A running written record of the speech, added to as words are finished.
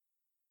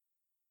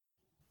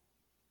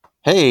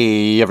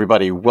Hey,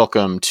 everybody,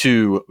 welcome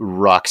to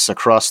Rocks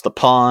Across the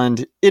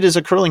Pond. It is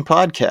a curling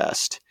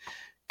podcast.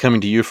 Coming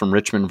to you from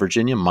Richmond,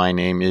 Virginia, my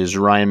name is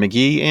Ryan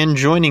McGee, and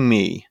joining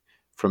me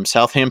from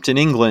Southampton,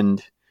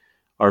 England,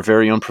 our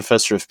very own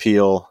professor of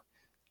Peel,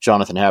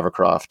 Jonathan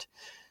Havercroft.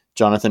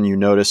 Jonathan, you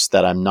notice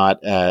that I'm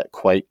not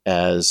quite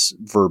as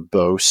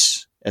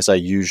verbose as I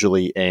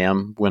usually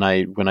am when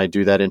I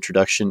do that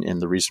introduction,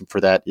 and the reason for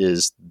that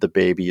is the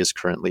baby is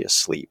currently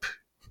asleep.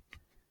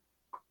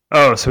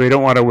 Oh, so we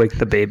don't want to wake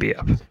the baby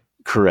up.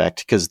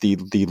 Correct, because the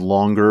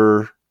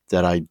longer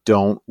that I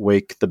don't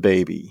wake the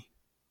baby,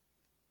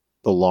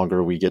 the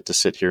longer we get to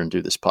sit here and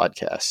do this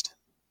podcast.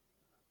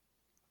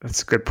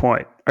 That's a good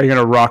point. Are you going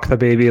to rock the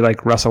baby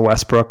like Russell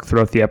Westbrook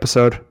throughout the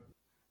episode?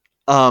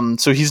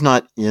 So he's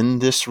not in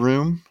this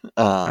room,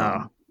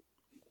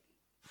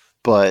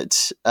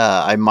 but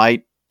I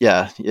might,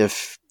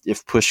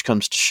 if push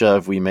comes to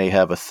shove, we may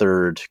have a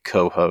third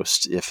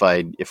co-host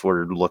if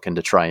we're looking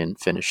to try and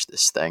finish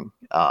this thing.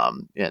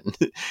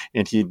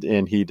 And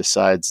he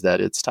decides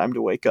that it's time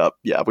to wake up.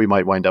 Yeah, we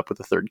might wind up with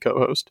a third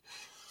co-host.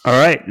 All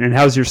right. And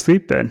how's your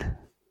sleep been?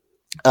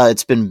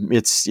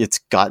 It's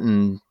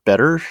gotten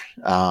better.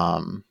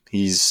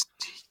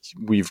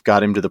 We've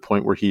got him to the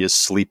point where he is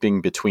sleeping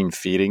between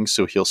feeding.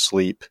 So he'll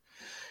sleep,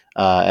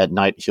 at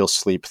night, he'll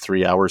sleep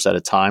 3 hours at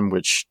a time,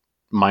 which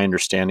my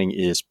understanding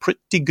is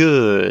pretty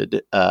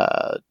good,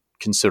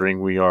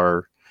 considering we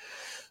are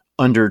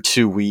under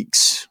 2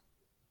 weeks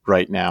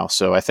right now.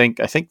 So I think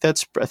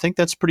that's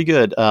pretty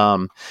good.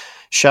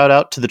 Shout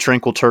out to the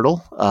Tranquil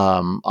Turtle.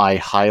 I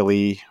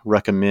highly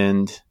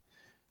recommend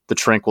the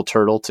Tranquil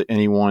Turtle to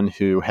anyone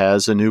who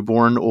has a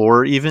newborn,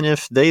 or even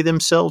if they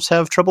themselves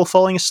have trouble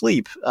falling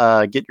asleep.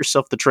 Get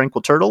yourself the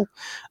Tranquil Turtle.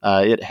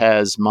 It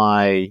has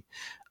my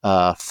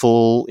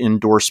full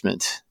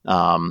endorsement.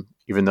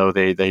 Even though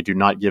they do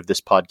not give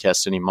this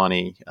podcast any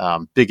money,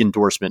 big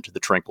endorsement to the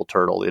Tranquil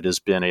Turtle. It has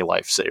been a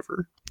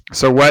lifesaver.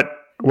 So what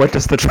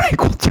does the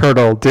Tranquil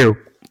Turtle do?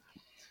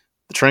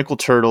 The Tranquil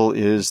Turtle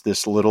is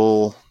this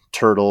little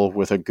turtle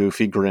with a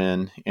goofy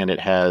grin, and it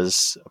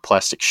has a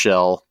plastic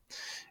shell,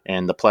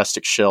 and the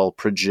plastic shell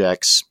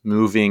projects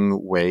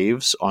moving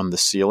waves on the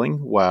ceiling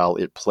while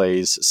it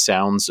plays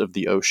sounds of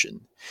the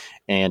ocean.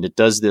 And it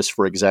does this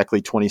for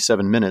exactly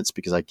 27 minutes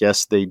because I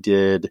guess they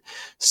did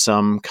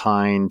some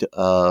kind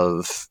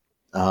of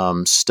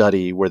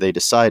study where they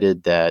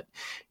decided that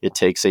it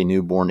takes a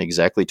newborn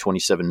exactly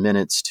 27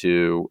 minutes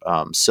to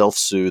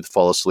self-soothe,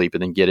 fall asleep,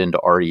 and then get into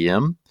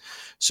REM.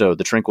 So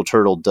the Tranquil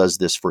Turtle does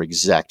this for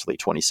exactly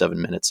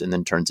 27 minutes and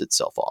then turns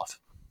itself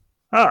off.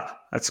 Ah,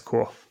 that's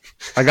cool.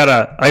 I got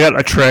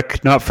a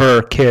trick, not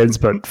for kids,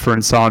 but for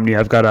insomnia.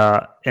 I've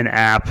got an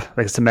app,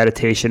 like it's a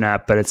meditation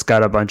app, but it's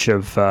got a bunch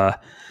of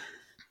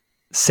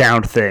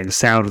sound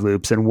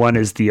loops, and one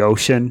is the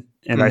ocean.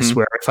 And I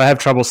swear, if I have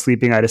trouble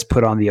sleeping, I just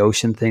put on the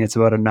ocean thing. It's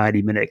about a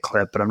 90-minute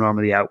clip, but I'm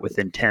normally out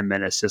within 10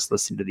 minutes just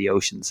listening to the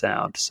ocean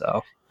sound.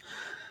 So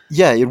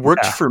yeah, it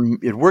worked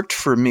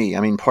for me. I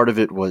mean, part of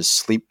it was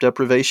sleep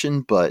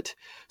deprivation, but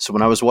so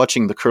when I was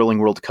watching the Curling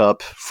World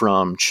Cup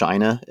from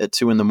China at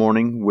 2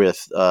 a.m.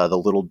 with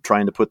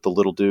trying to put the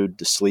little dude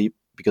to sleep,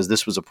 because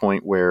this was a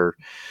point where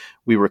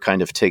we were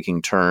kind of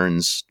taking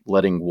turns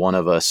letting one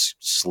of us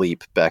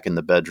sleep back in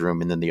the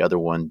bedroom and then the other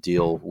one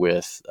deal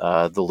with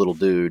the little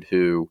dude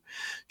who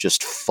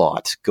just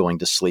fought going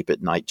to sleep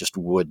at night, just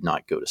would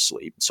not go to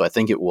sleep. So I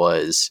think it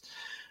was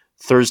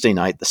Thursday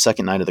night, the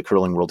second night of the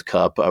Curling World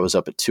Cup. I was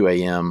up at 2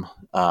 a.m.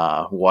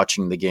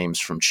 Watching the games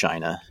from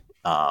China.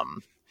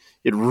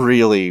 It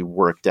really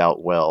worked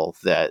out well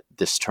that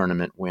this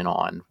tournament went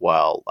on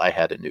while I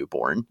had a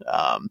newborn.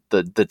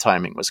 The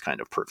timing was kind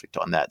of perfect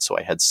on that, so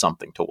I had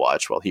something to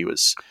watch while he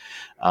was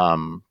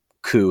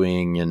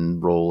cooing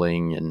and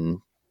rolling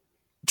and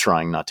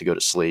trying not to go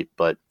to sleep,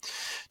 but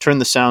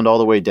turned the sound all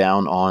the way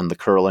down on the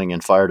curling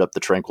and fired up the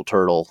Tranquil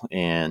Turtle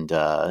and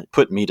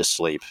put me to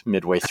sleep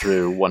midway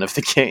through one of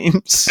the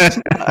games.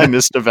 I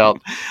missed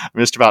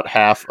about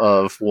half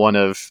of one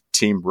of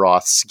Team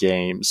Roth's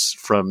games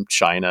from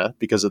China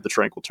because of the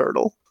Tranquil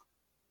Turtle.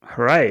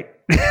 All right.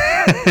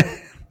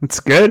 That's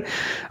good.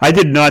 I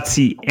did not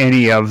see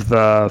any of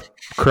the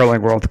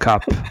Curling World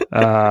Cup.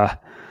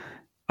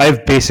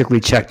 I've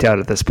basically checked out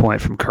at this point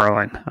from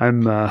curling.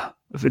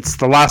 It's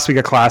the last week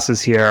of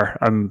classes here.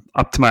 I'm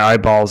up to my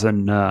eyeballs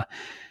in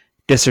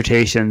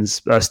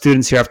dissertations.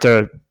 Students here have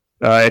to,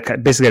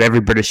 basically at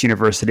every British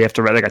university, have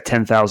to write like a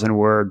 10,000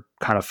 word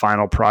kind of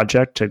final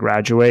project to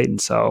graduate.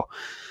 And so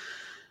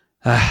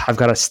I've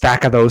got a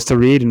stack of those to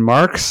read and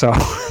mark. So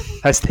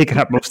that's taken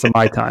up most of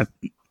my time.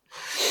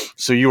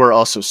 So you are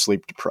also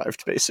sleep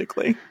deprived,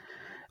 basically. I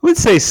would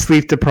say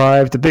sleep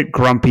deprived, a bit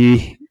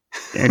grumpy,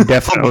 and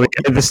definitely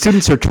the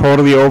students are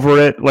totally over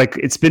it. Like,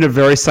 it's been a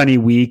very sunny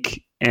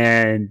week,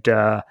 and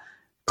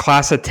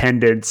class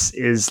attendance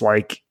is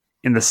like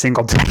in the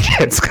single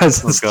digits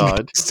because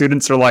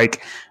students are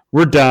like,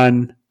 we're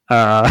done,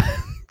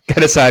 get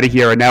us out of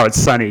here. And now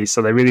it's sunny,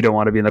 so they really don't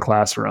want to be in the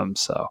classroom.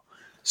 So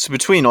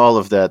between all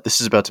of that,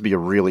 this is about to be a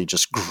really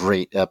just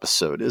great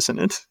episode, isn't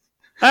it?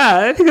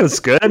 I think it was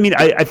good. I mean,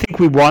 I think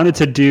we wanted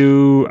to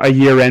do a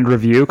year-end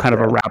review, kind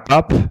of a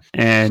wrap-up,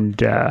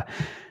 and I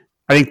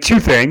think two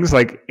things.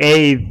 Like,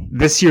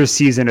 this year's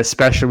season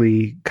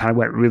especially kind of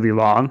went really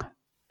long,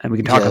 and we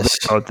can talk a bit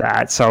about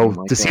that.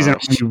 So the season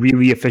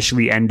really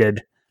officially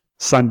ended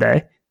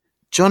Sunday.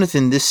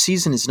 Jonathan, this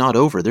season is not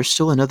over. There's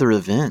still another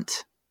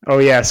event. Oh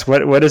yes,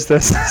 what is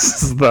this?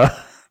 This is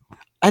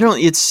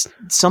it's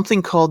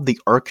something called the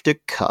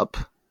Arctic Cup,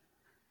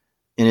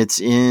 and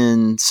it's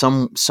in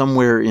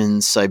somewhere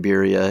in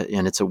Siberia,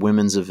 and it's a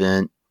women's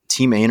event.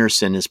 Team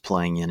Anderson is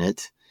playing in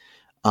it.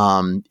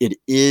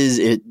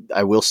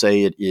 I will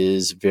say it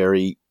is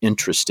very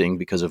interesting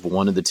because of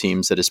one of the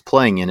teams that is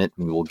playing in it,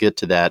 and we will get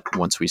to that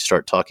once we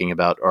start talking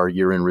about our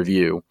year-end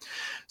review.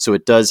 So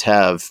it does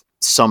have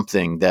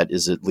something that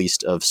is at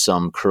least of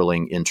some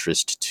curling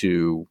interest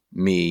to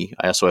me.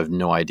 I also have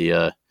no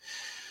idea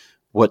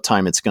what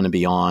time it's going to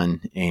be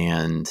on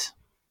and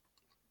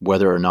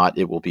whether or not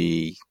it will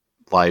be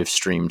live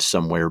streamed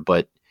somewhere,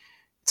 but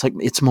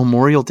it's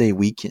Memorial Day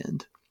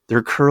weekend.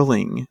 They're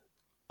curling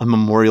a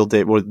Memorial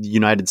Day, the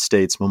United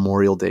States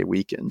Memorial Day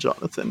weekend,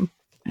 Jonathan.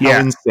 How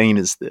insane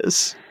is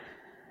this?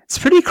 It's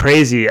pretty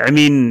crazy. I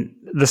mean,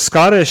 the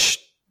Scottish,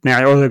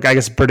 now I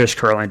guess British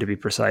curling to be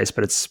precise,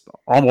 but it's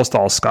almost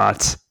all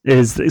Scots.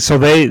 So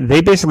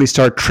they basically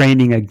start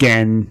training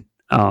again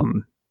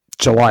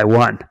July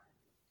 1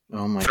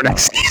 for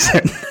next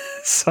season.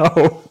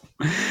 So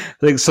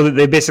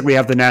they basically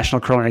have the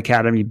National Curling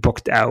Academy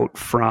booked out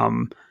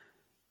from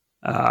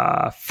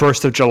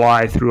 1st of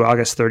July through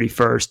August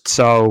 31st.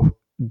 So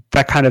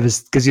that kind of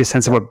gives you a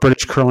sense of what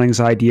British curling's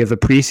idea of the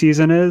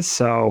preseason is.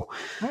 So,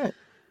 all right.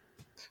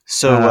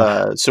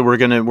 So we're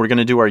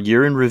gonna do our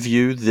year in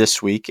review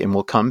this week, and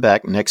we'll come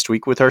back next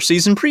week with our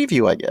season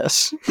preview, I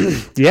guess.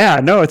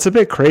 Yeah, no, it's a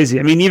bit crazy.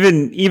 I mean,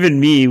 even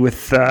me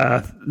with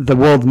the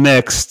World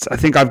Mixed, I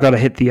think I've got to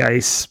hit the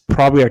ice.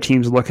 Probably our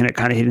team's looking at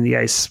kind of hitting the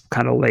ice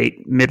kind of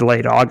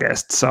mid-late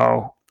August.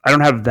 So I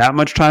don't have that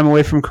much time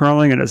away from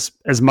curling, and as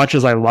much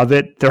as I love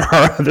it, there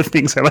are other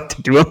things I like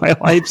to do in my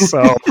life.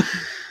 So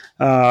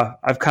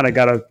I've kind of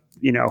got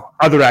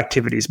other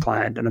activities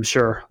planned, and I'm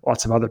sure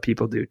lots of other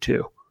people do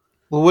too.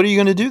 Well, what are you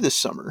going to do this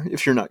summer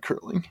if you're not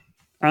curling?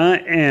 I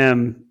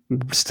am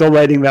still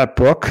writing that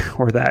book,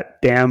 or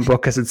that damn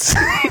book as it's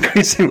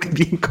increasingly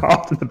being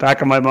called in the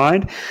back of my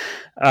mind.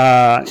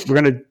 We're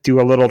going to do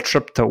a little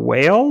trip to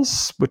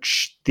Wales,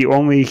 which the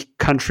only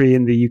country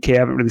in the UK I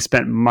haven't really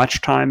spent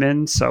much time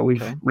in. So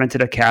we've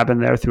rented a cabin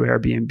there through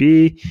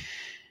Airbnb.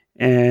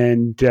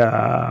 And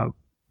I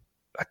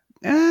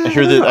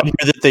hear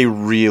that they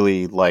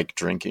really like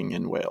drinking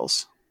in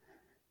Wales.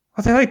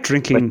 Well, they like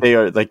drinking. They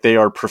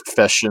are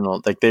professional.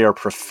 They are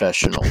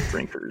professional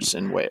drinkers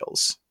in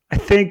Wales. I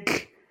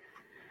think.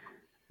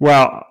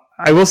 Well,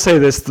 I will say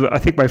this. I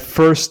think my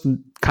first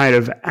kind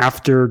of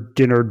after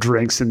dinner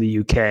drinks in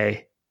the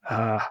UK,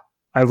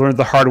 I learned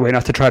the hard way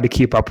not to try to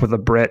keep up with a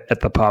Brit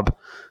at the pub.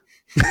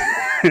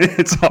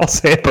 It's all I'll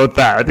say about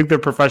that. I think they're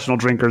professional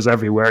drinkers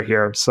everywhere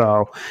here.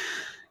 So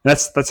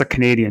that's a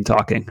Canadian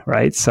talking,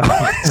 right? So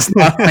it's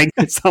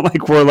not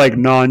like we're like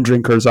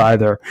non-drinkers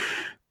either.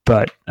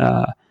 But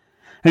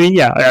I mean,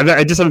 yeah,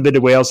 I just haven't been to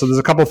Wales, so there's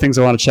a couple of things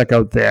I want to check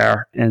out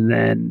there, and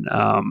then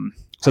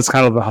so it's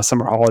kind of a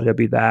summer holiday. Will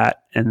be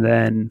that, and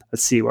then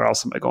let's see, where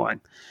else am I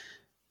going?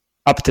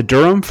 Up to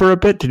Durham for a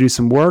bit to do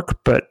some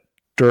work, but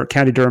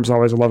County Durham's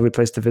always a lovely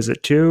place to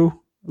visit too.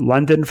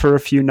 London for a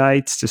few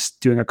nights, just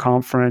doing a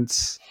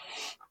conference.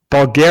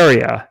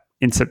 Bulgaria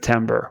in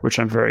September, which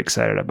I'm very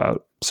excited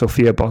about.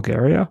 Sofia,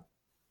 Bulgaria.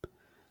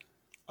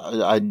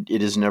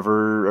 It has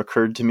never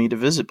occurred to me to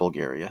visit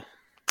Bulgaria.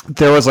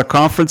 There was a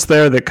conference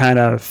there that kind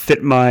of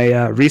fit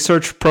my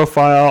research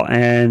profile,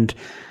 and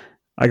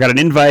I got an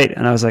invite,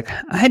 and I was like,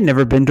 I had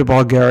never been to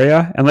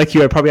Bulgaria, and like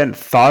you, I probably hadn't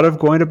thought of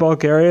going to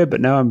Bulgaria,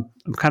 but now I'm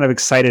kind of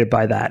excited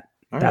by that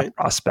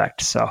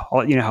prospect. So I'll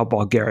let you know how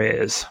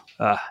Bulgaria is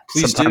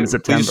sometime in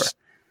September.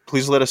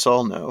 Please let us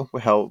all know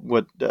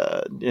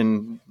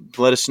and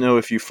let us know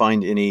if you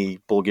find any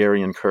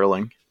Bulgarian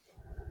curling.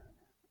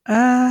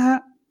 I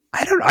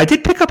don't know. I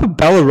did pick up a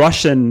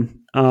Belarusian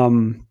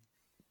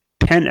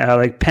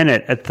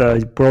pennant at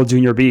the World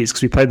Junior Bs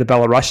because we played the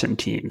Belarusian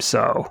team.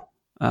 So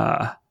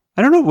I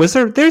don't know.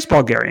 There's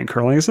Bulgarian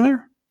curling, isn't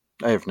there?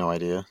 I have no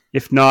idea.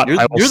 If not, you're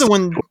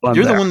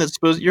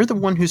the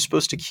one who's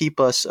supposed to keep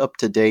us up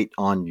to date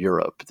on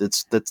Europe.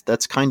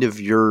 That's kind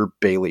of your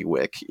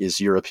bailiwick, is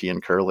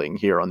European curling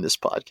here on this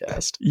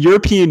podcast.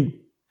 European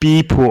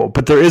B pool,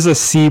 but there is a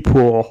C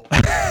pool.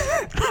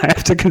 I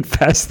have to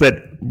confess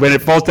that when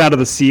it falls down to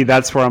the C,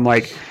 that's where I'm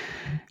like,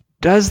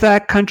 does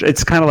that country?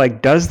 It's kind of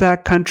like, does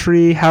that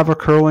country have a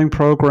curling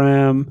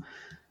program?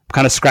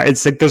 Kind of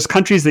it's like there's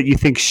countries that you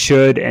think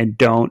should and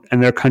don't,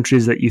 and there are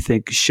countries that you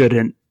think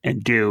shouldn't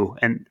and do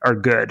and are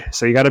good.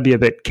 So you got to be a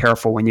bit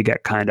careful when you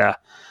get kind of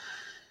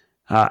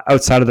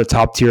outside of the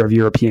top tier of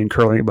European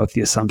curling about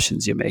the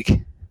assumptions you make.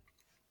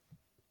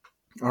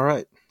 All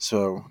right,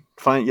 so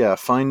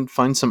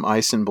find some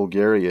ice in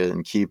Bulgaria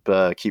and keep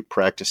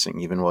practicing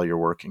even while you're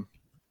working.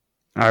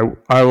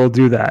 I will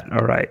do that.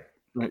 All right.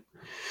 Right.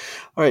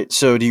 All right,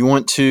 so do you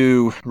want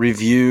to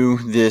review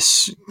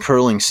this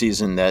curling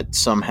season that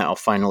somehow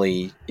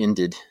finally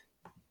ended?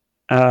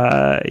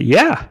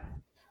 Yeah.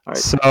 All right.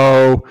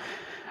 So,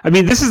 I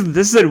mean, this is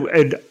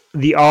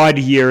the odd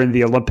year in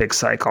the Olympic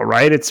cycle,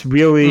 right? It's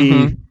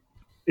really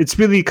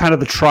kind of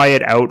the try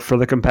it out for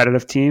the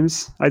competitive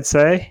teams, I'd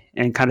say,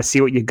 and kind of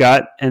see what you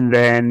got, and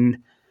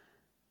then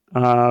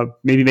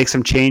maybe make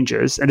some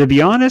changes. And to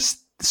be honest,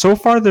 so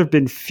far there have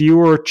been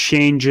fewer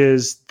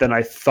changes than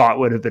I thought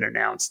would have been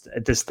announced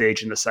at this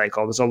stage in the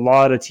cycle. There's a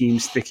lot of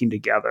teams sticking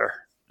together,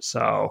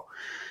 so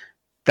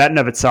that in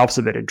of itself is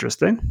a bit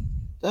interesting.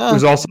 It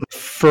was also the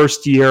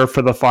first year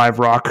for the 5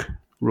 rock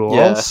rule.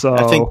 Yeah, so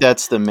I think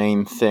that's the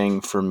main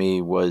thing for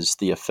me was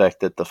the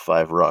effect that the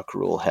 5 rock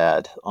rule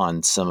had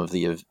on some of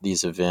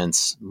these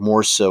events,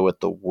 more so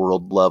at the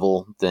world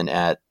level than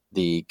at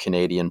the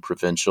Canadian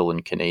provincial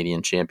and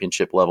Canadian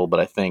championship level. But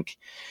I think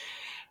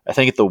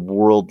at the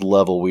world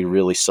level, we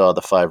really saw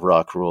the 5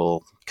 rock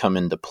rule come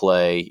into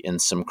play in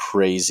some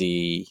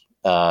crazy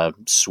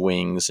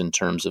swings in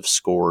terms of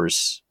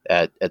scores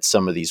at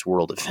some of these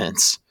world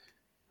events.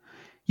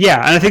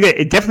 Yeah, and I think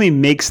it definitely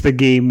makes the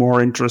game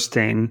more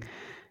interesting.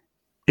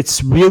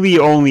 It's really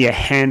only a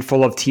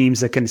handful of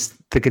teams that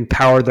can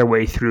power their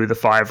way through the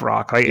 5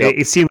 rock.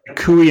 It seemed like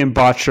Cooey and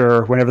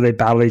Botcher, whenever they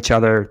battled each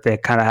other, they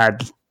kind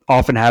of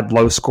often had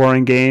low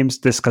scoring games,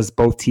 just because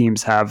both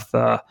teams have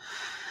the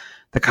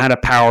kind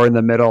of power in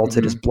the middle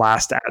to just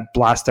blast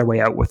their way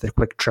out with a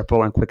quick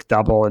triple and quick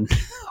double, and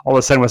all of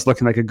a sudden what's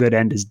looking like a good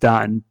end is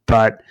done.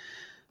 But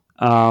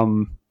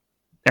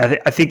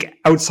I think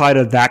outside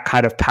of that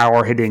kind of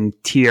power hitting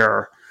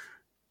tier,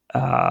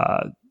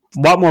 a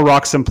lot more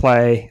rocks in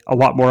play, a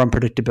lot more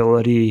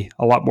unpredictability,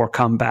 a lot more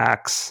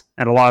comebacks,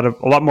 and a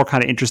lot more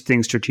kind of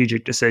interesting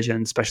strategic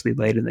decisions, especially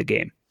late in the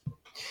game.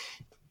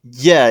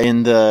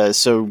 Yeah,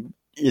 so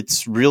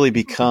it's really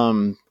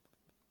become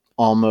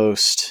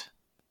almost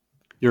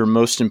your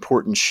most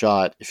important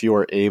shot if you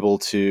are able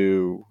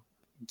to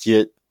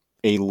get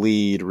a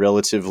lead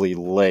relatively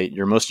late.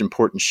 Your most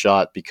important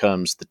shot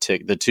becomes the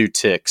 2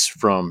 ticks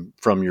from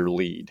your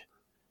lead.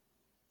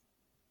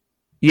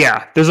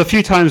 Yeah, there's a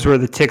few times where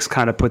the ticks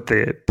kind of put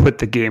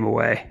the game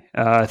away.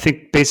 I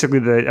think basically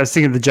I was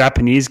thinking the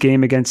Japanese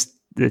game against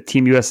the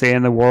Team USA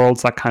in the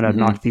Worlds, that kind of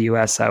knocked the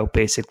US out,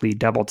 basically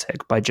double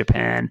tick by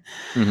Japan.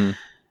 Mm-hmm.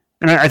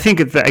 And I think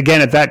again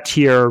at that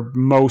tier,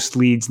 most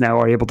leads now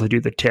are able to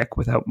do the tick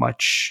without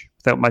much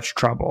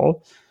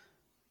trouble.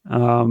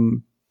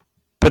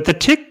 But the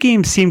tick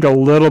game seemed a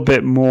little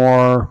bit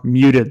more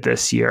muted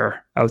this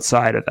year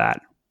outside of that.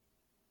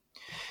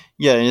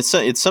 Yeah, and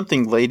it's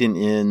something late in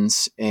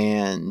ends,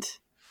 and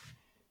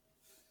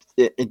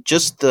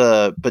just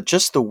the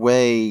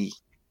way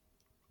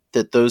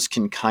that those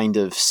can kind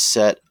of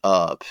set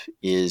up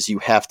is you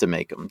have to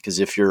make them, because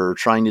if you're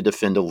trying to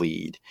defend a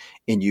lead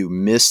and you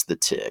miss the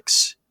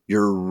ticks,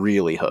 you're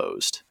really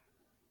hosed.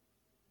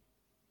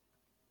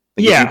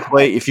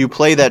 If you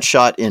play that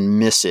shot and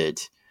miss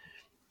it,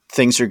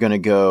 things are going to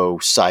go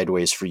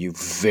sideways for you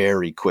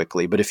very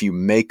quickly. But if you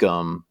make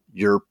them,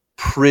 you're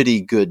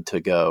pretty good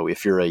to go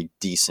if you're a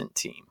decent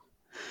team.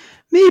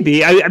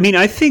 Maybe. I mean,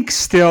 I think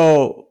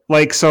still,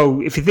 so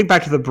if you think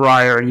back to the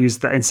Brier and use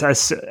that,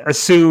 and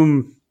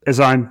assume, as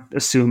I'm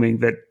assuming,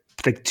 that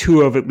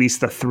 2 of at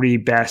least the 3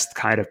 best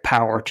kind of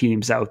power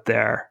teams out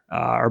there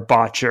are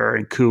Botcher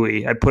and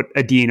Cooey. I put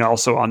Adine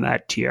also on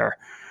that tier.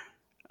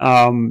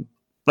 In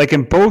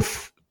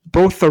both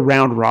the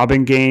round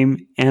robin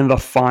game and the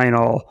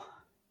final,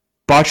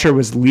 Botcher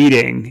was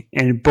leading,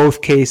 and in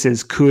both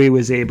cases, Cooey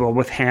was able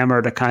with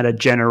Hammer to kind of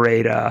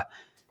generate a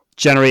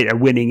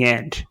winning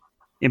end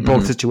in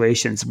both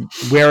situations.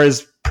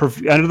 Whereas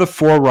under the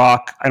 4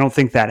 rock, I don't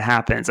think that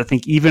happens. I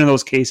think even in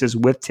those cases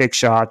with tick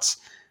shots,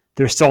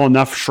 there's still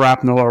enough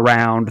shrapnel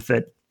around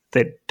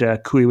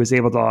that Cooey was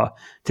able to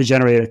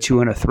generate a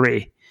 2 and a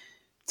 3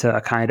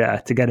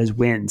 to get his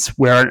wins.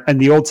 Where in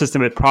the old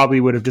system, it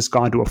probably would have just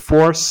gone to a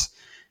force,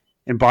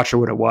 and Botcher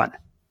would have won.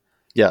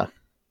 Yeah.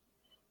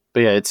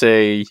 But yeah,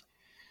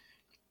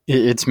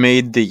 it's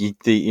made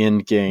the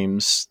end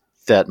games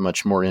that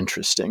much more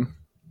interesting.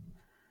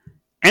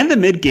 And the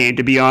mid game,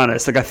 to be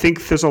honest, I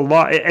think there's a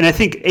lot, and I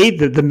think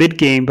the mid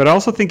game, but I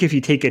also think if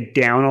you take it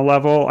down a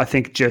level, I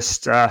think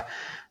just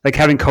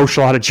having coached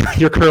a lot of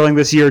junior curling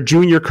this year,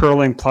 junior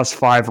curling plus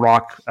 5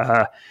 rock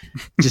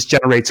just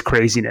generates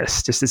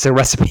craziness. It's a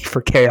recipe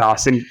for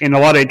chaos in a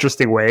lot of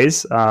interesting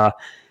ways. I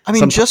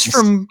mean, just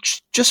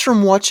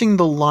from watching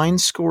the line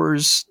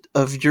scores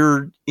of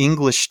your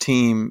English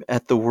team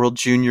at the World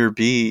Junior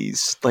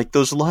Bs,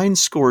 those line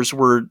scores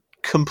were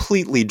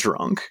completely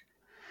drunk.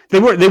 They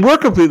were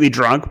completely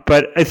drunk,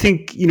 but I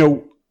think,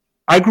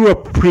 I grew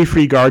up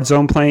pre-free guard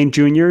zone playing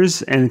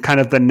juniors, and kind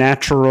of the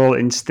natural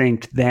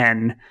instinct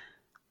then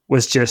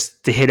was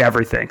just to hit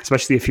everything,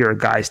 especially if you're a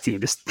guy's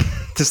team. Just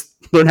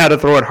learn how to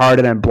throw it hard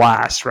and then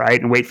blast, right?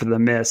 And wait for the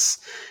miss.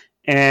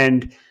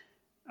 And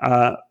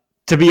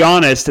to be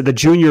honest, at the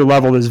junior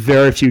level, there's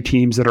very few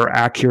teams that are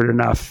accurate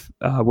enough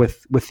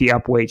with the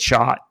upweight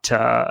shot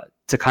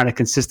to to kind of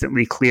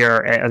consistently clear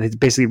and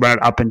basically run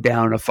it up and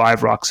down a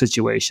 5-rock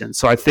situation.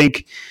 So I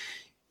think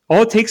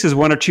all it takes is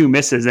 1 or 2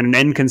 misses, and an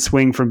end can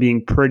swing from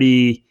being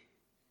pretty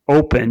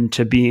open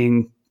to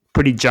being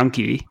pretty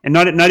junky, and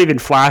not even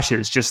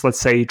flashes. Just let's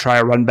say you try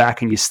a run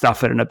back and you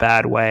stuff it in a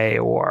bad way,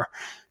 or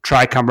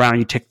try come around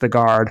and you tick the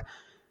guard.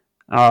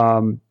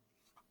 5-rock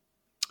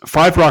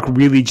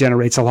really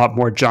generates a lot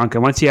more junk,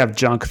 and once you have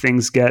junk,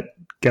 things get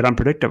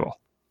unpredictable.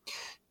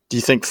 Do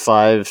you think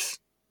 5?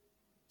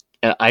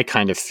 And I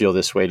kind of feel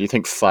this way. Do you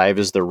think 5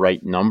 is the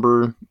right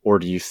number, or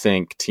do you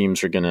think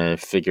teams are going to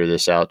figure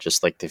this out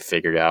just like they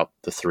figured out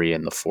the 3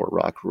 and the 4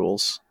 rock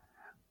rules?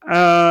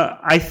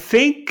 I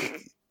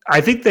think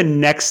the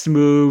next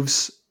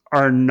moves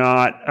are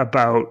not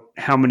about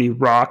how many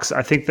rocks.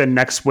 I think the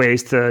next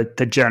ways to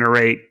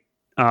generate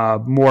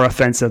more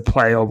offensive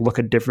play will look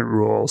at different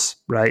rules,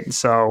 right? And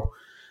so,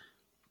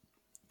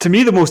 to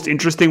me, the most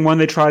interesting one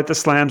they tried at the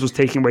slams was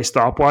taking away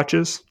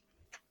stopwatches.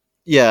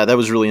 Yeah, that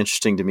was really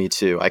interesting to me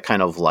too. I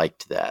kind of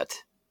liked that.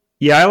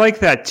 Yeah, I like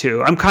that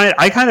too.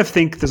 I kind of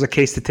think there's a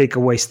case to take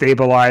away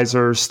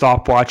stabilizers,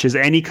 stopwatches,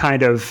 any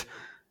kind of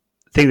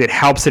thing that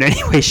helps in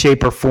any way,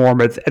 shape, or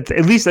form. At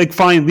least, like,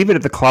 fine, leave it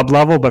at the club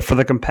level, but for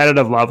the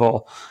competitive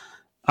level,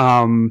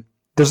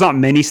 there's not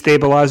many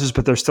stabilizers,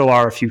 but there still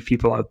are a few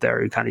people out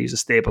there who kind of use a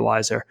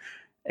stabilizer.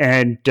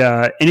 And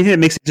anything that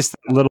makes it just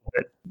a little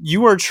bit.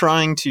 You are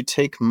trying to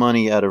take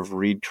money out of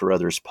Reed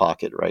Carruthers'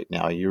 pocket right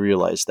now. You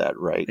realize that,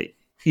 right?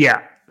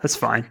 Yeah, that's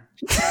fine.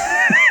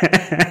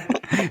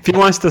 If he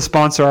wants to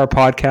sponsor our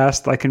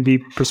podcast, I can be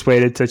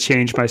persuaded to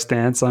change my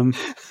stance.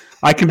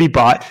 I can be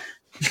bought.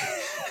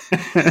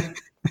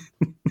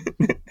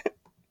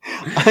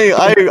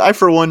 I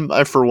for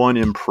one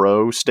am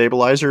pro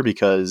stabilizer,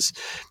 because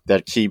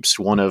that keeps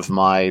one of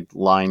my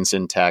lines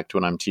intact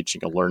when I'm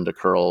teaching a learn to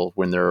curl.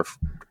 When they're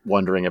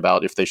wondering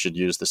about if they should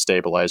use the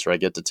stabilizer, I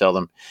get to tell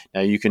them,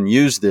 now you can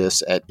use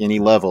this at any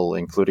level,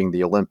 including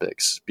the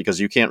Olympics,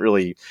 because you can't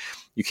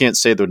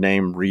say the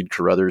name Reed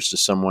Carruthers to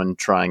someone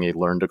trying a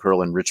learn to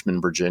curl in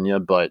Richmond, Virginia,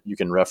 but you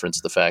can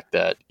reference the fact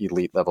that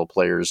elite level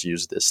players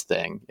use this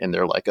thing and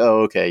they're like,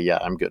 oh, okay, yeah,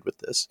 I'm good with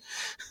this.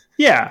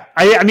 Yeah.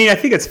 I mean, I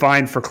think it's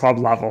fine for club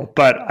level,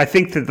 but I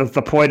think that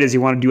the point is we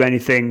want to do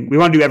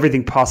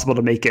everything possible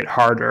to make it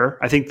harder.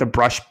 I think the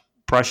brush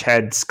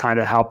heads kind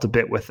of helped a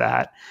bit with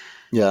that.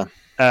 Yeah.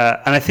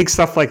 And I think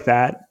stuff like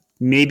that,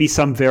 maybe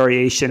some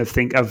variation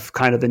of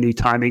kind of the new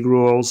timing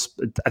rules.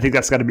 I think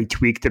that's got to be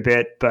tweaked a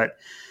bit, but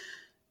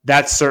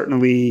that's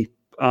certainly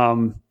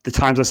the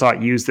times I saw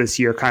it used this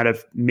year kind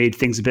of made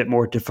things a bit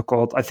more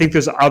difficult. I think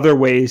there's other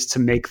ways to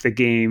make the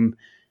game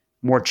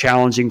more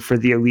challenging for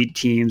the elite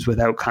teams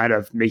without kind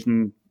of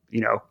making,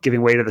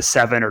 giving way to the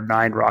 7 or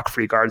 9 rock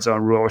free guard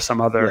zone rule or some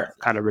other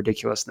kind of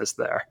ridiculousness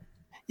there.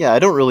 Yeah, I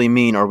don't really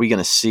mean, are we going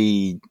to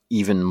see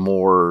even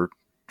more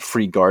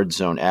free guard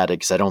zone added?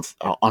 Because I don't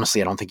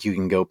think you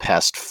can go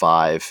past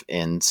 5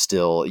 and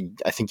still,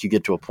 I think you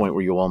get to a point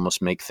where you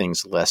almost make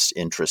things less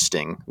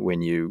interesting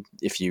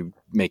if you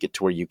make it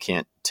to where you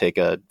can't take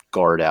a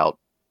guard out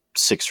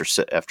 6 or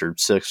 7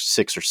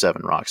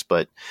 rocks.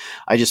 But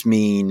I just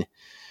mean,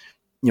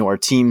 our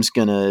team's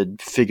going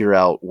to figure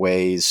out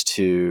ways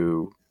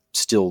to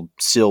still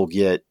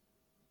get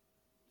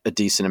a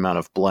decent amount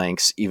of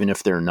blanks, even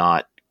if they're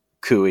not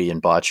Cooey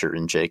and Botcher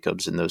and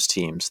Jacobs and those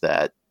teams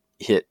that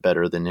hit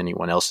better than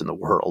anyone else in the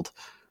world.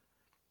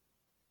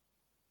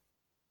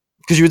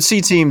 Because you would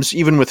see teams,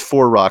 even with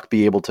 4 rock,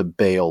 be able to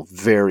bail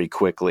very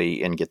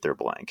quickly and get their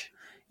blank.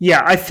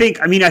 Yeah, I think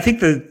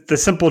the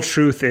simple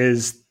truth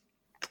is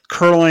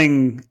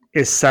curling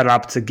is set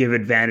up to give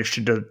advantage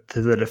to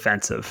the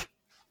defensive.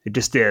 It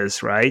just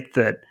is, right?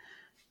 That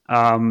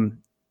a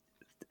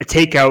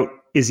takeout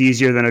is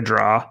easier than a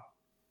draw,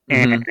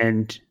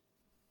 and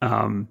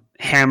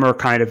hammer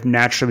kind of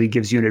naturally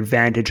gives you an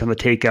advantage on the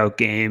takeout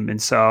game.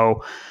 And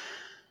so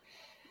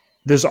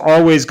there's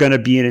always going to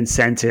be an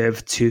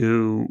incentive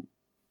to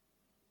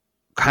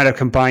kind of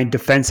combine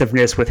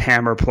defensiveness with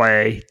hammer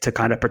play to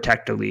kind of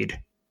protect a lead,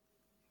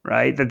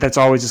 right? That's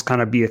always just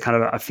kind of be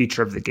a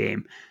feature of the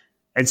game.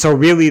 And so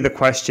really the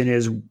question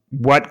is,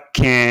 what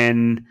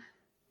can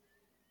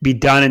be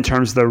done in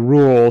terms of the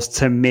rules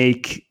to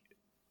make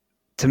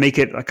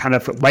it kind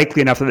of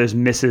likely enough that there's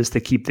misses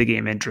to keep the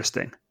game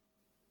interesting,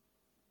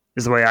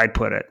 is the way I'd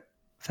put it,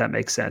 if that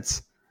makes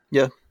sense.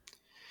 Yeah.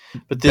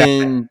 But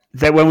then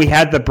that when we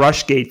had the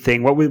brush gate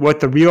thing,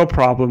 what the real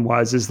problem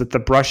was is that the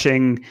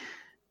brushing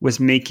was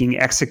making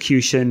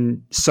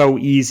execution so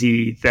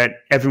easy that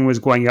everyone was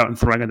going out and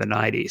throwing in the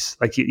 90s.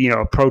 Like,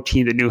 a pro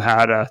team that knew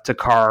how to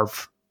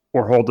carve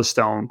or hold a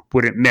stone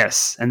wouldn't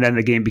miss. And then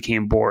the game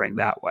became boring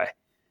that way.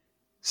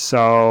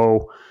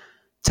 So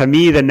to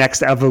me, the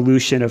next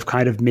evolution of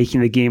kind of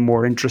making the game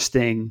more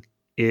interesting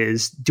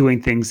is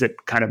doing things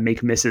that kind of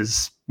make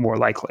misses more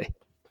likely.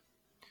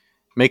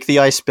 Make the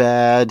ice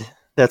bad.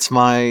 That's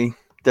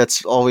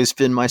always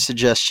been my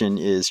suggestion,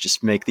 is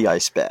just make the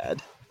ice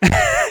bad.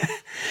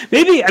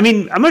 Maybe,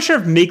 I'm not sure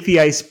if make the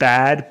ice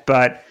bad,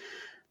 but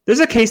there's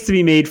a case to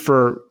be made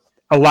for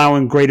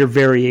allowing greater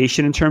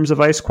variation in terms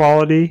of ice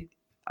quality.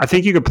 I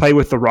think you could play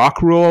with the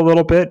rock rule a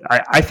little bit.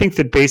 I think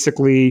that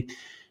basically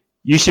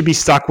you should be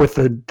stuck with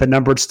the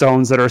numbered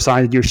stones that are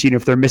assigned to your sheet.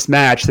 If they're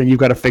mismatched, then you've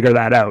got to figure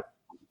that out.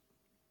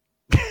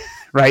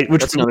 Right?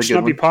 Which should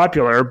not be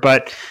popular,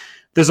 but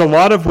there's a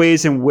lot of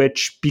ways in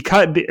which,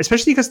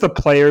 especially because the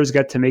players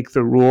get to make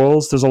the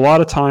rules, there's a lot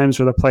of times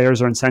where the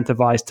players are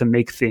incentivized to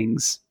make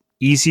things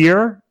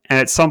easier. And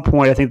at some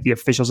point, I think the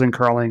officials in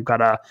curling got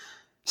to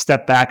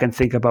step back and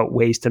think about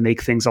ways to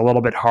make things a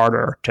little bit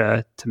harder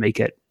to make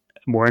it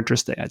more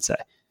interesting, I'd say.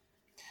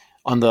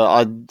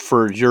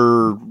 For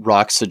your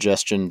rock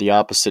suggestion, the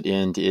opposite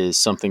end is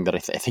something that I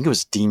think it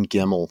was Dean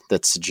Gimmel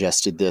that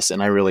suggested this,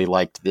 and I really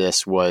liked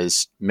this,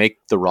 was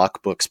make the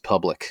rock books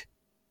public.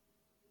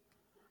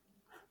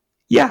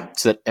 Yeah.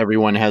 So that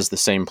everyone has the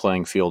same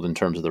playing field in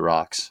terms of the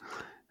rocks.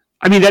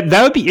 I mean,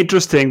 that would be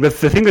interesting. The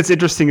thing that's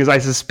interesting is I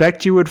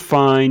suspect you would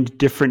find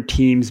different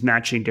teams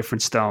matching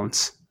different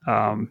stones.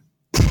 Well,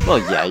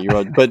 yeah, you're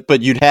right.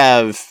 But you'd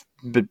have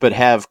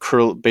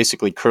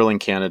basically Curling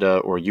Canada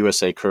or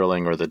USA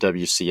Curling or the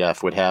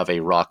WCF would have a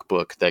rock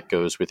book that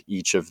goes with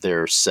each of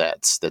their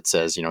sets that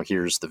says,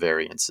 here's the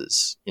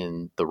variances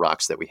in the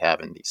rocks that we have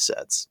in these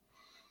sets.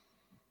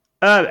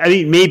 I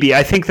mean, maybe.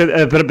 I think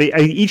that but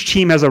each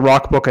team has a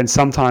rock book, and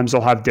sometimes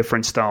they'll have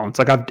different stones.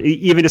 Like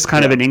even just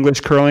kind of in English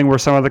curling, where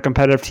some of the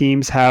competitive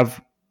teams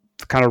have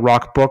kind of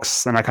rock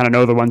books, and I kind of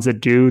know the ones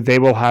that do. They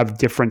will have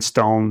different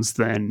stones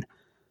than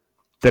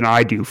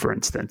I do, for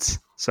instance.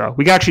 So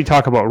we can actually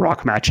talk about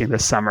rock matching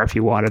this summer if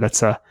you wanted.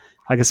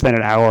 I could spend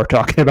an hour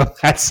talking about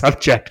that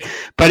subject.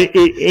 But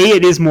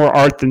it is more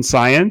art than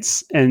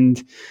science,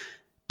 and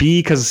B,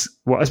 because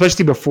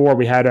especially before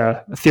we had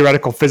a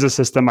theoretical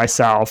physicist and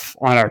myself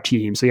on our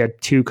team, so we had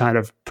two kind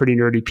of pretty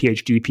nerdy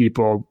PhD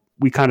people.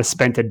 We kind of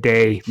spent a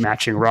day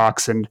matching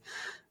rocks, and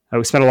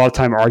we spent a lot of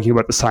time arguing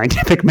about the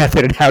scientific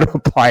method and how to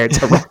apply it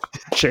to rock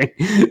matching.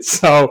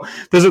 So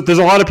there's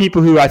a lot of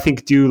people who I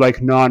think do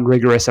like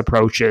non-rigorous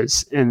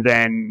approaches and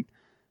then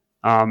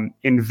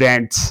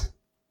invent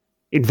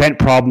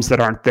problems that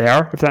aren't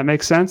there, if that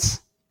makes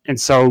sense. And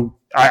so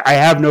I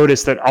have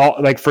noticed that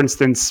for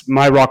instance,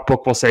 my rock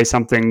book will say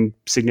something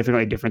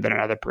significantly different than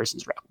another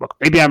person's rock book.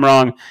 Maybe I'm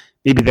wrong,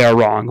 maybe they're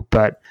wrong,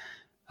 but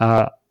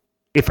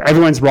if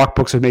everyone's rock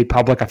books are made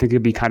public, I think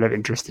it'd be kind of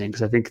interesting,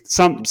 because I think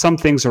some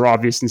things are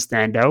obvious and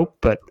stand out,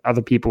 but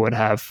other people would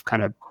have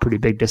kind of pretty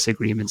big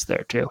disagreements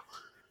there too.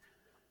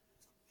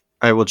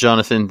 All right, well,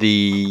 Jonathan,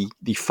 the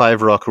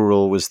 5 rock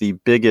rule was the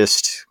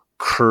biggest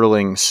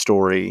curling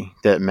story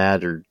that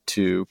mattered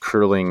to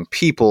curling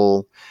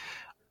people.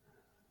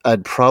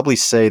 I'd probably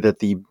say that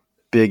the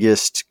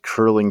biggest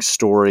curling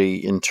story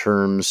in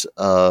terms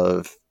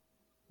of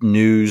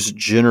news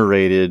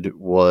generated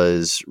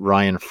was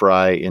Ryan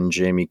Fry and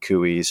Jamie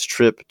Cooey's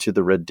trip to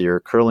the Red Deer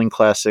Curling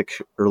Classic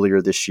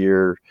earlier this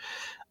year,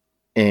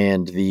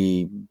 and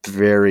the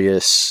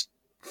various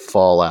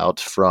fallout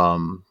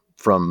from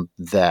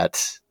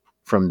that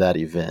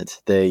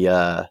event.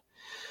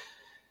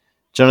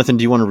 Jonathan,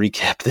 do you want to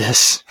recap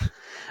this?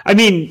 I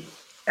mean,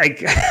 I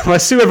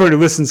assume everyone who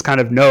listens kind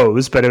of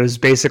knows, but it was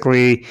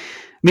basically,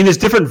 there's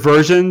different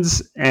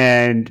versions,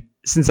 and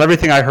since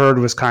everything I heard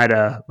was kind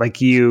of like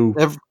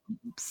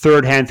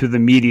third hand through the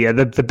media,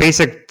 the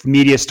basic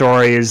media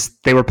story is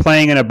they were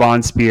playing in a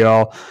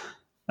bonspiel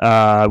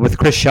with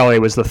Chris Shelley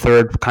was the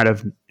third kind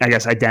of, I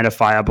guess,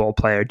 identifiable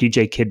player.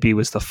 DJ Kidby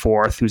was the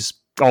fourth, who's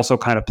also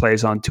kind of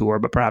plays on tour,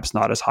 but perhaps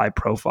not as high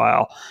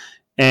profile.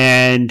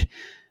 And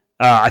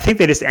I think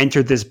they just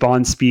entered this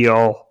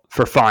bonspiel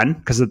for fun,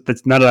 because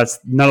none of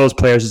those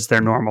players is their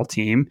normal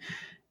team.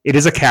 It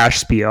is a cash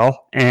spiel,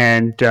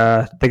 and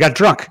they got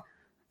drunk.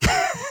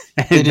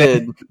 They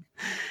did.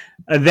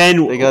 And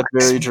then they got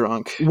very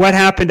drunk. What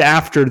happened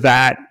after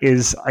that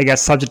is, I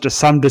guess, subject to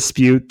some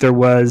dispute.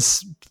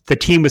 The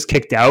team was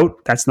kicked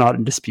out. That's not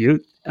in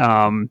dispute.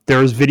 There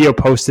was video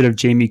posted of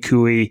Jamie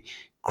Cooey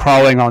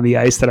crawling on the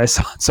ice that I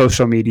saw on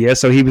social media.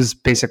 So he was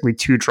basically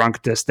too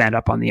drunk to stand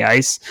up on the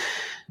ice.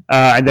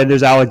 And then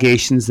there's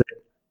allegations that,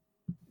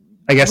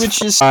 I guess,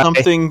 which is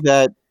something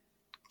that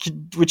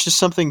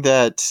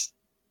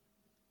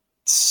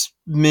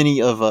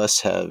many of us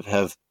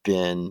have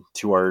been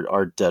to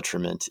our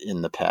detriment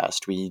in the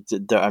past.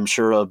 I'm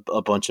sure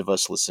a bunch of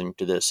us listening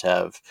to this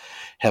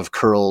have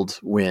curled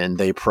when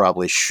they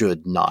probably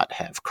should not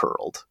have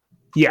curled.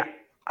 Yeah,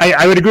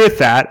 I would agree with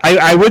that.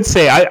 I would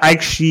say I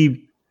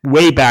actually,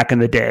 way back in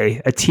the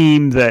day, a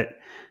team that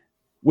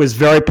was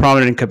very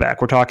prominent in Quebec,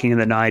 we're talking in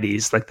the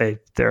 90s, like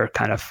they're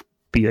kind of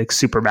be like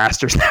super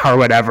masters now or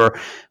whatever,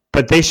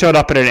 but they showed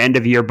up at an end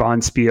of year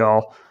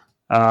bonspiel,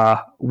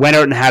 went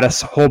out and had a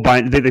whole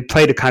bunch. They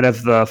played a kind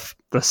of the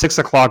 6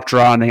 o'clock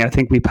draw, and I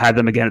think we had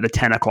them again at the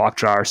 10 o'clock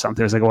draw or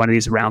something. It was like one of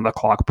these round the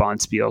clock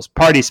bonspiels,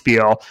 party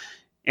spiel.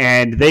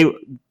 And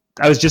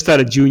I was just out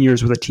of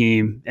juniors with a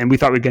team, and we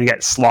thought we were going to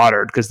get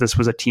slaughtered because this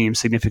was a team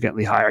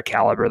significantly higher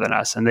caliber than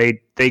us. And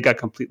they got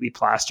completely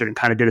plastered and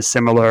kind of did a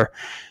similar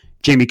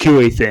Jamie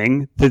Cooey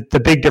thing.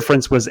 The big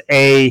difference was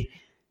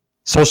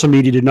social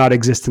media did not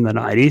exist in the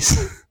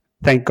 90s.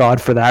 Thank God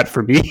for that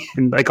for me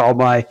and like all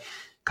my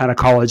kind of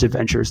college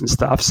adventures and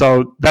stuff.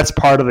 So that's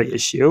part of the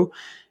issue.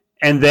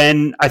 And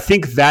then I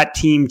think that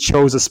team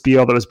chose a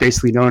spiel that was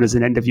basically known as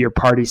an end-of-year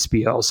party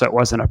spiel, so it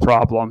wasn't a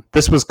problem.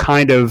 This was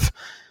kind of,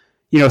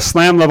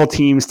 slam level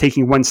teams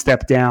taking one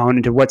step down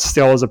into what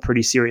still is a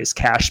pretty serious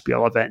cash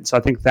spiel event. So I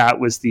think that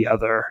was the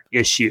other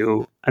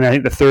issue. And I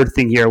think the third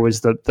thing here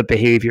was the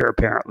behavior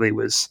apparently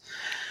was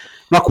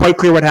not quite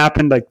clear what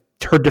happened. Like,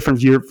 heard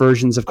different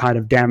versions of kind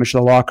of damage to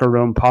the locker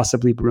room,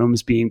 possibly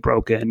rooms being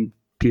broken,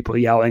 people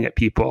yelling at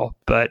people.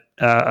 But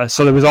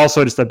so there was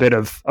also just a bit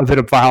of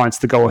violence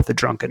to go with the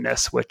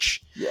drunkenness,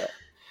 which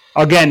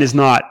again is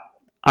not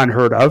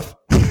unheard of.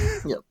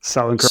 Yep.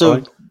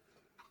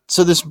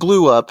 So this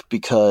blew up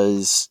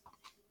because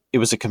it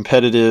was a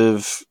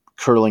competitive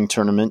curling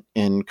tournament,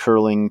 and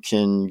curling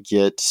can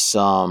get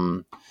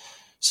some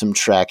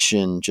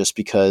traction just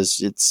because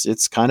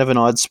it's kind of an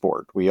odd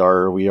sport. We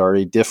are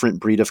a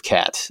different breed of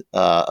cat,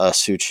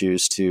 us who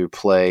choose to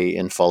play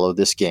and follow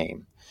this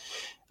game.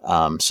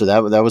 So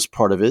that was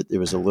part of it. It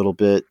was a little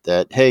bit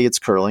that, hey, it's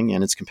curling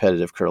and it's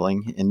competitive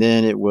curling. And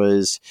then it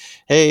was,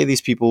 hey,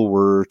 these people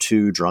were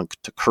too drunk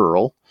to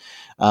curl.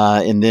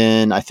 And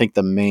then I think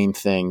the main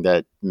thing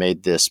that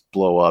made this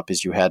blow up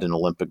is you had an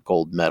Olympic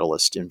gold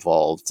medalist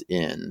involved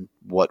in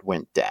what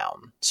went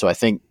down. So I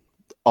think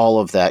all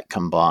of that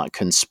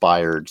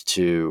conspired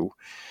to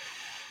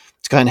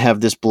kind of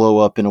have this blow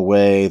up in a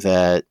way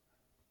that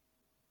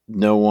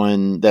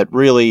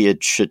really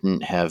it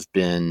shouldn't have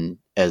been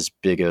as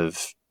big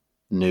of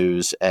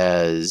news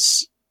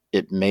as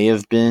it may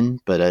have been.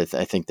 But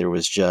I think there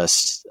was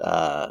just,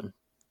 that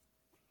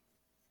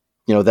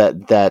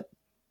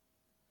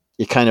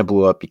it kind of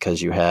blew up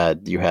because you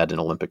had an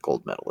Olympic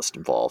gold medalist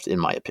involved, in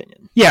my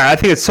opinion. Yeah, I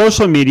think it's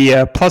social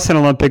media plus an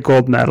Olympic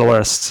gold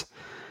medalist.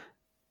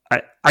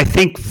 I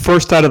think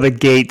first out of the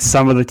gate,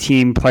 some of the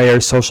team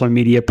players' social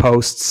media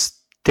posts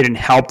didn't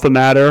help the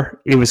matter.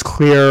 It was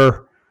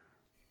clear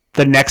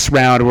the next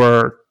round you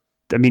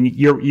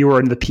were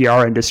in the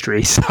PR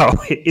industry, so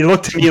it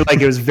looked to me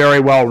like it was very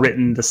well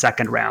written the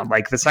second round.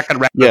 Like the second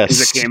round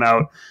that came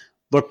out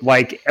looked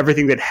like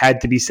everything that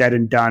had to be said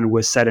and done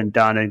was said and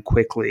done and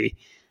quickly.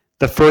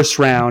 The first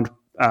round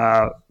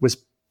was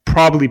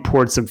probably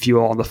poured some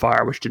fuel on the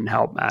fire, which didn't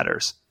help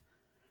matters.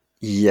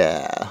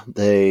 Yeah,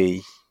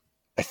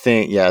 I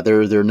think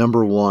their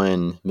number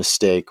one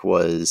mistake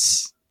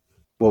was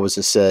what was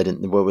said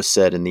in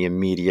the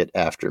immediate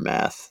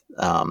aftermath,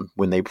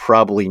 when they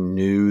probably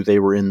knew they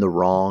were in the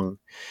wrong.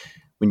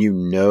 When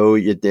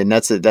and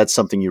that's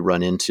something you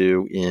run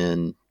into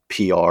in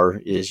PR,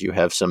 is you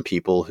have some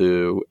people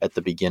who at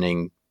the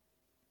beginning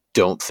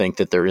don't think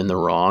that they're in the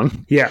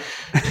wrong. Yeah.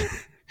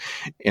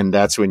 And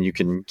that's when you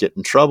can get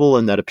in trouble,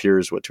 and that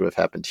appears what to have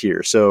happened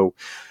here. So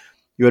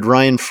you had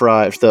Ryan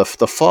Fry. The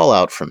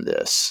fallout from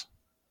this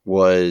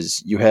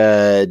was you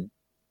had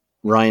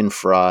Ryan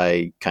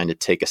Fry kind of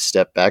take a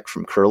step back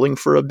from curling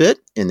for a bit,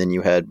 and then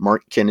you had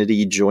Mark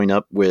Kennedy join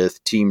up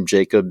with Team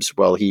Jacobs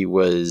while he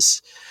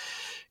was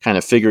kind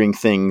of figuring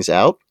things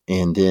out,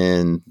 and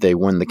then they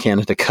won the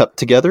Canada Cup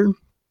together.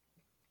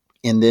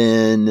 And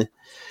then,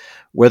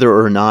 whether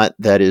or not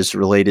that is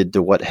related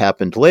to what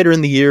happened later in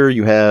the year,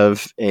 you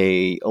have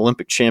a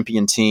Olympic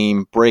champion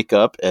team break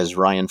up as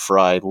Ryan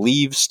Fry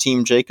leaves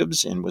Team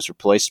Jacobs and was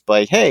replaced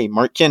by,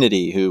 Mark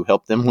Kennedy, who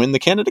helped them win the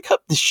Canada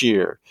Cup this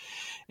year.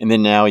 And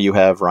then now you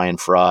have Ryan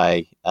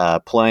Fry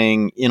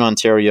playing in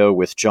Ontario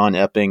with John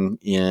Epping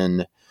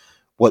in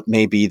what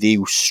may be the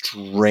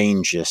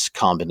strangest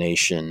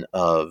combination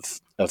of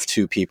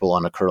two people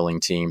on a curling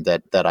team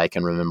that I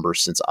can remember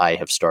since I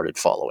have started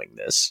following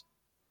this.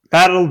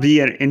 That'll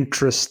be an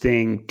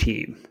interesting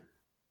team.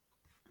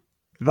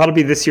 That'll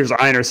be this year's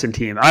Einarson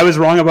team. I was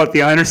wrong about the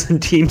Einarson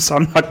team, so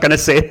I'm not going to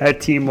say that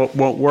team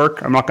won't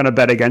work. I'm not going to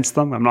bet against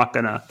them. I'm not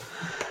going to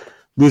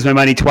lose my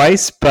money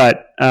twice,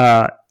 but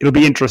it'll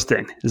be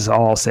interesting is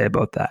all I'll say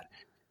about that.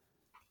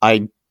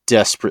 I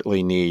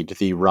desperately need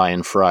the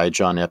Ryan Fry,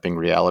 John Epping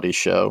reality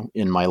show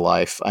in my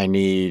life. I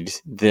need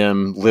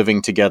them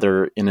living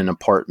together in an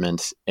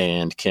apartment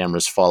and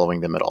cameras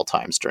following them at all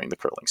times during the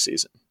curling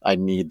season. I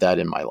need that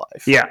in my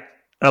life. Yeah,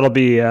 it'll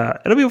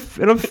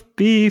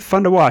be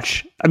fun to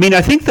watch. I mean,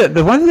 I think that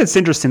the one thing that's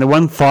interesting, the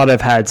one thought I've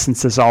had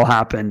since this all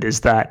happened is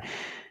that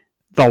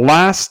the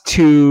last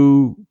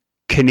two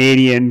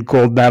Canadian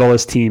gold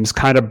medalist teams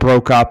kind of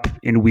broke up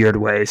in weird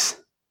ways.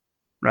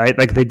 Right,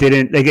 like they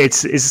didn't. Like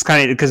it's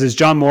kind of because as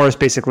John Morris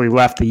basically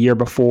left the year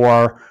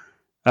before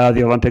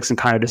the Olympics and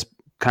kind of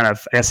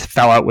I guess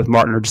fell out with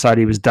Martin or decided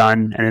he was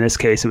done. And in this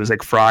case, it was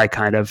like Fry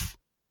kind of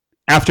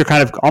after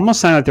kind of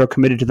almost sounded like they were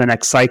committed to the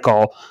next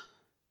cycle,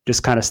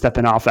 just kind of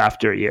stepping off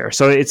after a year.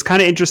 So it's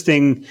kind of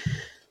interesting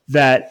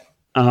that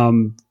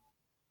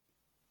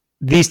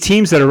these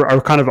teams that are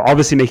kind of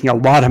obviously making a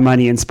lot of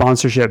money in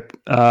sponsorship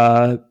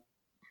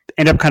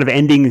end up kind of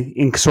ending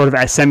in sort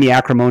of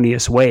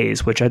semi-acrimonious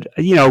ways, which,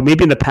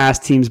 maybe in the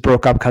past teams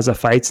broke up because of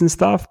fights and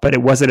stuff, but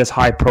it wasn't as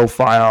high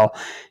profile.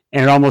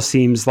 And it almost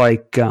seems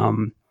like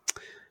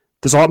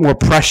there's a lot more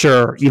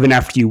pressure even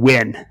after you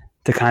win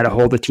to kind of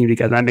hold the team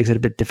together. That makes it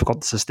a bit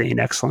difficult to sustain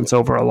excellence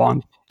over a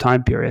long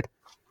time period.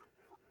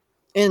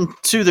 And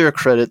to their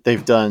credit,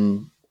 they've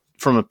done,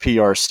 from a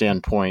PR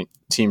standpoint,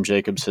 Team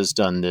Jacobs has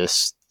done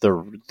this the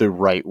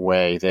right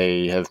way.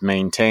 They have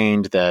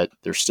maintained that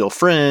they're still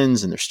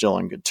friends and they're still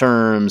on good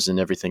terms and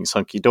everything's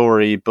hunky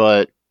dory,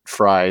 but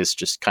Fry's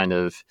just kind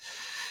of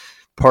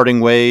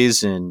parting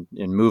ways and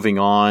moving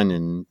on.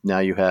 And now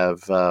you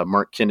have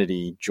Mark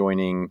Kennedy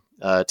joining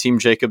Team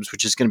Jacobs,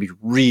 which is going to be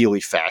really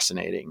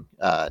fascinating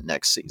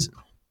next season.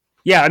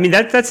 Yeah, I mean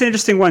that's an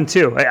interesting one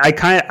too. I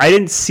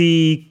didn't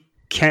see.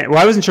 I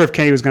wasn't sure if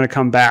Kennedy was going to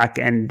come back,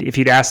 and if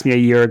you'd asked me a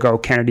year ago,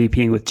 Kennedy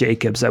being with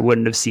Jacobs, I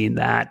wouldn't have seen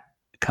that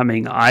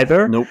coming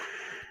either. Nope.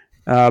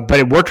 But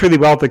it worked really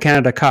well at the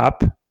Canada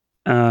Cup,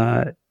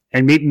 and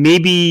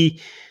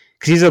maybe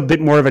because he's a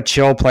bit more of a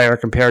chill player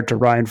compared to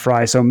Ryan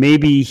Fry, so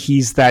maybe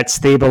he's that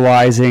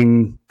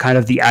stabilizing kind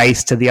of the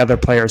ice to the other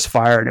player's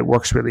fire, and it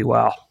works really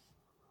well.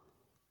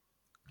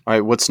 All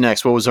right, what's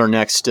next? What was our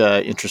next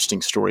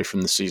interesting story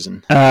from the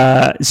season?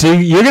 So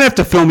you're going to have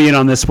to fill me in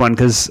on this one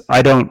because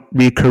I don't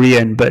read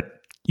Korean,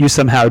 but you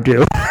somehow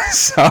do.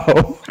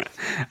 So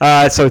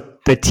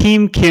the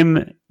Team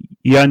Kim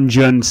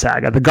Yeonjun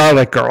saga, the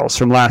Garlic Girls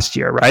from last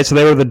year, right? So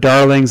they were the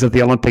darlings of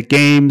the Olympic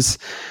Games,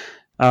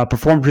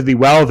 performed really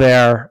well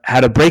there,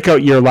 had a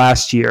breakout year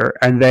last year,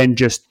 and then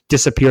just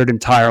disappeared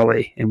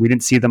entirely, and we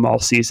didn't see them all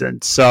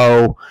season.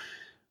 So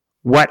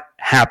what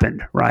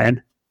happened,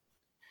 Ryan?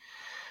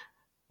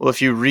 Well, if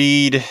you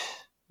read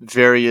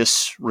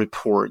various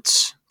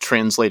reports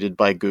translated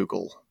by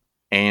Google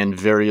and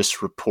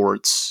various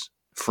reports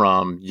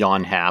from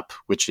Yonhap,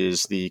 which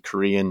is the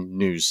Korean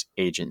news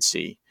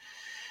agency,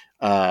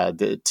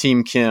 the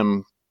Team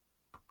Kim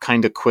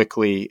kind of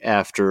quickly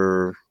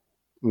after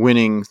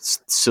winning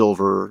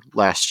silver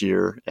last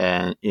year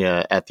at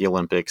the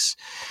Olympics,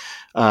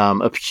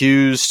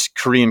 accused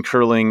Korean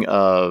curling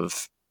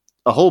of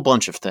a whole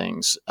bunch of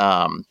things.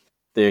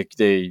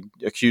 They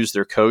accused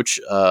their coach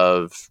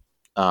of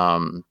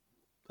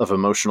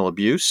emotional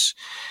abuse.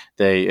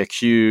 They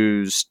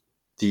accused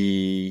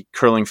the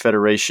Curling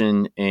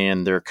Federation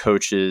and their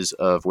coaches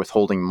of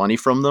withholding money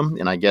from them.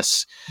 And I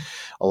guess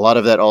a lot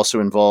of that also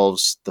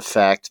involves the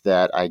fact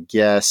that I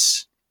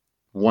guess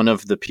one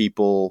of the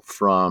people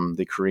from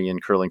the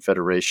Korean Curling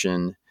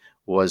Federation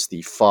was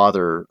the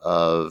father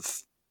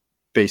of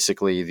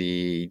basically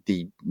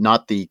the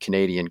not the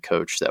Canadian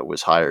coach that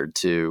was hired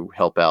to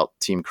help out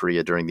Team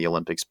Korea during the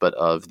Olympics, but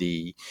of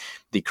the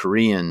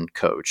Korean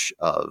coach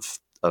of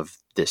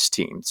this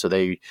team. So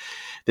they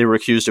were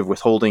accused of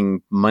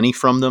withholding money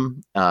from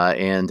them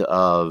and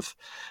of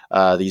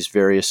these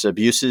various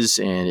abuses,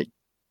 and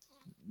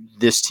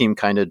this team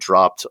kind of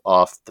dropped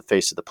off the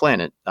face of the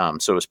planet.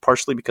 So it was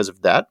partially because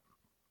of that.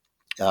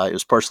 It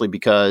was partially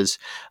because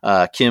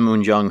Kim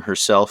Eun-jung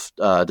herself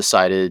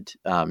decided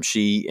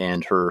she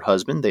and her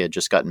husband, they had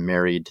just gotten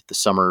married the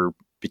summer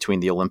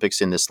between the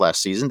Olympics and this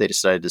last season. They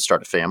decided to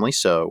start a family.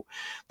 So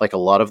like a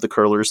lot of the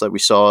curlers that we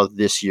saw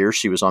this year,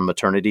 she was on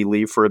maternity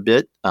leave for a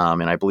bit.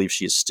 And I believe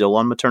she is still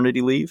on maternity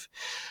leave.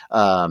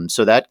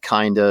 So that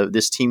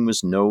this team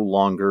was no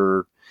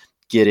longer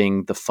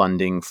getting the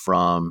funding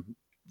from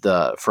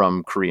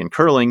Korean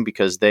curling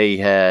because they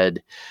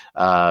had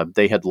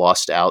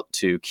lost out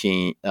to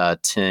Team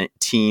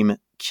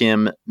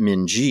Kim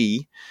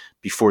Min-ji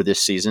before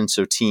this season.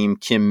 So Team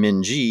Kim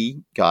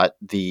Min-ji got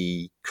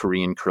the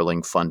Korean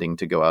curling funding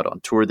to go out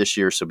on tour this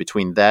year. So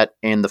between that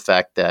and the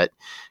fact that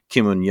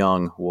Kim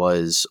Eun-young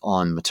was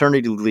on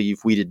maternity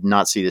leave, we did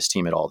not see this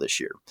team at all this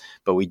year.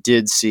 But we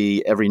did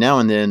see every now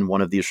and then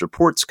one of these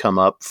reports come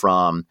up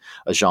from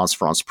Agence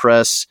France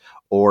Presse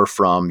or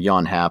from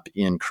Yonhap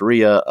in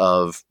Korea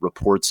of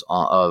reports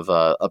of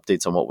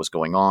updates on what was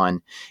going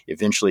on.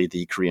 Eventually,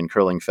 the Korean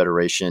Curling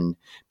Federation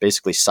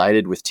basically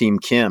sided with Team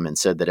Kim and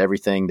said that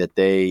everything that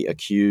they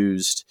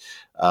accused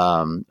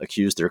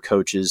their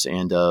coaches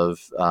and of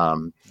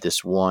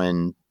this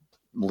one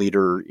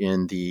leader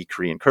in the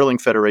Korean Curling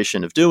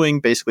Federation of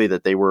doing, basically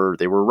that they were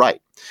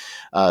right.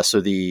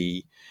 So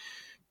the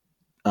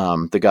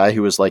guy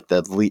who was like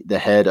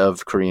the head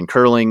of Korean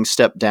curling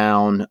stepped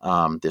down.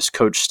 This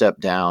coach stepped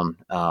down,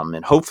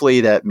 and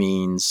hopefully that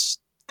means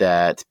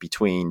that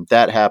between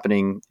that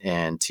happening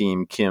and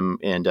Team Kim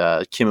and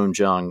Kim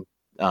Eun-jung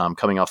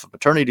coming off of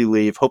maternity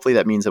leave, hopefully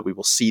that means that we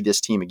will see this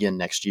team again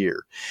next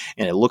year.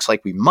 And it looks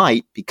like we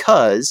might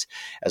because,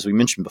 as we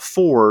mentioned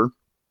before,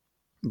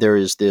 there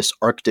is this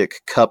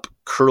Arctic Cup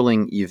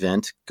curling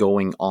event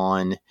going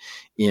on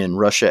in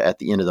Russia at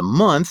the end of the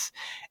month.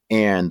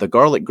 And the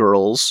Garlic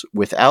Girls,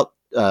 without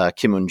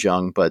Kim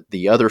Eun-jung, but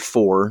the other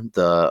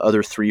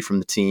three from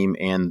the team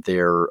and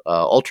their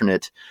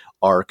alternate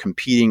are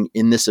competing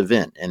in this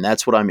event. And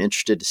that's what I'm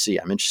interested to see.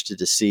 I'm interested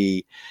to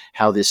see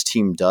how this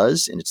team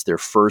does. And it's their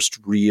first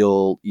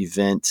real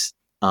event.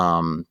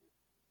 I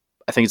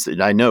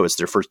know it's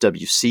their first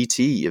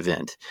WCT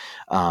event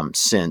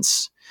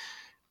since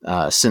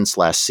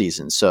last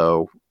season.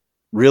 So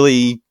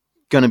really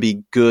going to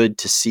be good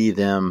to see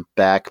them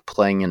back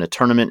playing in a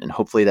tournament, and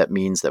hopefully that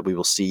means that we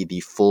will see the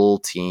full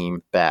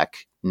team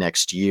back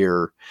next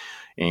year.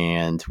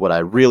 And what I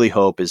really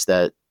hope is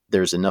that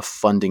there's enough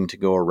funding to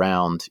go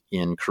around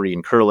in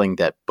Korean curling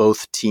that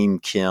both Team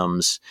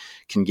Kims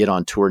can get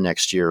on tour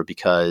next year,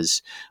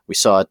 because we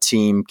saw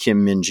Team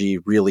Kim Min-ji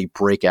really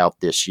break out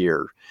this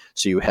year.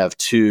 So you have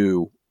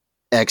two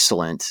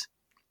excellent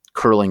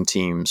curling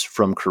teams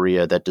from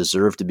Korea that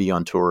deserve to be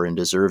on tour and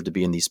deserve to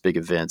be in these big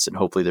events, and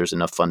hopefully there's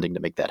enough funding to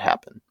make that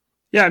happen.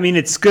 Yeah, I mean,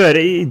 it's good.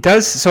 It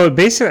does. So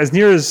basically, as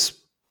near as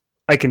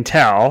I can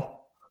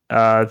tell,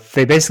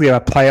 they basically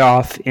have a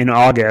playoff in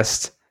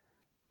August,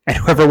 and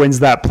whoever wins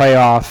that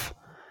playoff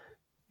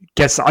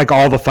gets like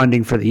all the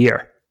funding for the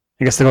year.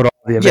 I guess they go to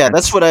all the events. Yeah,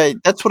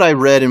 that's what I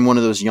read in one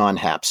of those Jan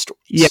Happ stories.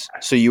 Yeah.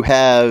 So you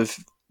have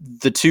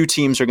the two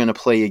teams are going to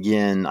play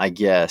again, I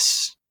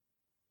guess,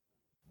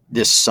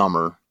 this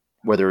summer,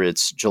 whether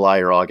it's July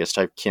or August.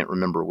 I can't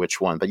remember which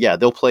one, but yeah,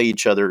 they'll play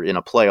each other in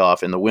a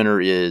playoff, and the winner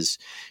is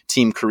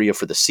Team Korea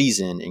for the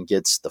season and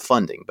gets the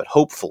funding. But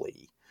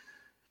hopefully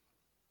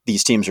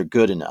these teams are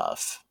good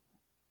enough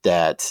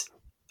that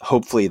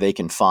hopefully they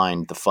can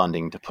find the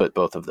funding to put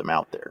both of them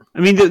out there. I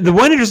mean, the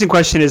one interesting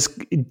question is,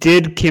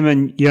 did Kim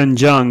and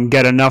Yeon-jung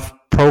get enough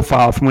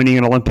profile from winning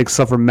an Olympic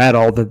silver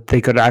medal that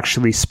they could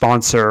actually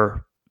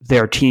sponsor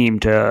their team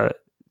to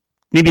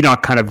maybe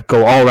not kind of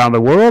go all around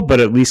the world, but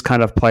at least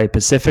kind of play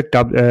Pacific,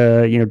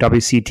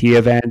 WCT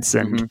events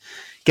and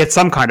get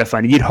some kind of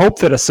funding? You'd hope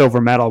that a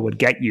silver medal would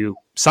get you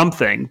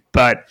something,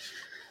 but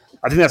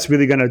I think that's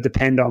really going to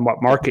depend on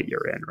what market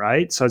you're in,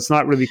 right? So it's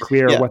not really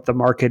clear what the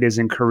market is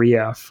in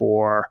Korea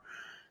for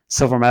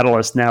silver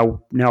medalists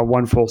now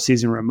one full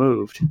season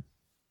removed.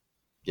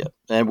 Yeah,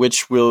 and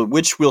which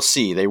we'll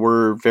see. They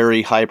were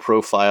very high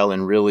profile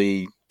and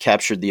really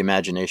captured the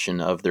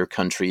imagination of their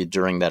country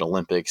during that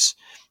Olympics.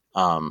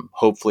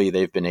 Hopefully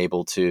they've been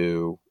able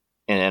to,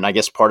 and I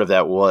guess part of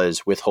that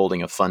was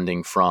withholding of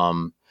funding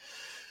from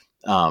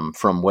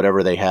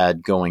whatever they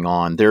had going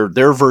on.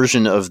 Their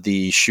version of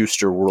the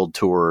Schuster World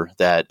Tour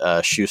that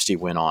Schusty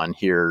went on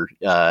here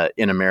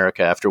in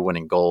America after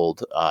winning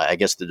gold. I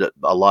guess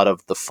a lot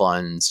of the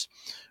funds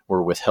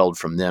were withheld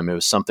from them. It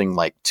was something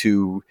like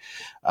 2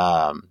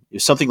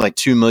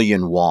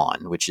 million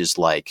won, which is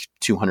like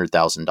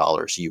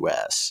 $200,000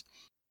 US.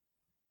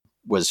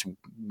 Was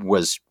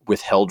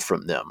withheld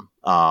from them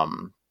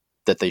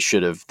that they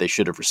should have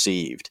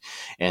received,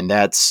 and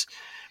that's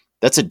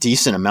a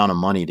decent amount of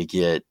money to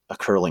get a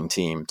curling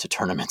team to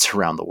tournaments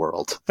around the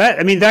world.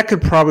 That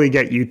could probably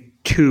get you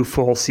 2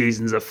 full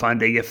seasons of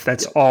funding if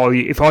that's all.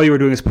 If all you were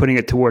doing is putting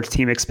it towards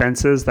team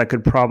expenses, that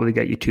could probably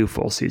get you 2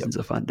 full seasons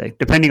of funding,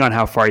 depending on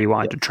how far you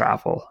want to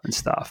travel and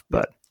stuff.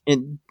 But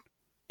and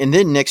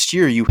then next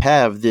year you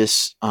have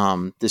this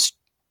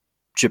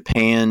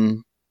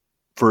Japan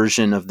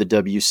version of the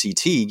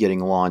WCT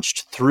getting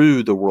launched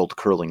through the World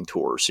Curling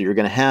Tour. So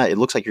it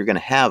looks like you're going to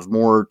have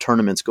more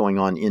tournaments going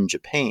on in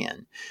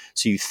Japan.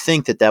 So you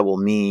think that will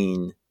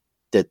mean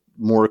that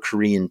more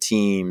Korean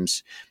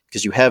teams,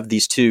 because you have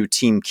these two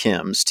Team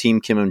Kims, Team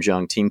Kim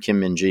Eun-jung, Team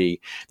Kim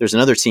Min-ji. There's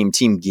another team,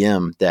 Team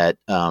Gim, that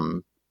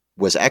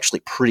was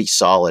actually pretty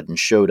solid and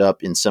showed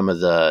up in some of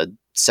the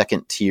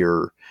second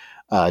tier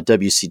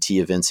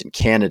WCT events in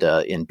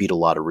Canada and beat a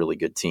lot of really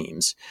good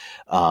teams.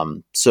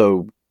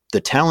 So the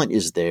talent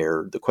is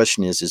there. The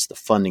question is the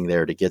funding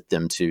there to get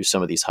them to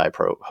some of these high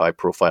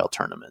profile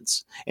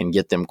tournaments and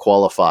get them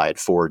qualified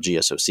for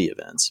GSOC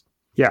events?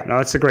 Yeah, no,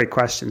 that's a great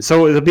question.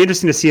 So it'll be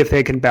interesting to see if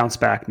they can bounce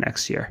back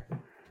next year.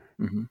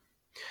 Mm-hmm.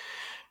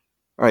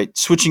 All right,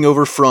 switching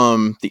over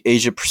from the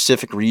Asia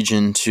Pacific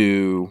region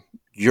to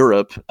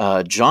Europe,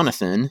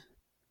 Jonathan,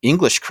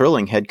 English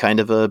curling had kind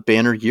of a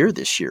banner year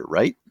this year,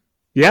 right?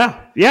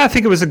 Yeah, I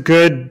think it was a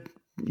good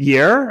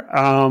year.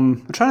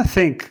 I'm trying to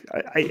think.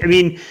 I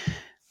mean,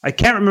 I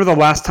can't remember the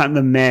last time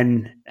the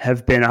men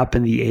have been up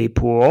in the A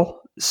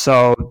pool.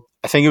 So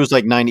I think it was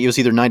like 90. It was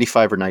either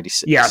 95 or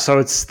 96. Yeah, so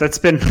it's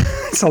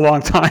a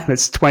long time.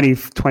 It's 20,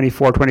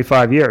 24,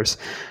 25 years.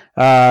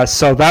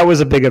 So that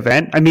was a big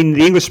event. I mean,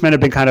 the Englishmen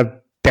have been kind of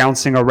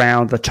bouncing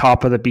around the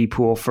top of the B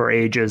pool for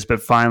ages,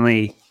 but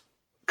finally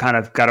kind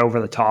of got over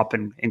the top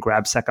and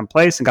grabbed second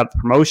place and got the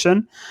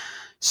promotion.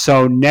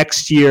 So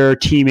next year,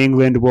 Team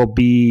England will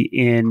be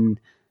in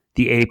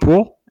the A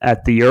pool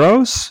at the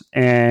Euros,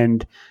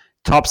 and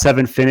top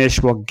 7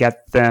 finish will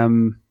get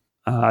them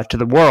to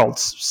the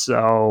Worlds.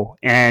 So,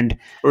 it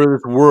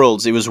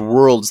was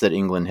Worlds that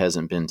England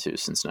hasn't been to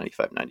since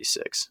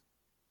 95-96.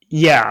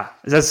 Yeah,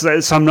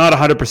 so I'm not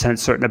 100%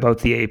 certain about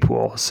the A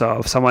pool. So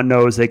if someone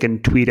knows, they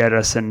can tweet at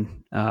us, and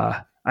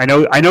I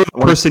know the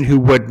person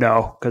who would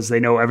know because they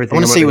know everything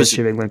about the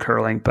history of England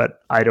curling, but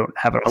I don't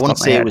have it. I want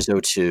to say it was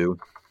 02.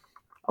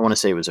 I want to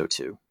say it was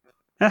 02.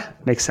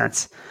 Makes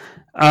sense.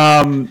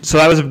 So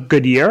that was a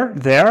good year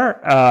there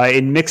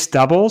in mixed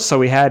doubles. So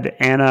we had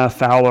Anna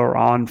Fowler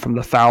on from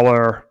the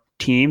Fowler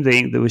team.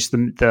 There was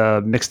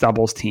the mixed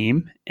doubles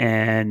team,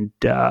 and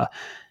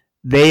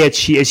they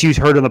achieved, as you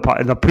heard in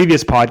the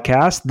previous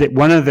podcast, that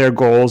one of their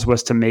goals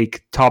was to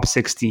make top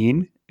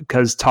 16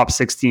 because top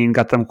 16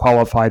 got them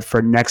qualified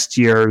for next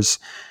year's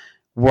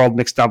World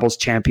Mixed Doubles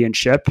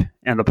Championship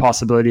and the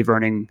possibility of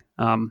earning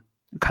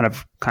kind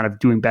of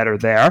doing better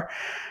there.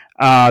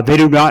 They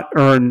do not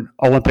earn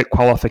Olympic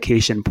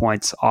qualification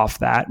points off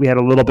that. We had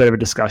a little bit of a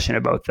discussion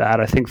about that.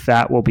 I think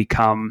that will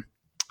become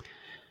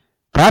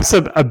perhaps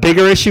a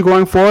bigger issue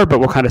going forward, but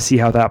we'll kind of see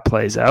how that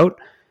plays out.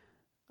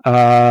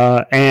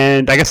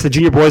 And I guess the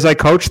junior boys I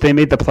coached, they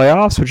made the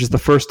playoffs, which is the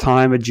first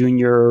time a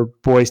junior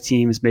boys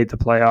team has made the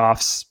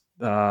playoffs.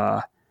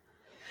 I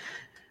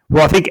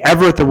think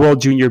ever at the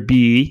World Junior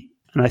B,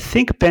 and I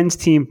think Ben's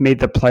team made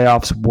the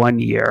playoffs one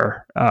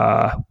year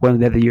when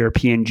they had the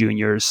European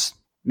juniors,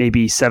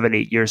 maybe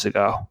 7-8 years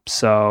ago.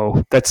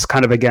 So that's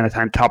kind of, again,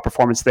 a top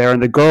performance there.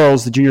 And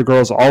the junior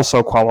girls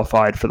also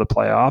qualified for the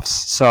playoffs.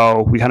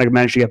 So we kind of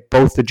managed to get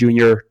both the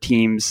junior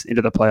teams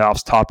into the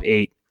playoffs, top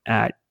 8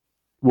 at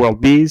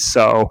World Bs.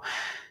 So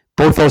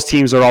both those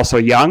teams are also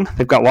young.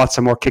 They've got lots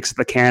of more kicks at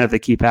the can if they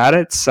keep at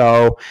it.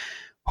 So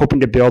hoping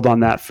to build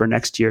on that for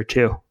next year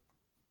too.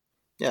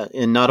 Yeah,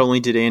 and not only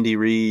did Andy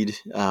Reid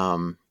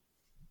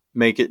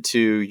make it to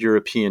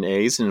European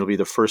A's, and it'll be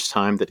the first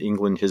time that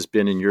England has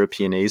been in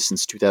European A's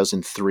since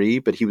 2003,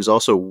 but he was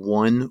also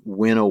one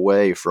win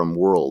away from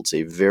Worlds,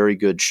 a very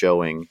good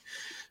showing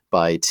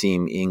by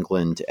Team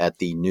England at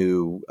the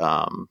new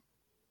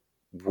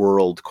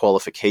World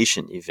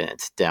qualification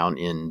event down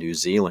in New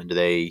Zealand.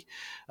 They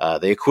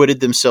acquitted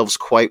themselves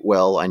quite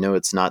well. I know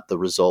it's not the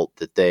result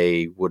that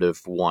they would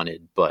have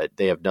wanted, but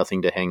they have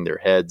nothing to hang their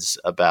heads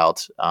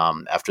about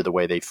after the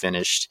way they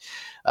finished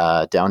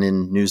down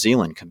in New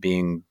Zealand,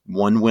 being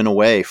one win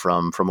away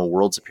from a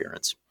World's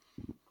appearance.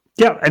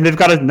 Yeah, and they've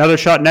got another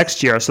shot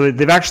next year. So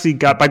they've actually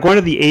got, by going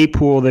to the A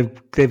pool,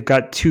 they've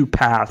got 2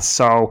 paths.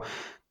 So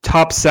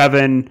top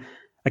 7,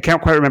 I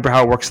can't quite remember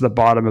how it works at the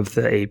bottom of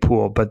the A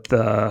pool, but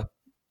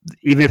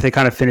even if they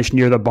kind of finish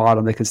near the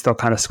bottom, they can still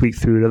kind of squeak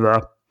through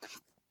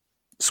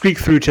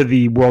to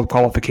the World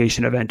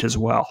qualification event as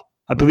well.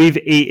 I believe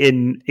 8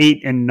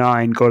 and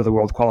 9 go to the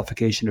World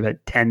qualification event.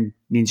 10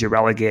 means you're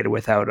relegated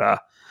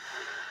without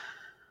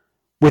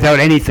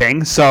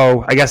anything.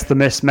 So I guess the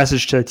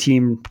message to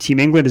Team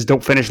England is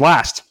don't finish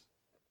last.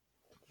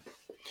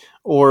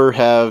 Or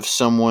have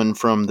someone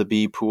from the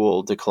B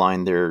pool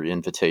decline their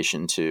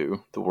invitation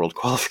to the World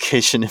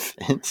qualification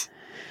event.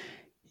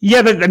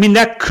 Yeah,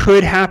 that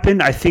could happen.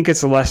 I think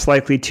it's less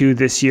likely to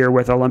this year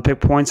with Olympic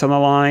points on the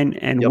line.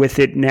 And with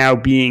it now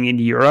being in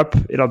Europe,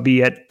 it'll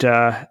be at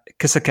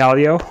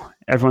Kisakallio,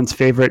 everyone's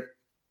favorite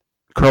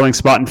curling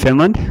spot in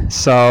Finland.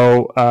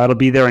 So it'll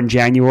be there in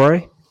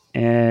January.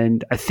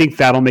 And I think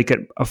that'll make it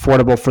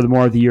affordable for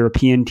more of the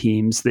European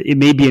teams. It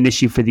may be an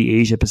issue for the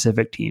Asia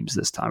Pacific teams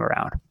this time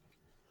around.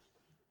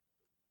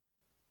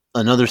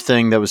 Another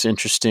thing that was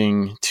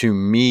interesting to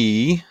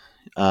me,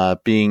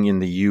 being in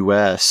the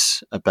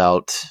U.S.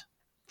 about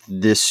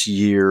this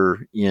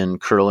year in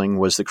curling,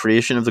 was the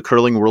creation of the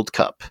Curling World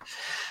Cup,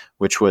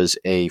 which was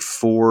a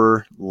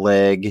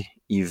 4-leg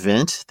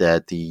event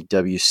that the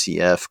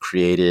WCF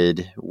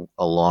created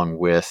along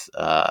with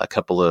a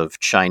couple of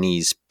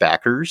Chinese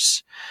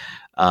backers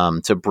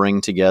to bring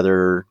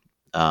together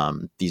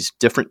these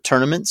different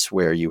tournaments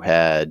where you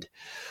had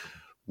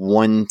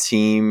one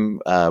team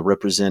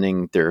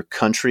representing their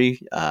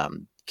country.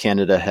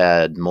 Canada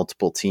had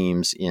multiple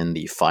teams in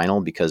the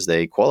final because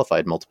they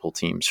qualified multiple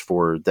teams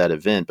for that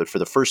event. But for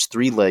the first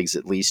 3 legs,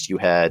 at least, you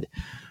had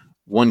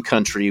one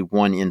country,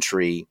 one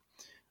entry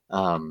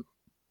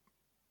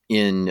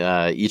in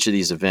each of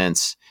these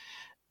events.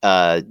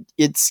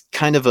 It's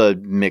kind of a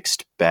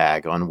mixed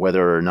bag on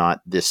whether or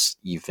not this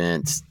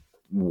event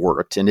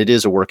worked, and it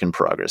is a work in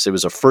progress. It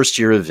was a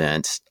first-year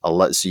event,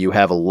 so you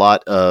have a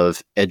lot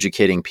of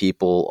educating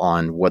people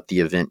on what the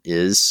event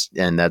is,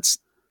 and that's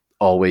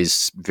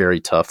always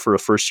very tough for a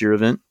first-year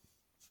event.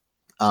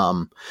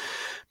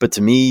 But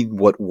to me,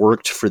 what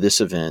worked for this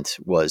event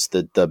was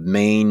that the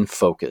main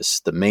focus,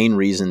 the main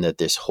reason that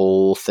this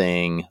whole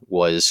thing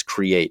was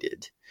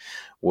created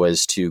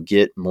was to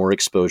get more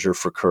exposure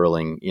for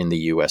curling in the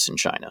U.S. and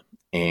China.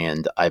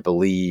 And I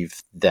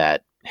believe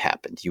that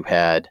happened. You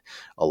had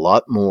a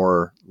lot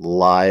more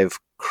live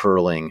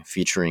curling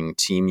featuring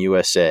Team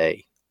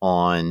USA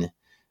on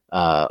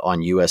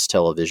U.S.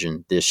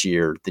 television this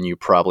year than you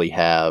probably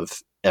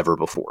have ever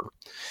before.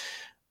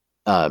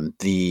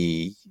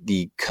 The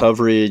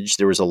coverage,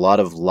 there was a lot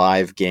of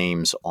live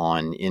games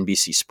on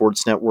NBC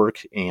Sports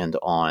Network and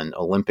on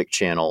Olympic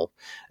Channel,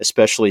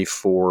 especially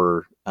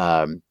for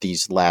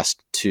these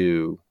last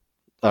 2.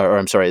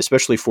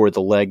 Especially for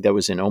the leg that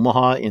was in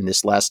Omaha, in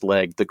this last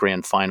leg, the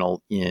grand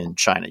final in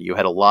China. You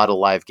had a lot of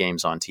live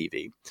games on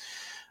TV.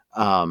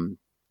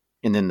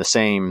 And then the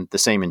same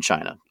in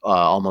China.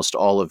 Almost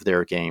all of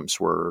their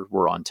games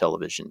were on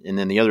television. And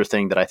then the other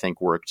thing that I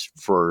think worked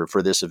for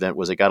this event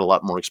was it got a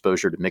lot more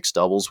exposure to mixed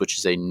doubles, which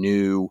is a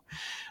new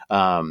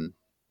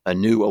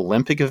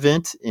Olympic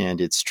event,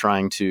 and it's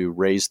trying to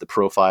raise the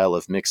profile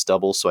of mixed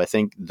doubles. So I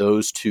think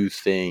those 2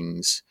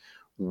 things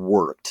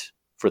worked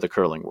for the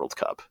Curling World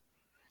Cup.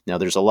 Now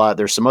there's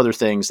some other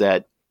things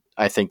that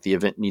I think the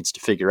event needs to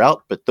figure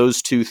out, but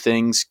those 2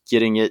 things,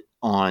 getting it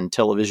on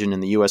television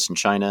in the US and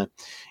China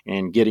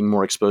and getting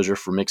more exposure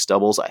for mixed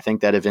doubles, I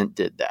think that event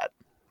did that.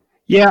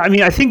 Yeah, I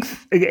mean, I think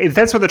if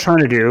that's what they're trying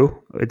to do,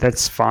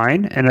 that's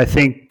fine. And I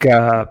think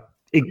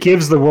it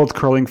gives the World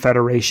Curling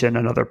Federation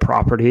another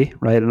property,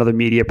 right? Another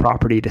media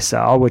property to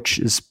sell, which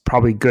is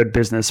probably good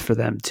business for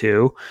them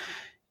too.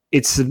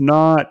 It's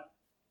not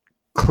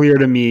clear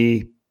to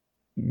me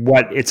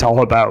what it's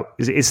all about.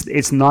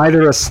 It's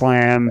neither a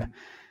slam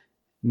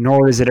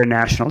nor is it a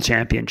national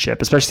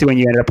championship, especially when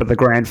you ended up with the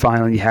grand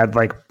final and you had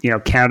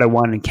Canada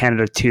 1 and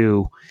Canada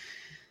 2.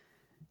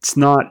 It's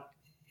not,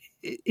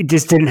 it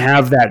just didn't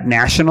have that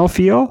national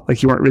feel.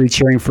 Like you weren't really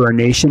cheering for a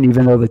nation,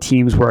 even though the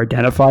teams were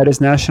identified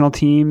as national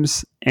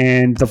teams.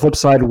 And the flip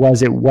side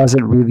was it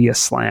wasn't really a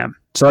slam.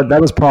 So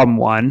that was problem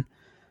one.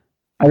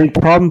 I think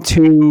problem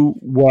two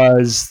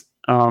was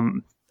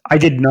I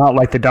did not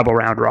like the double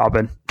round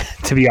robin,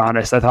 to be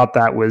honest. I thought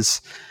that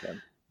was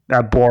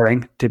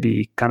boring, to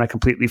be kind of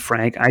completely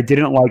frank. I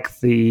didn't like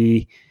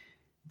the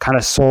kind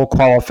of sole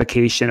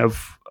qualification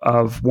of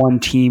one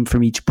team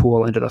from each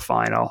pool into the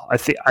final. I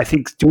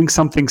think doing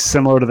something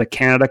similar to the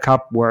Canada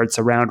Cup where it's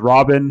a round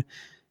robin,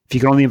 if you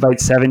can only invite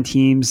 7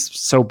 teams,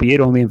 so be it.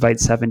 Only invite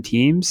 7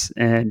 teams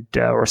and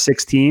or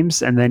 6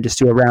 teams, and then just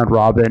do a round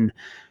robin.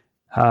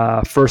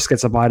 First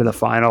gets a bye to the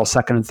final,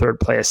 second and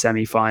third play a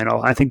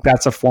semifinal. I think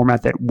that's a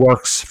format that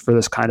works for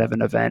this kind of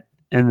an event.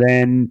 And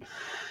then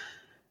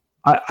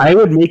I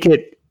would make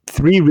it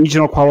 3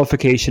 regional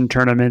qualification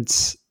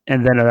tournaments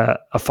and then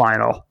a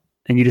final.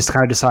 And you just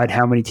kind of decide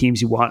how many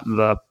teams you want in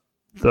the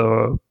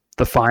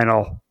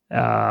final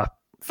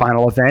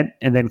event,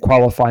 and then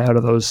qualify out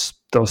of those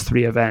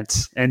 3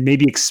 events, and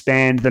maybe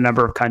expand the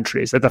number of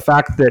countries. Like the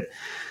fact that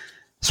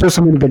Swiss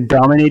women have been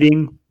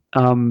dominating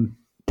the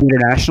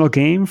international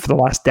game for the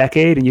last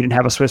decade, and you didn't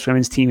have a Swiss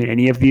women's team in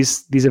any of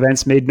these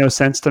events made no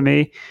sense to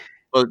me.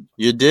 Well,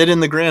 you did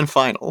in the grand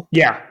final.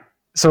 Yeah.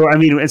 So I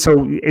mean,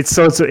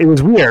 it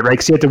was weird, right?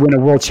 Because you had to win a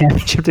world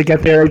championship to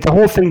get there. Like, the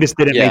whole thing just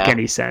didn't make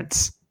any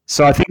sense.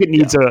 So I think it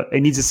needs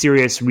a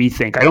serious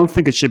rethink. I don't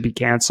think it should be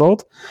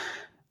canceled.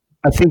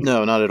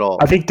 No, not at all.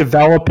 I think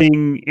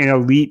developing an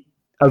elite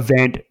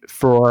event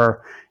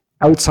for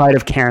outside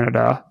of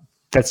Canada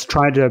that's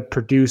trying to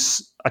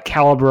produce a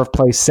caliber of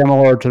play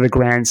similar to the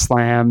Grand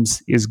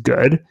Slams is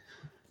good.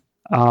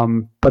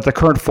 But the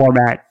current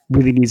format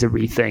really needs a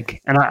rethink.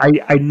 And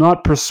I'm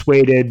not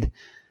persuaded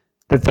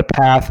that the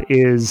path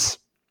is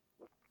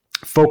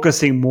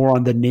focusing more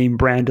on the name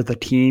brand of the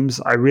teams.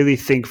 I really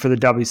think for the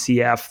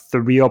WCF, the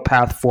real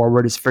path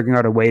forward is figuring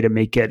out a way to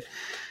make it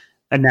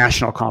a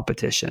national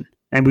competition.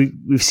 And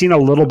we've seen a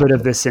little bit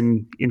of this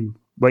in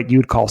what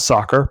you'd call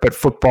soccer, but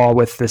football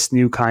with this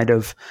new kind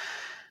of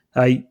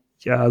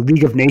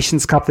League of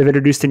Nations Cup they've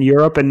introduced in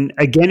Europe. And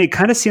again, it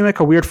kind of seemed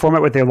like a weird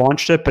format when they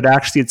launched it, but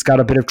actually it's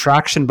got a bit of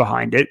traction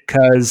behind it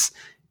because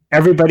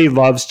everybody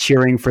loves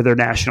cheering for their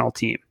national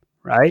team,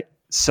 right?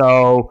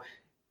 So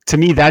to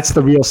me, that's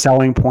the real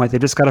selling point. They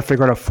just got to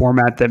figure out a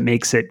format that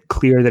makes it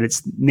clear that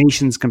it's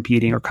nations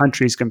competing or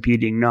countries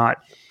competing, not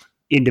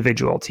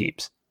individual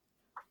teams.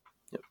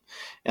 Yep.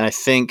 And I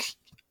think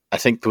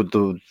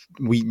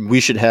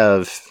we should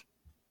have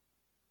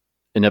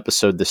an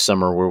episode this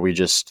summer where we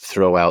just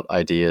throw out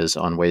ideas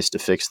on ways to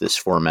fix this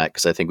format,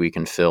 because I think we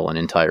can fill an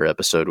entire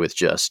episode with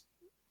just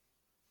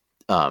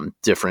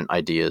different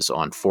ideas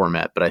on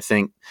format. But I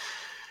think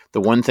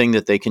the one thing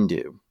that they can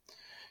do,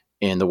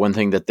 and the one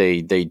thing that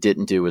they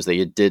didn't do, is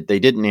they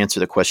didn't answer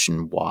the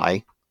question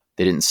why.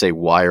 They didn't say,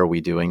 why are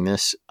we doing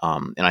this?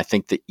 And I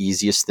think the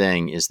easiest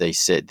thing is they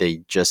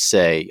just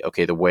say,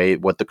 okay,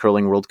 what the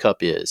Curling World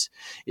Cup is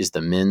the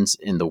men's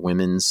and the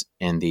women's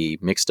and the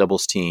mixed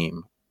doubles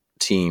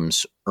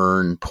teams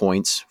earn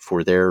points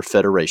for their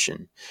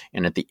federation.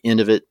 And at the end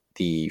of it,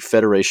 the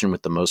federation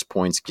with the most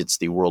points gets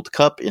the World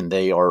Cup, and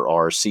they are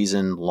our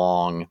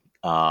season-long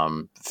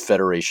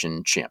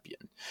federation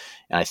champion.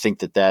 And I think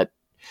that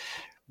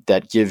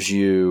gives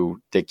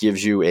you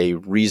a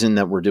reason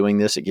that we're doing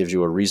this. It gives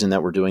you a reason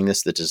that we're doing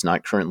this that does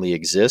not currently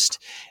exist.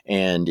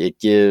 And it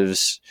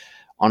gives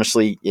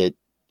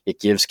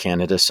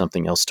Canada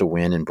something else to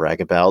win and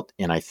brag about.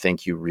 And I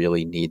think you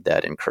really need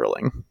that in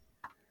curling.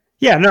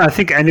 Yeah, no,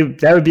 I knew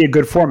that would be a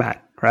good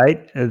format,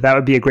 right? That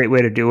would be a great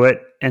way to do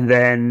it. And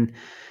then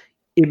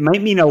it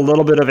might mean a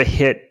little bit of a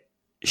hit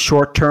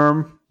short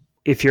term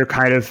if you're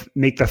kind of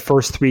make the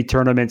first 3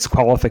 tournaments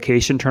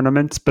qualification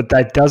tournaments, but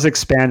that does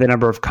expand the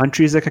number of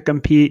countries that could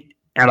compete.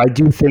 And I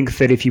do think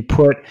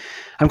that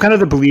I'm kind of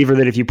the believer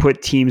that if you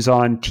put teams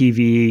on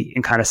TV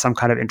in kind of some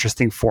kind of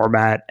interesting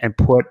format and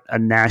put a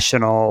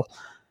national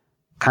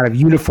kind of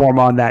uniform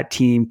on that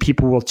team,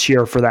 people will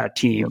cheer for that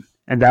team.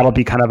 And that'll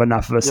be kind of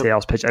enough of a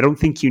sales pitch. I don't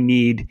think you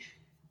need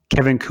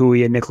Kevin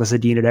Cooey and Nicholas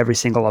Edin at every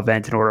single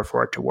event in order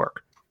for it to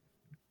work.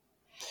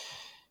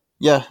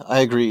 Yeah, I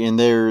agree, and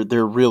they're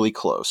really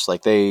close.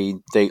 Like they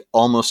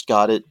almost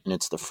got it, and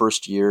it's the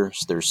first year.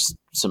 So there's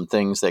some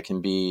things that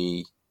can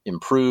be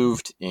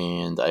improved,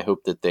 and I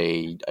hope that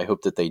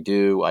they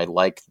do. I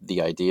like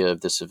the idea of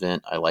this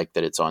event. I like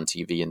that it's on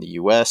TV in the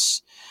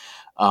U.S.,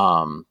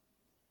 and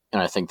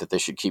I think that they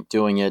should keep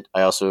doing it.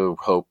 I also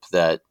hope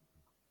that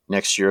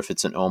next year if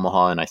it's in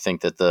Omaha, and I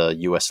think that the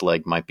U.S.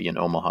 leg might be in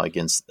Omaha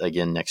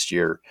again next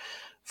year.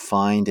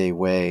 Find a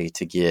way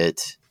to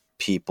get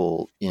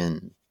people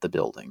in the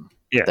building.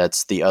 Yeah.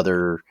 That's the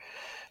other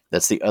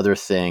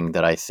thing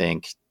that I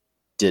think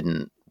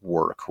didn't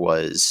work,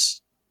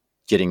 was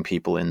getting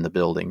people in the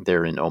building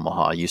there in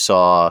Omaha. You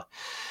saw,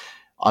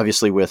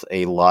 obviously with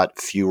a lot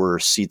fewer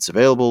seats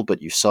available,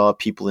 but you saw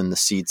people in the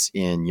seats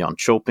in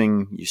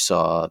Jönköping. You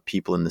saw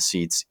people in the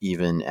seats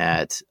even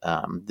at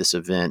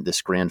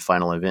this grand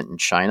final event in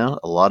China,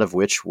 a lot of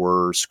which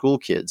were school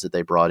kids that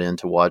they brought in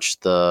to watch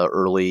the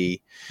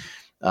early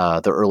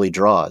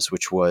draws,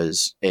 which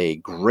was a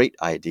great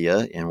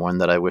idea and one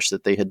that I wish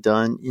that they had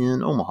done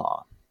in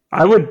Omaha.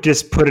 I would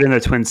just put it in the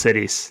Twin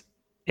Cities.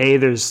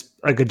 There's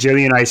a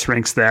gajillion ice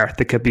rinks there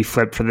that could be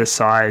flipped for this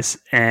size.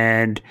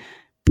 And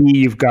B,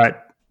 you've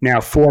got now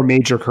 4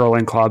 major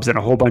curling clubs and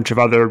a whole bunch of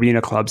other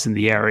arena clubs in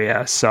the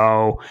area.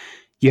 So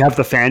you have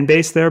the fan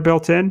base there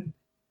built in.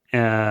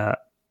 I'm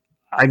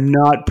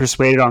not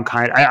persuaded on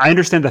I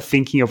understand the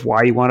thinking of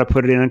why you want to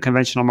put it in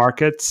unconventional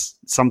markets.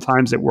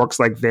 Sometimes it works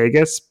like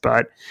Vegas,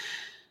 but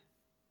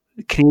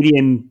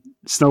Canadian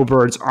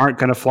snowbirds aren't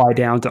going to fly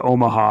down to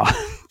Omaha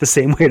the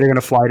same way they're going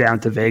to fly down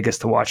to Vegas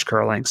to watch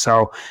curling.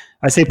 So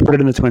I say put it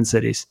in the Twin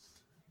Cities.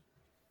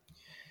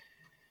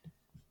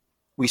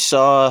 We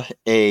saw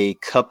a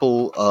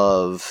couple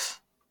of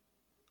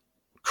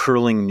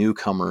curling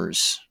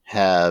newcomers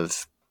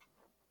have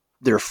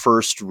their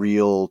first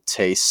real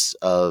tastes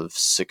of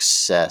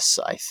success,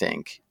 I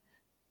think,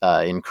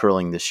 in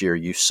curling this year.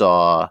 You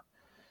saw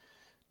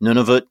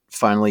Nunavut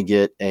finally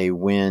get a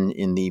win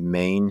in the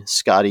main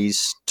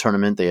Scotties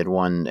tournament. They had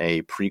won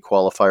a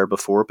pre-qualifier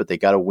before, but they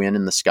got a win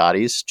in the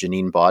Scotties.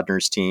 Janine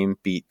Bodner's team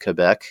beat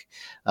Quebec,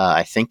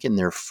 I think, in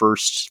their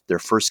first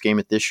game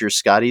at this year's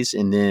Scotties.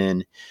 And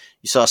then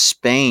you saw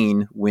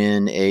Spain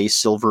win a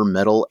silver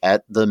medal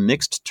at the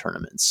mixed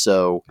tournament.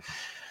 So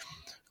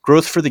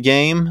growth for the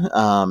game.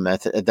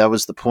 That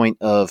was the point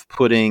of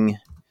putting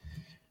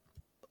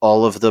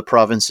all of the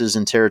provinces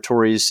and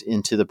territories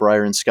into the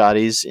Brier and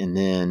Scotties, and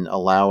then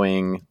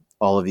allowing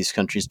all of these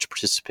countries to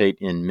participate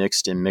in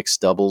mixed and mixed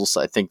doubles.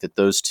 I think that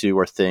those two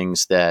are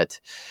things that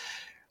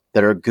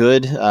are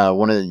good.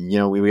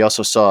 We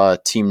also saw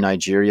Team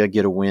Nigeria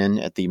get a win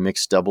at the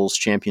mixed doubles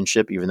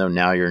championship, even though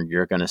now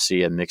you're going to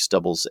see a mixed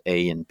doubles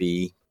A and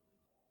B.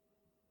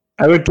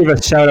 I would give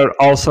a shout out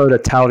also to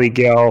Tally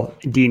Gill,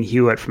 Dean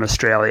Hewitt from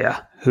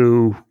Australia,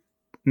 who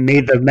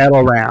made the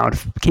medal round,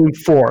 came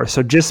 4th,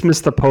 so just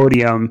missed the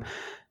podium.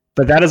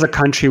 But that is a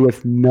country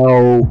with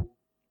no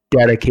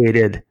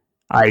dedicated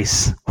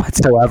ice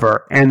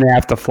whatsoever, and they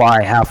have to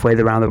fly halfway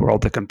around the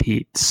world to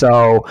compete.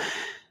 So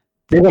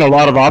they've got a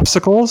lot of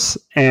obstacles,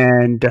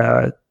 and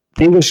the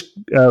English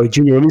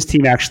junior women's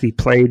team actually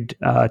played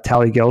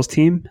Tally Gill's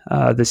team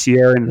this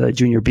year in the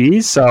junior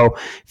Bs. So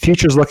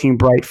future's looking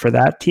bright for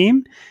that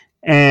team.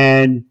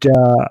 And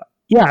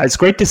it's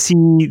great to see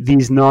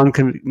these non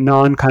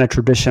kind of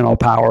traditional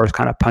powers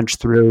kind of punch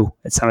through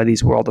at some of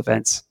these world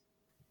events.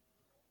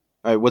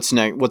 All right, what's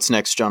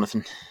next,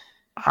 Jonathan?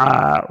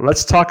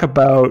 Let's talk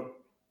about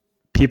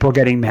people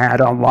getting mad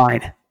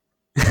online.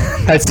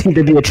 That seemed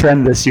to be a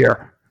trend this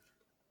year.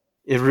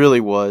 It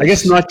really was. I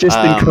guess not just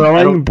in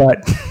curling,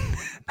 but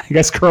I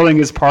guess curling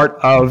is part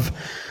of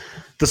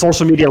the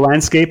social media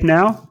landscape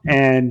now.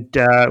 And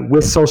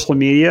with social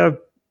media,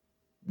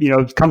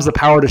 comes the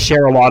power to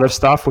share a lot of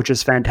stuff, which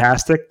is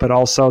fantastic, but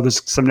also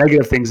there's some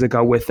negative things that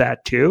go with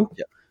that too.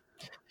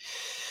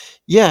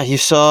 Yeah, you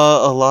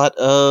saw a lot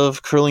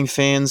of curling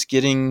fans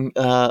getting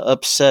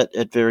upset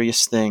at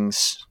various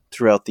things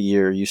throughout the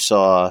year. You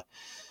saw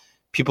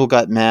people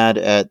got mad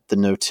at the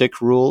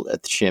no-tick rule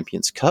at the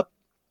Champions Cup.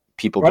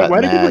 Why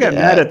do people get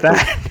mad at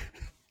that?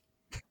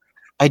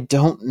 I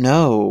don't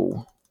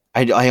know.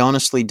 I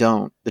honestly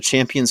don't. The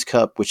Champions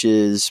Cup, which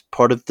is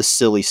part of the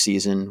silly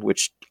season,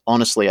 which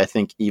honestly, I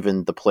think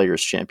even the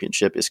Players'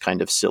 Championship is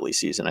kind of silly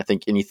season. I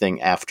think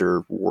anything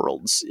after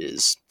Worlds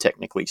is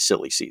technically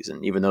silly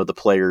season, even though the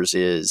Players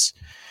is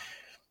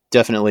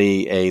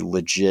definitely a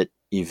legit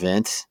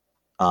event.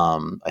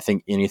 I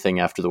think anything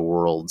after the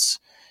Worlds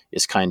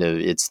is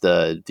it's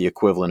the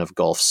equivalent of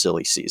golf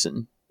silly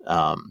season.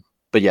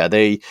 But yeah,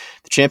 the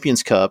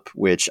Champions Cup,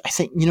 which I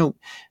think,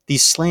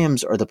 these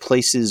slams are the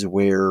places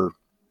where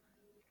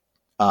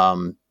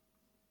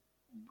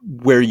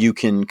you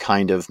can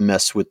kind of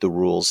mess with the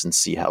rules and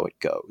see how it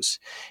goes.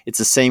 It's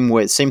the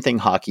same thing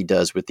hockey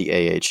does with the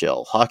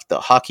AHL.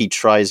 Hockey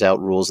tries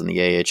out rules in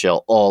the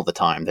AHL all the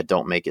time that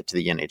don't make it to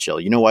the NHL.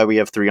 You know why we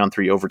have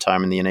 3-on-3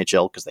 overtime in the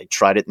NHL? Because they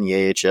tried it in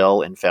the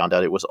AHL and found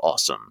out it was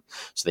awesome.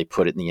 So they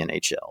put it in the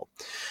NHL.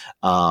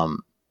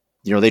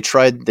 They've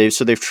tried, the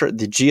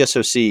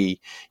GSOC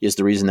is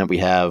the reason that we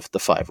have the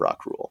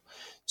 5-rock rule.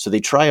 So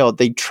they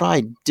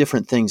try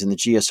different things in the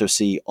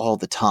GSOC all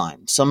the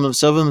time. Some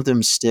of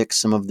them stick,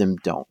 some of them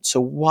don't.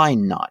 So why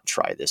not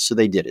try this? So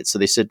they did it. So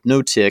they said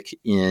no tick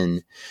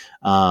in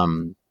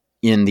the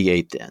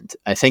 8th end.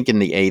 I think in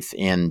the 8th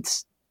and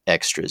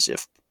extras,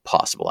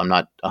 possible. I'm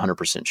not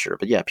 100% sure,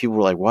 but yeah, people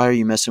were like, why are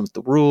you messing with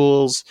the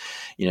rules?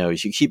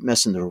 If you keep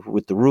messing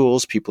with the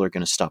rules, people are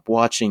going to stop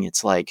watching.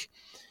 It's like,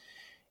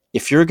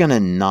 if you're going to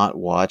not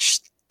watch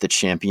the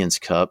Champions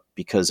Cup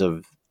because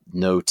of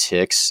no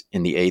ticks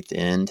in the 8th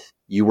end,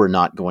 you were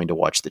not going to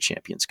watch the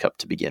Champions Cup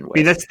to begin with. I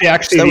mean, that's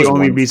the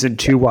only reason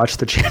to watch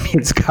the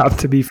Champions Cup,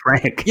 to be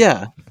frank.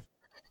 Yeah.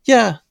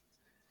 Yeah.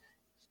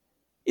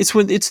 It's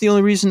the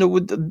only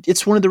reason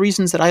it's one of the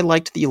reasons that I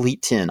liked the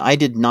Elite 10.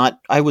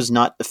 I was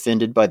not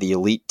offended by the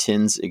Elite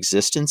 10's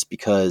existence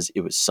because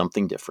it was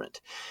something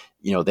different.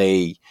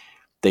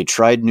 They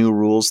tried new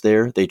rules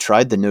there. They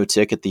tried the no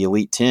tick at the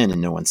Elite 10 and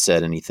no one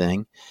said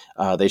anything.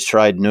 They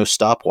tried no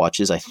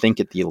stopwatches, I think,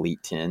 at the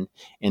Elite 10,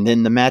 and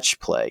then the match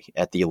play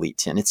at the Elite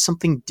 10. It's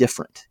something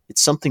different.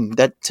 It's something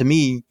that, to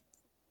me,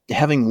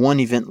 having one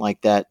event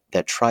like that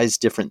tries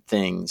different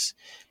things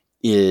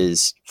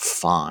is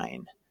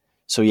fine.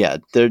 So yeah,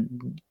 they're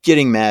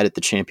getting mad at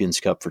the Champions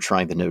Cup for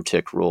trying the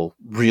no-tick rule.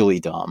 Really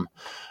dumb.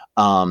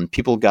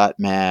 People got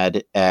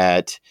mad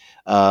at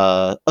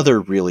other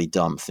really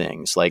dumb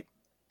things, like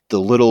the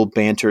little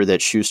banter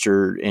that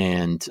Schuster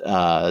and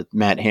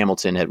Matt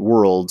Hamilton at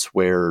Worlds,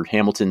 where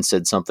Hamilton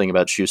said something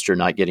about Schuster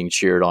not getting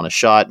cheered on a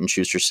shot, and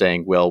Schuster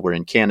saying, well, we're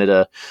in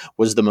Canada,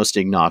 was the most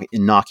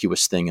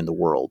innocuous thing in the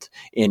world.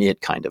 And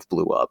it kind of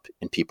blew up,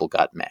 and people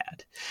got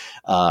mad.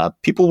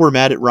 People were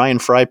mad at Ryan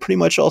Fry pretty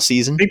much all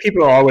season. I think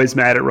people are always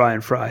mad at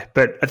Ryan Fry,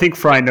 but I think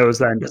Fry knows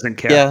that and doesn't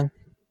care. Yeah.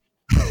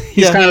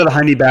 He's kind of the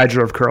honey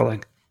badger of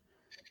curling.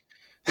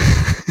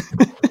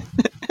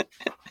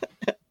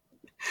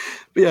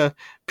 Yeah,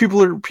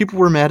 people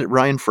were mad at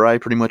Ryan Fry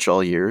pretty much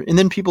all year, and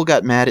then people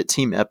got mad at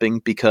Team Epping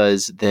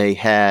because they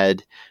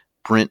had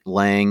Brent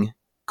Lang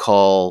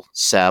call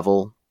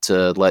Saville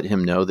to let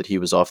him know that he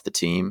was off the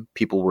team.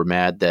 People were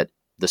mad that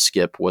the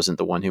skip wasn't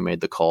the one who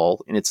made the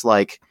call, and it's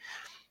like,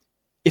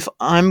 if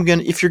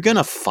you're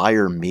gonna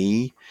fire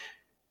me,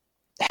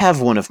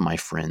 have one of my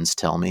friends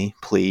tell me,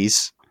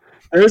 please.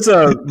 There's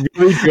a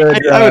really good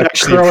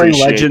Curling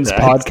Legends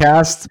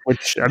podcast,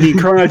 which, I mean,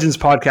 Curling Legends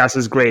podcast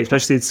is great,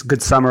 especially it's a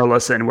good summer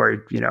listen where,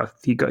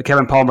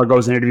 Kevin Palmer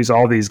goes and interviews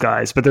all these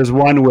guys. But there's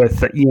one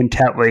with Ian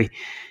Tetley,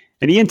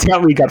 and Ian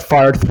Tetley got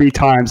fired 3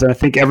 times. And I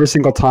think every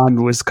single time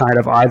it was kind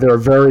of either a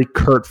very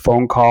curt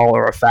phone call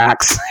or a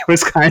fax. It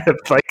was kind of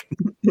like,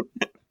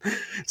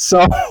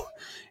 so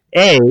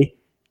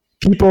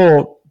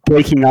people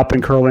breaking up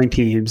in curling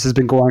teams has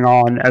been going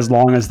on as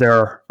long as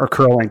there are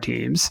curling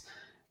teams.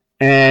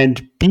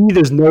 And B,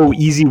 there's no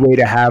easy way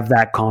to have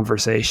that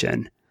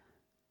conversation.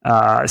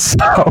 So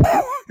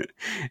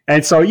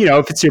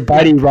if it's your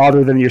buddy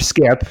rather than your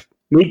skip,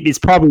 it's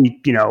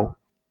probably,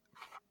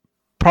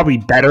 probably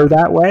better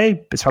that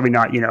way. It's probably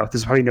not,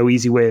 there's probably no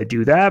easy way to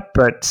do that.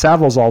 But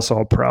Saville's also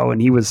a pro, and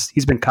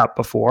he's been cut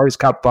before. He's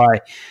cut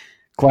by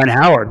Glenn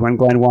Howard when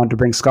Glenn wanted to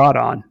bring Scott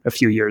on a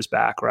few years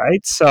back,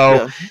 right?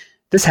 So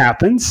This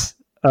happens.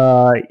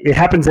 It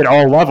happens at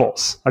all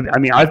levels. I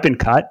mean, I've been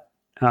cut.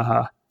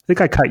 I think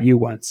I cut you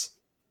once.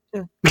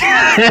 Yeah,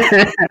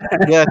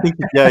 I think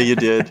you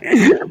did.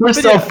 We're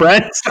still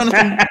friends.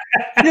 Jonathan,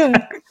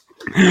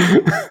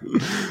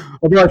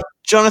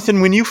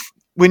 Jonathan, when you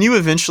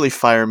eventually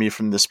fire me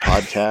from this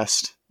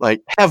podcast,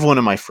 like, have one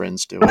of my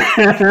friends do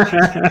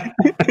it.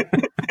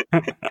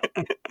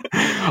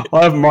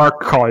 I'll have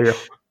Mark call you.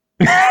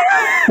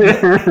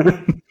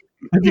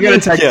 You got a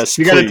text. Yes,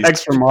 you got a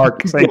text from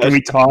Mark saying, "Can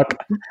we talk?"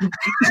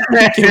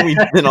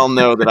 Then I'll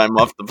know that I'm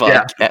off the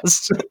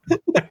podcast.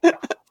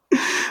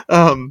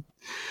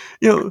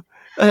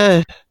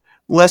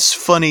 Less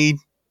funny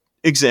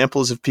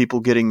examples of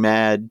people getting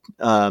mad.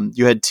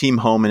 You had Team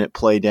Homan at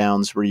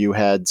Playdowns, where you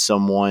had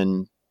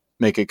someone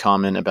make a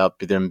comment about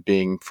them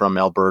being from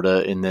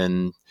Alberta, and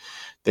then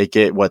they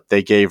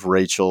gave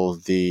Rachel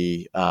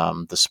the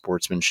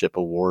sportsmanship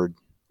award,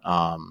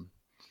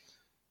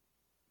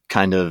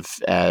 kind of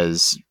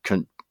as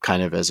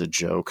a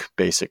joke,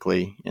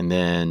 basically. And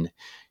then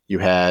you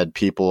had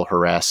people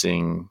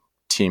harassing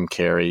Team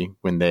Carey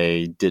when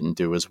they didn't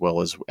do as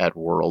well as at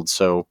World.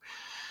 So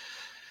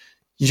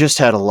you just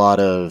had a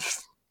lot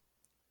of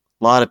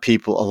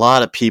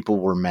people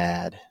were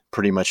mad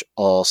pretty much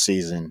all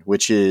season,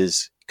 which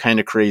is kind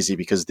of crazy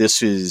because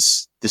this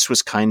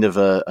was kind of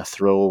a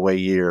throwaway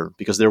year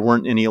because there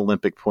weren't any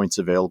Olympic points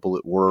available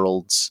at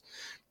Worlds.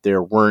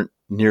 There weren't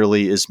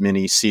nearly as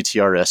many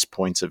CTRS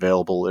points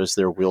available as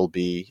there will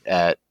be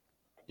at,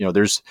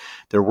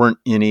 there weren't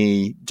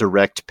any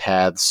direct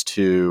paths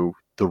to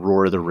the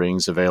Roar of the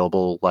Rings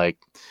available. Like,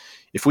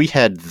 if we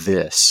had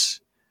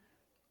this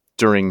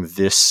during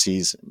this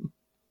season,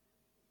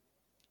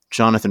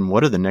 Jonathan,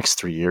 what are the next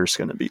 3 years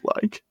going to be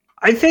like?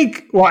 I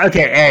think,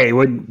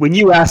 when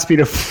you asked me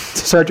to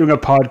start doing a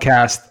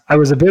podcast, I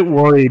was a bit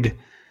worried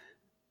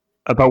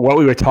about what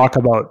we would talk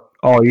about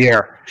all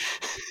year.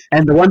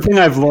 And the one thing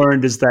I've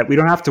learned is that we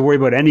don't have to worry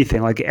about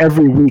anything. Like,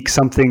 every week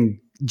something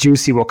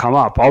juicy will come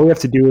up. All we have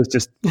to do is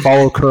just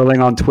follow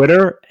curling on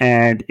Twitter,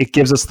 and it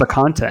gives us the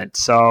content.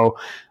 So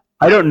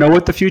I don't know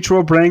what the future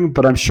will bring,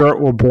 but I'm sure it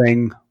will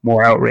bring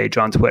more outrage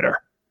on Twitter.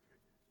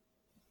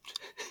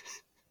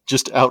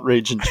 just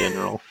outrage in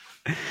general.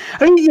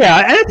 I mean, yeah,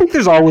 and I think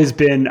there's always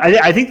been.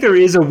 I think there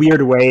is a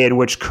weird way in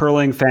which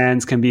curling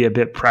fans can be a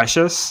bit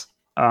precious.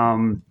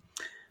 I'm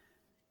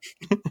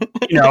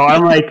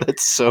like,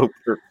 that's so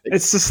perfect.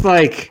 It's just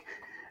like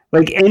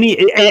any,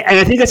 and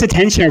I think that's a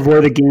tension of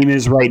where the game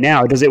is right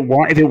now. Does it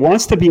want, if it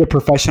wants to be a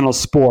professional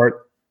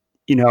sport,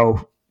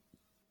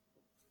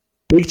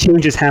 big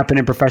changes happen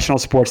in professional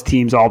sports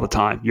teams all the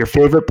time. Your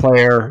favorite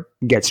player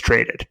gets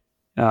traded.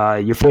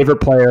 Your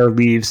favorite player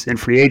leaves in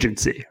free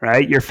agency,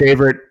 right? Your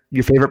favorite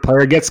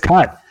player gets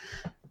cut.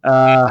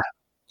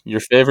 Your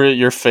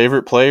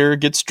favorite player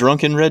gets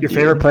drunk in Red Deer. Your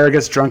favorite player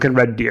gets drunk in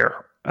Red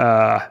Deer.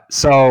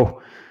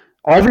 So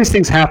all these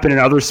things happen in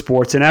other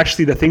sports, and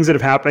actually the things that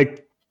have happened,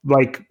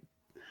 like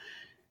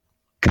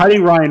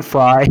cutting Ryan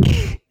Fry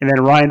and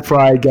then Ryan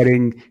Fry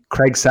getting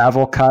Craig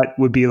Saville cut,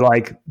 would be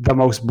like the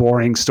most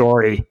boring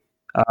story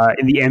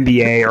in the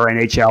NBA or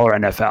NHL or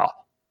NFL,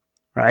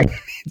 right?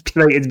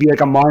 It'd be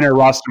like a minor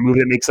roster move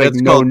that makes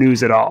no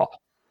news at all.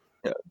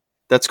 Yeah,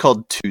 that's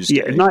called Tuesday.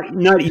 Yeah,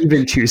 not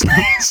even Tuesday.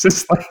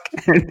 It's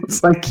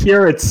like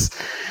here, it's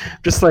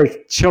just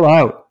like chill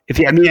out.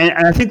 And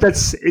I think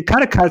it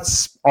kind of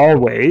cuts all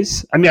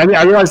ways. I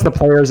realize the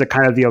players at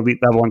kind of the elite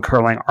level in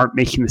curling aren't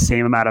making the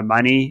same amount of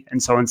money,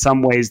 and so in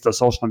some ways the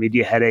social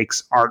media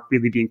headaches aren't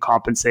really being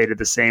compensated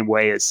the same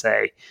way as,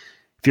 say,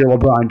 if you're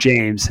LeBron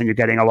James and you're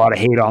getting a lot of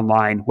hate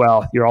online.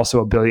 Well, you're also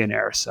a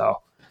billionaire,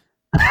 so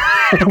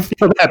I don't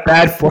feel that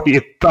bad for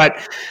you. But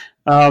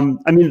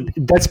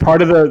that's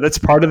part of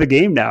the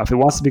game now. If it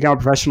wants to become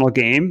a professional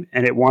game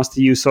and it wants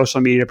to use social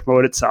media to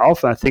promote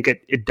itself, and I think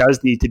it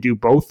does need to do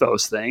both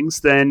those things,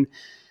 then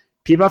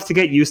people have to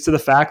get used to the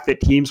fact that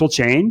teams will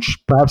change,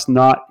 perhaps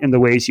not in the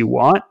ways you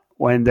want,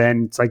 when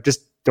then it's like,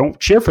 just don't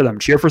cheer for them.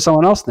 Cheer for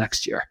someone else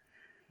next year.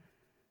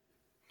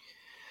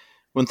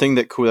 One thing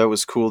that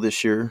was cool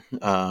this year,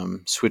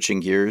 switching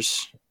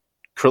gears,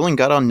 curling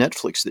got on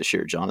Netflix this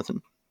year,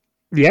 Jonathan.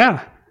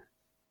 Yeah.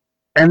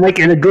 And like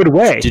in a good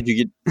way. Did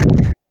you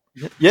get?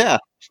 Yeah,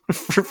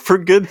 for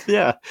good.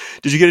 Yeah.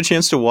 Did you get a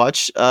chance to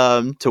watch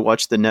the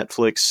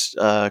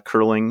Netflix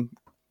curling?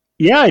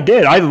 Yeah, I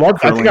did. I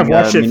think I've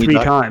watched it 3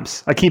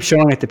 times. I keep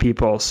showing it to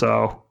people,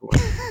 so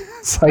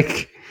it's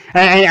like.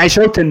 And I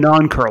show it to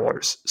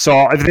non-curlers.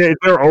 So if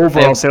they're over,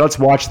 I'll say, let's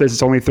watch this.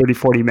 It's only 30,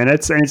 40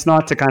 minutes. And it's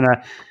not to kind of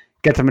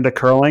get them into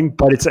curling,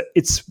 but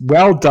it's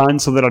well done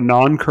so that a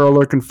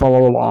non-curler can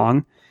follow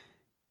along.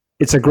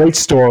 It's a great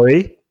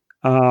story.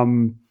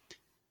 And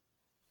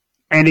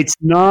it's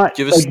not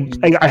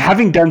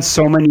having done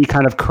so many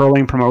kind of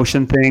curling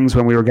promotion things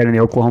when we were getting the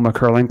Oklahoma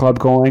Curling Club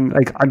going.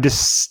 Like, I'm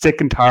just sick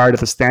and tired of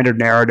the standard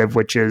narrative,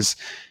 which is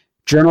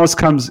journalist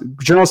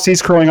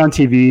sees curling on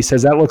TV,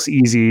 says that looks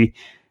easy,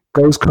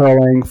 goes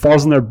curling,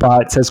 falls on their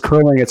butt, says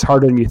curling, it's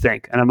harder than you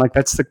think. And I'm like,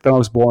 that's the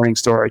most boring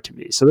story to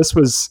me. So this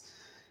was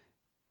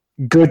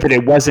good that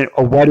it wasn't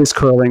a what is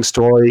curling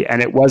story, and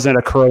it wasn't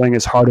a curling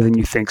is harder than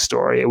you think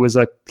story. It was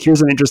a,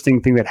 here's an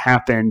interesting thing that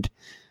happened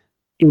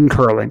in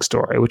curling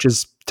story, which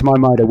is, to my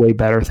mind, a way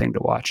better thing to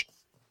watch.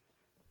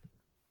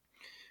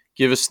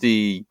 Give us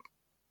the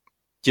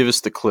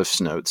Cliff's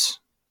Notes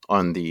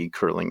on the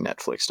curling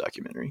Netflix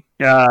documentary.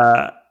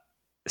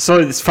 So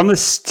it's from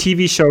this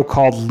TV show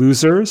called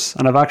Losers,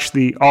 and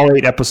all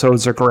 8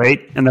 episodes are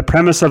great. And the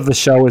premise of the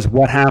show is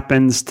what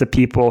happens to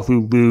people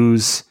who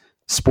lose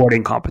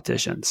sporting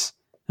competitions.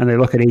 And they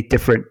look at 8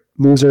 different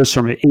losers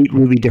from 8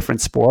 really different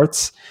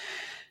sports.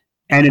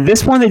 And in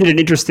this one, they did an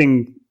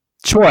interesting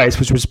choice,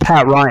 which was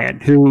Pat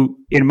Ryan, who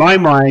in my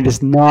mind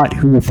is not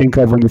who you think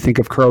of when you think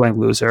of curling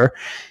loser.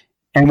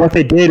 And what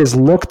they did is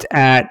looked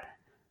at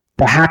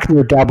the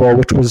Hackner double,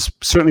 which was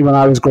certainly when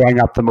I was growing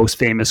up the most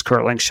famous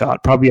curling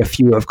shot. Probably a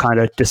few have kind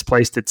of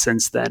displaced it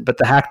since then, but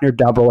the Hackner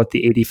double at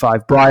the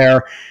 85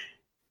 Brier,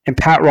 and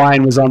Pat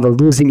Ryan was on the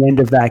losing end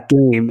of that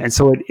game. And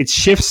so it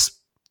shifts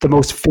the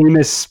most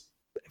famous,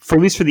 for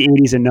at least for the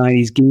 80s and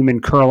 90s, game in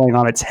curling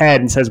on its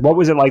head and says, what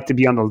was it like to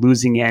be on the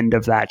losing end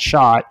of that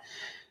shot?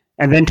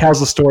 And then tells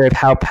the story of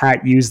how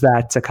Pat used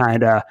that to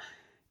kind of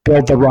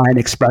build the Ryan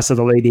Express of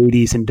the late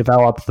 80s and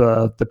develop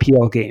the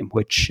PL game,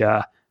 which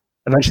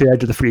eventually led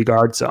to the free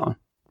guard zone.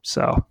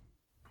 So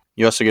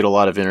you also get a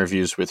lot of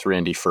interviews with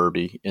Randy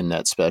Ferbey in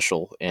that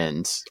special,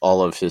 and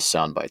all of his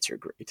sound bites are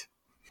great.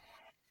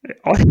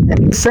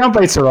 Sound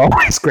bites are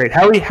always great.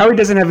 How he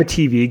doesn't have a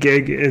TV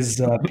gig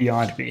is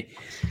beyond me.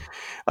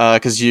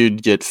 Because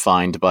you'd get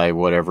fined by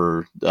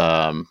whatever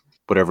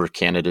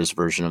Canada's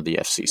version of the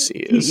FCC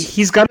is.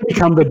 He's got to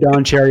become the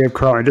Don Cherry of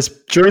curling.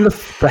 Just during the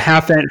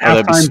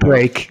halftime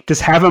break,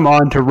 just have him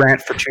on to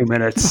rant for 2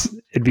 minutes.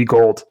 It'd be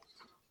gold.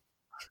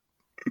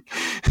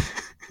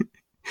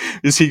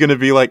 Is he going to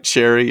be like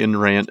Cherry and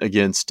rant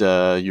against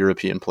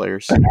European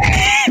players?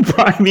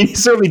 I mean, he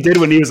certainly did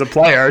when he was a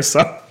player.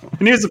 So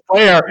when he was a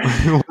player,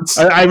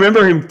 I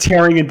remember him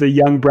tearing into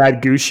young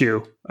Brad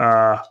Gushue.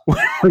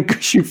 When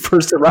Gushue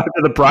first arrived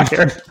at the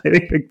Brier, I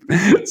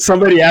think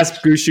somebody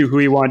asked Gushue who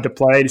he wanted to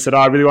play, and he said,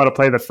 I really want to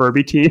play the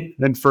Ferbey team.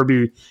 Then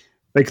Ferbey,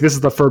 this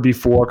is the Ferbey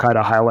 4 kind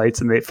of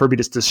highlights, and Ferbey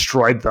just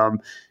destroyed them.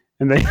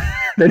 And then,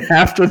 then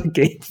after the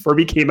game,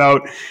 Furby came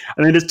out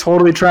and then just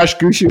totally trashed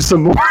Gushue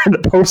some more in the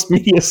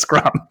post-media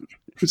scrum.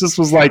 It just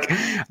was like,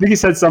 I think he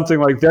said something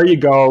like, there you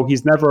go.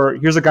 Here's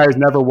a guy who's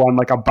never won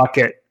like a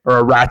bucket or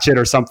a ratchet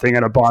or something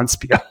in a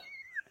Bonspiel.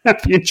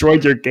 If you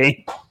enjoyed your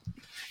game.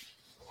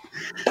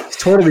 It's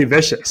totally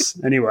vicious.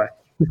 Anyway.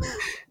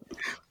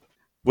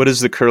 What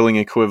is the curling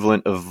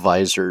equivalent of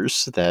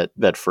visors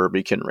that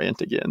Furby can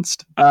rant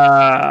against?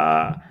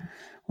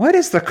 What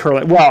is the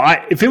curling? Well,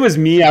 if it was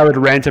me, I would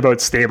rant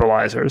about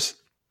stabilizers.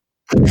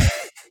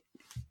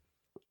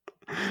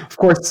 Of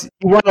course,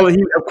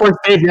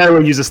 Dave Nair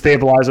would use a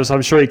stabilizer, so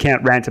I'm sure he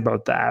can't rant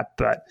about that.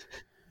 But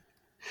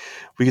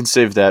we can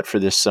save that for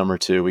this summer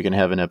too. We can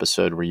have an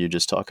episode where you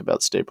just talk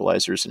about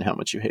stabilizers and how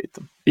much you hate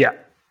them. Yeah.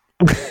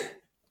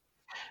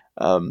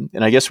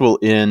 And I guess we'll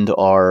end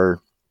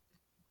our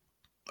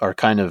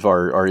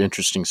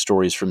interesting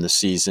stories from the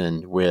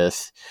season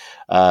with,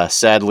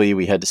 sadly,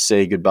 we had to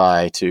say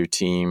goodbye to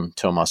Team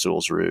Thomas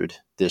Ulsrud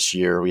this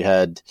year. We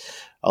had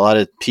a lot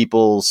of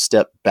people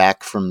step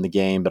back from the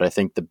game, but I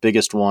think the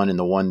biggest one and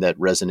the one that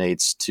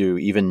resonates to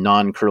even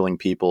non-curling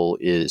people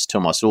is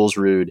Thomas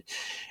Ulsrud.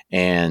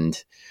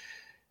 And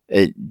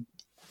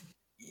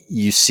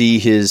you see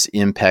his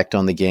impact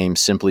on the game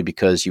simply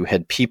because you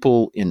had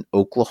people in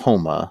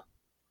Oklahoma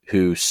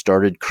who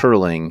started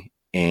curling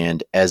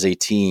and as a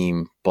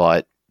team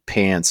bought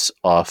pants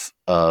off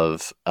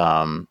of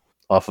the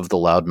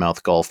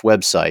Loudmouth Golf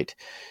website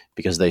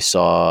because they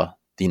saw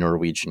the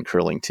Norwegian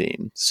curling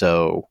team.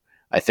 So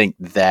I think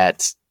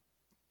that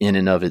in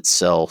and of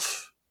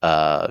itself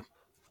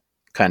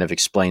kind of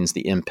explains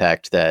the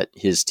impact that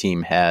his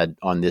team had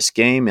on this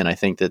game. And I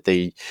think that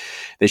they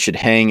should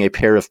hang a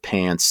pair of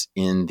pants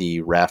in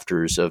the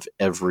rafters of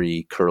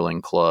every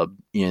curling club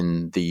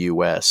in the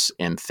U.S.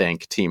 and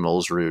thank Team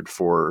Ulsrud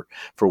for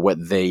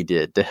what they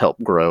did to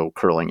help grow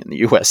curling in the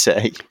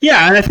USA.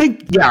 Yeah, and I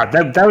think,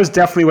 that was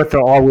definitely what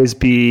they'll always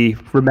be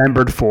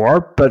remembered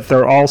for, but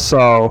they're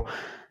also,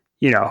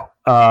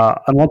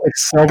 Olympic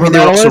silver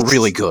medalist, also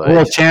really good,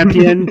 world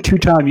champion,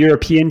 two-time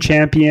European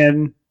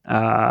champion.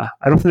 I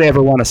don't think they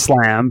ever won a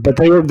slam, but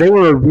they were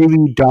a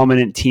really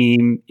dominant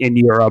team in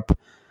Europe.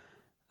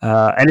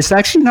 And it's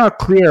actually not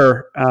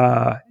clear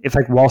if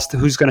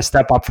who's going to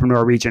step up from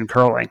Norwegian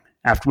curling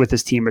with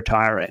his team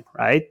retiring,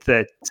 right?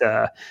 That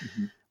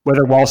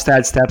whether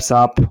Wallstad steps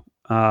up,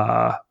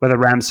 whether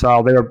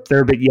Ramsfeld,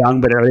 they're a bit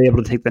young, but are they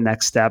able to take the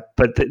next step?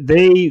 But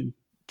they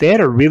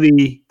had a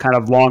really kind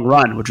of long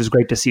run, which was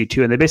great to see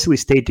too. And they basically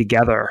stayed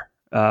together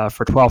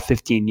for 12,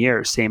 15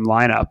 years, same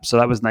lineup. So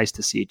that was nice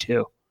to see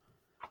too.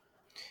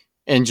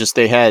 And just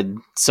they had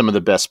some of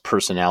the best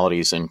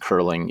personalities in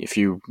curling. If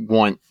you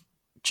want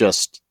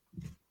just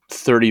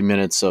 30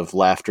 minutes of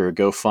laughter,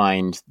 go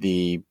find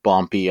the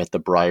Bompy at the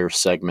Briar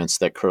segments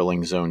that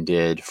Curling Zone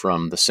did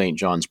from the St.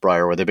 John's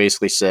Briar, where they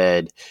basically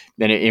said,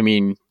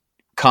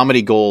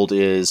 comedy gold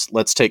is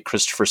let's take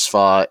Christopher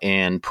Sva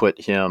and put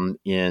him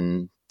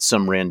in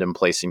some random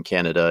place in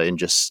Canada and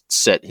just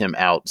set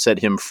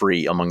him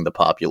free among the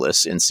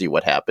populace and see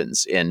what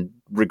happens. And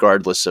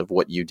regardless of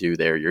what you do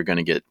there, you're going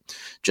to get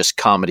just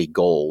comedy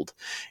gold.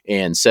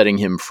 And setting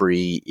him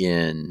free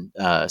in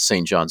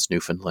St. John's,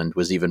 Newfoundland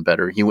was even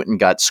better. He went and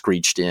got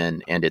screeched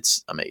in, and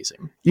it's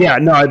amazing. Yeah,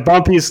 no,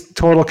 Bumpy's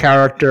total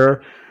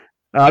character.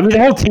 The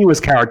whole team was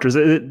characters.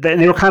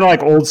 They were kind of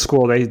like old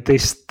school. They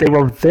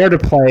were there to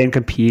play and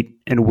compete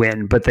and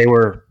win, but they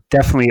were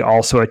definitely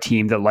also a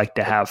team that liked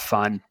to have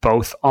fun,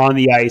 both on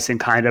the ice and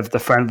kind of the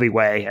friendly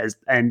way,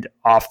 and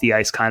off the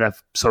ice, kind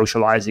of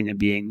socializing and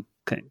being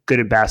good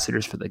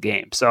ambassadors for the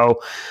game. So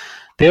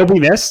they'll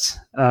be missed,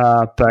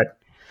 but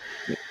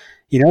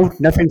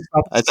nothing.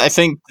 I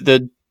think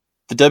the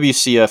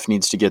WCF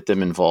needs to get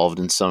them involved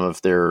in some of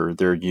their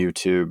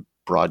YouTube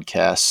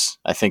broadcasts.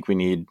 I think we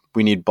need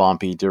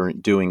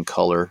Bompy doing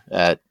color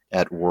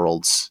at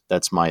Worlds.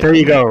 That's my opinion.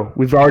 You go.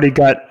 We've already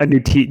got a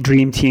new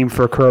dream team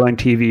for curling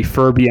TV,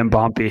 Furby and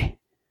Bompy.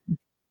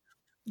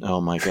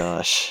 Oh my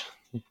gosh.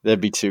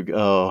 That'd be too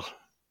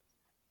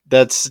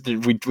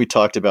we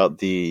talked about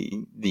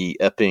the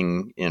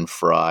Epping and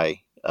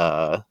Fry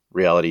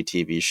reality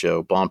TV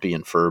show, Bompy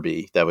and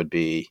Furby. That would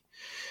be,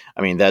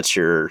 that's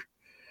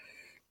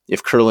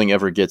if curling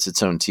ever gets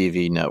its own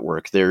TV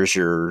network, there's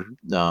your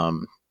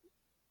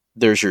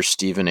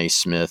Stephen A.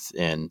 Smith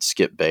and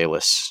Skip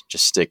Bayless.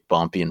 Just stick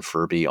Bompy and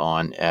Furby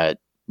on at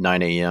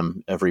 9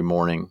 a.m. every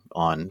morning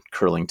on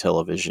curling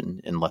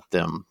television and let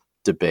them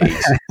debate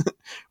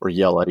or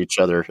yell at each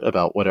other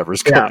about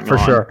whatever's going on. Yeah, for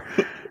sure.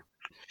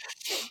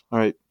 All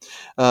right.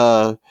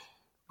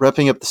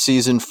 Wrapping up the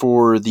season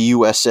for the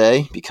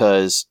USA,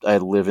 because I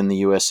live in the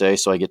USA,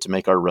 so I get to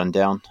make our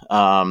rundown.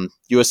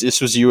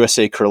 This was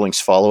USA Curling's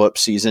follow-up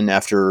season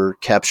after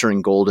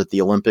capturing gold at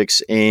the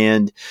Olympics,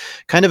 and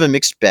kind of a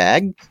mixed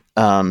bag.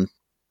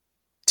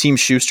 Team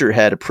Schuster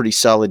had a pretty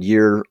solid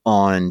year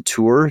on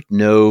tour.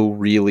 No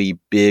really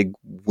big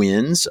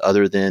wins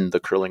other than the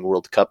Curling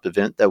World Cup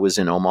event that was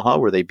in Omaha,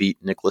 where they beat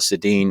Nicholas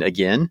Edin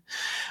again.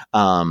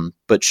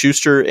 But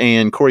Schuster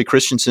and Corey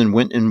Christensen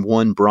went and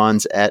won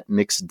bronze at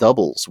mixed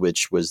doubles,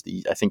 which was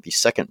I think the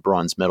second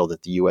bronze medal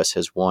that the U.S.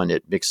 has won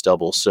at mixed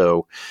doubles.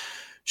 So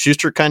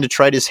Schuster kind of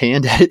tried his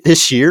hand at it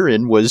this year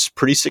and was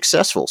pretty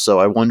successful. So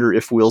I wonder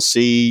if we'll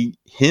see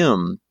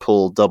him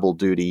pull double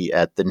duty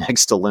at the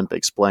next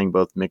Olympics, playing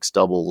both mixed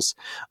doubles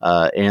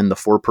and the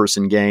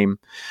 4-person game.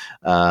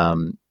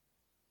 In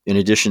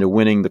addition to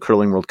winning the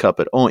Curling World Cup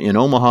in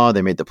Omaha,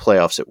 they made the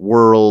playoffs at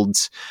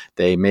Worlds.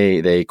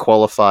 They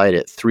qualified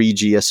at 3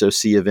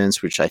 GSOC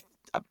events, which I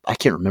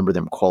can't remember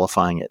them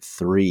qualifying at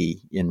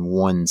 3 in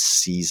one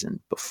season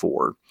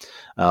before.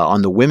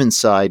 On the women's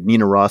side,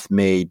 Nina Roth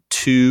made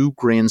 2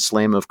 Grand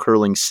Slam of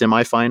Curling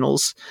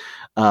semifinals,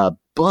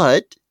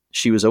 but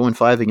she was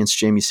 0-5 against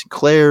Jamie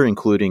Sinclair,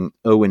 including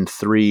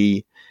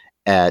 0-3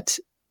 at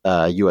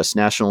U.S.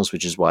 Nationals,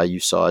 which is why you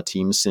saw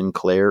Team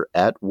Sinclair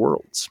at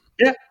Worlds.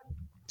 Yeah.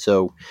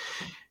 So,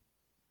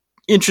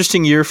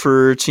 interesting year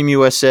for Team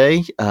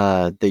USA.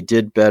 They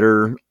did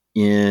better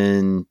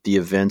in the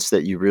events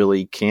that you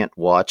really can't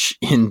watch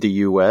in the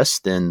U.S.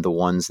 than the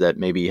ones that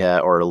maybe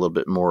are a little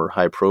bit more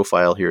high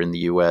profile here in the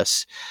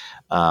U.S.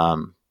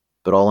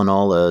 But all in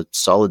all, a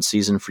solid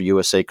season for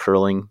USA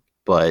curling,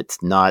 but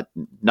not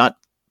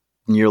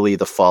nearly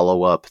the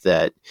follow-up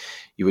that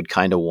you would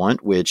kind of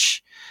want,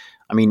 which,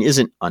 I mean,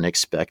 isn't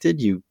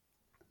unexpected. You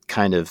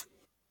kind of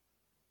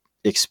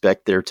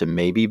expect there to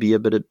maybe be a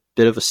bit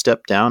of a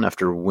step down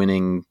after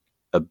winning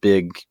a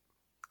big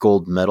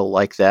gold medal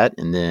like that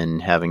and then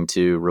having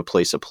to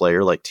replace a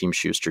player like Team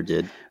Schuster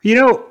did.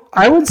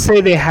 I would say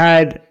they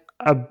had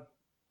a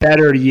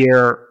better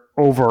year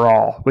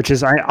overall, which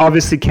is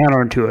obviously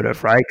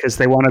counterintuitive, right? Because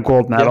they won a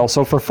gold medal. Yep.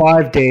 So for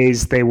 5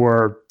 days, they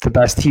were the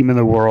best team in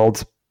the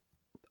world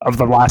of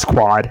the last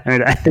quad.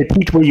 And they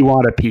peaked where you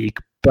want to peak.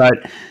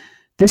 But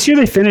this year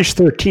they finished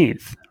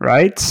 13th,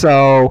 right?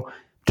 So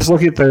just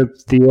looking at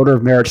the order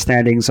of merit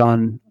standings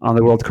on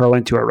the World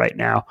Curling Tour right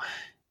now.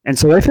 And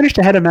so they finished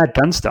ahead of Matt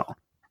Dunstone.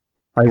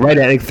 Like right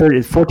at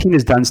 14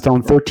 is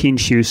Dunstone, 13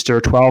 Schuster,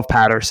 12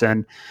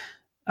 Patterson.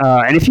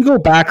 And if you go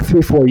back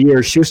 3-4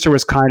 years, Schuster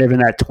was kind of in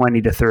that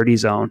 20 to 30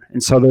 zone.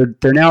 And so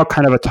they're now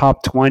kind of a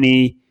top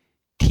 20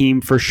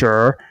 team for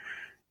sure.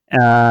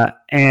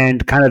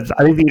 And kind of,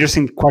 I think the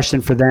interesting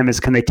question for them is,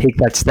 can they take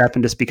that step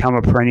and just become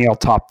a perennial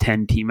top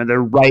 10 team? And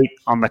they're right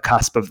on the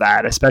cusp of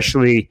that,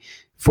 especially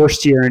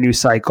first year, a new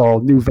cycle,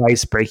 new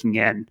vice breaking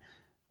in.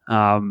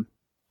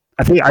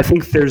 I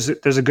think there's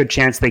a good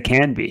chance they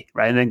can be,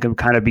 right? And then can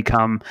kind of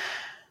become,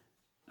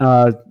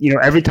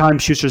 every time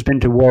Schuster's been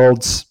to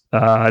Worlds,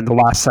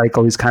 the last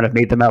cycle, he's kind of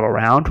made the medal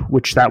round,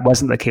 which that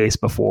wasn't the case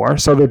before.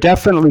 So they're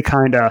definitely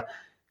kind of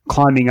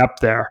climbing up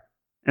there.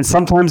 And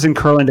sometimes in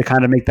curling, to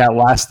kind of make that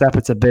last step,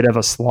 it's a bit of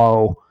a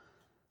slow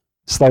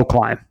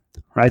climb,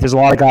 right? There's a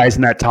lot of guys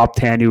in that top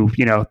 10 who,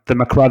 the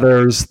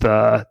McCruthers,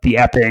 the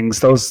Eppings,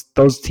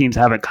 those teams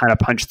haven't kind of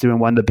punched through and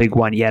won the big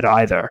one yet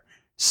either.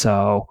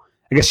 So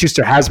I guess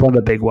Schuster has won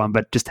the big one,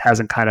 but just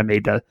hasn't kind of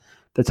made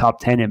the top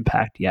 10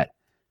 impact yet.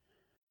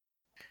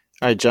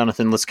 All right,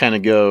 Jonathan, let's kind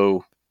of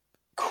go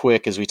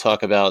quick as we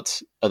talk about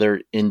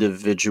other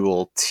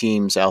individual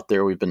teams out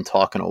there. We've been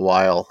talking a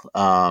while.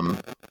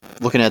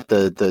 Looking at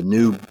the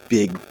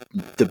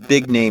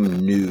big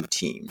name new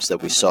teams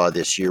that we saw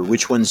this year,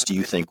 which ones do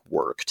you think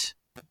worked?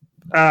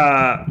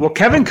 Well,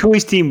 Kevin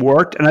Cooey's team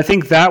worked, and I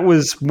think that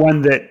was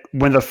one that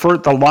when the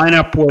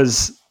lineup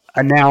was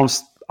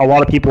announced, a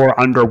lot of people were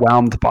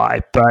underwhelmed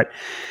by. But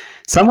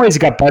in some ways, he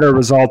got better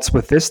results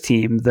with this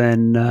team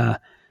than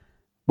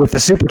with the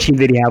super team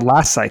that he had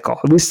last cycle,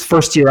 at least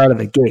first year out of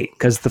the gate,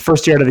 because the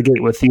first year out of the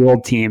gate with the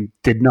old team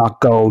did not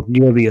go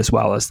nearly as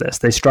well as this.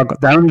 They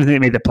struggled. I don't even think they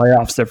made the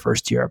playoffs their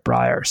first year at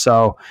Brier.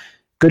 So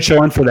good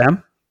showing for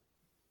them.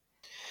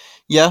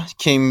 Yeah,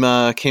 came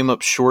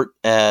up short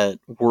at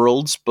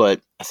Worlds,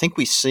 but I think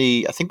we've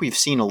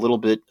seen a little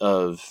bit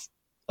of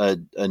a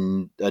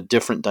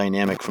different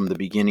dynamic from the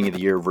beginning of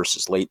the year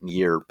versus late in the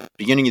year.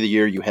 Beginning of the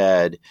year, you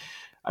had,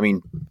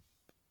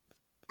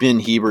 Ben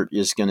Hebert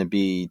is going to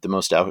be the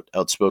most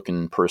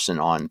outspoken person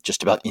on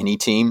just about any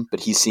team,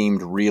 but he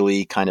seemed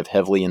really kind of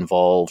heavily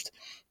involved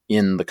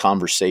in the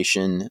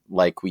conversation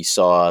like we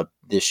saw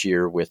this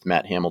year with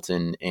Matt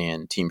Hamilton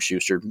and Team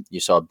Schuster. You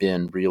saw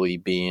Ben really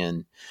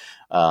being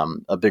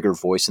a bigger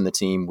voice in the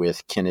team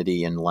with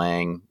Kennedy and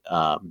Lang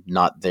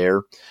not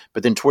there.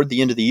 But then toward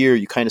the end of the year,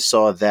 you kind of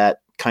saw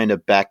that kind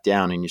of back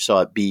down, and you saw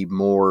it be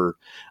more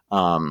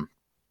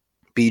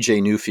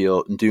BJ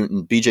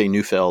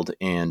Neufeld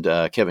and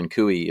Kevin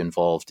Cooey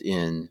involved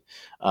in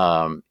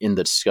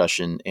the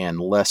discussion, and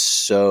less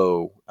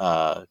so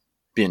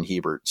Ben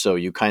Hebert. So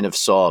you kind of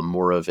saw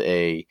more of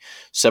a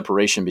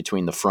separation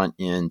between the front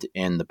end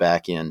and the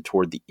back end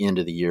toward the end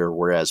of the year,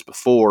 whereas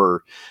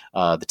before,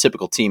 the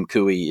typical Team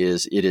Cooey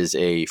is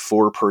a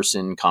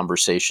 4-person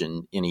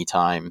conversation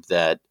anytime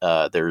that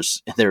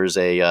there's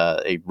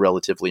a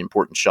relatively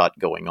important shot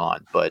going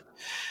on. But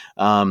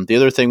the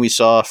other thing we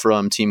saw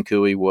from Team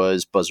Cooey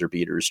was buzzer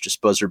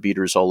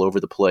beaters all over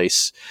the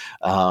place.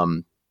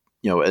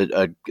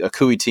 A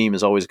Cooey team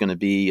is always going to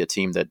be a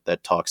team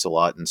that talks a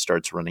lot and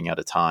starts running out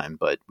of time.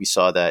 But we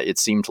saw that it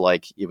seemed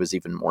like it was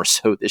even more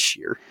so this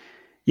year.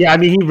 Yeah, I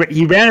mean,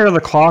 he ran out of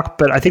the clock,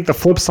 but I think the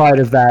flip side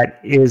of that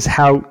is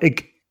how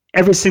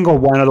every single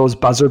one of those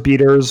buzzer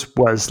beaters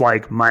was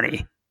like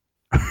money.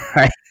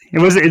 Right? It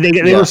was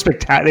they were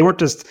spectacular. They weren't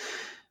just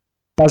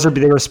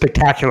they were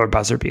spectacular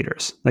buzzer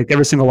beaters. Like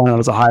every single one of them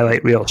was a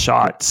highlight reel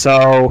shot.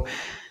 So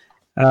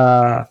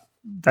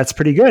that's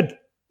pretty good,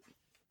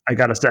 I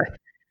gotta say.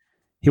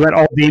 He went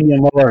all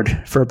Damian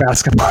Lillard for a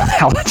basketball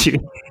analogy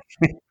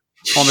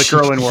on the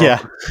curling world.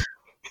 Yeah.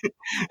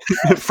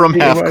 From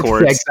half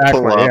court,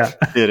 pull up,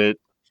 hit it.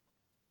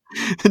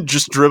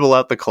 Just dribble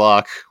out the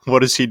clock.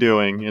 What is he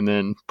doing? And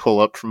then pull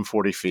up from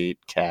 40 feet.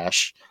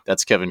 Cash.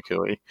 That's Kevin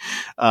Cooey.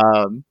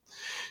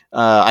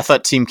 I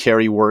thought Team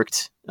Carey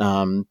worked.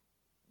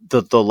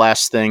 The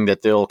last thing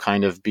that they'll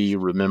kind of be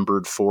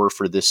remembered for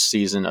this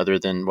season, other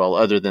than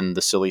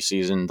the silly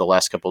season, the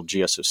last couple of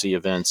GSOC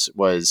events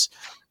was,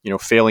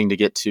 failing to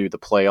get to the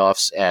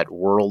playoffs at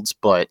Worlds.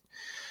 But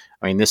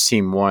I mean, this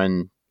team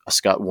won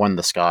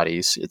the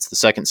Scotties. It's the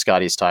second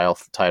Scotties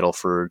title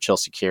for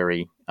Chelsea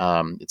Carey.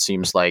 It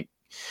seems like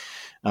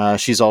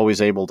she's always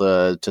able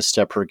to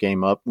step her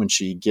game up when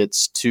she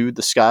gets to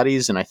the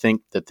Scotties, and I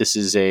think that this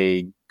is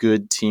a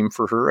good team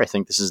for her. I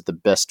think this is the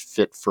best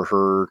fit for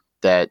her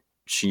that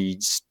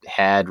she's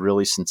had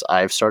really since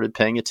I've started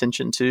paying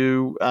attention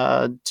to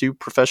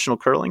professional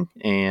curling,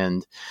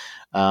 and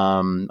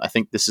I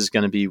think this is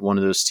going to be one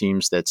of those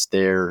teams that's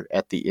there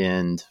at the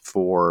end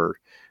for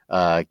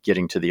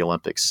getting to the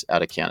Olympics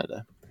out of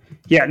Canada.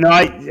 Yeah, no,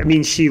 I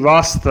mean, she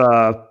lost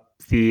the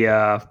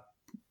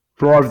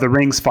Roar of the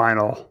Rings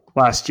final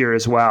last year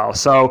as well.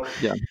 So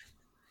yeah,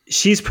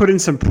 she's put in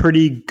some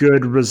pretty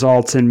good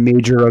results in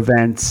major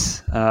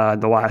events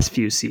the last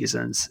few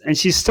seasons, and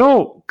she's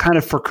still kind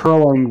of, for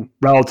curling,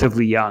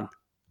 relatively young,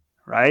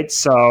 right?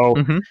 So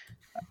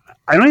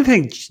I don't even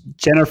think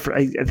Jennifer,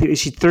 I think, is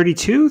she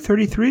 32,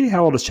 33?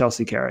 How old is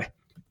Chelsea Carey?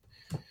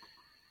 I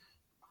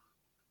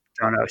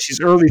don't know. She's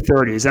early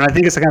 30s, and I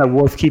think it's kind of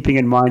worth keeping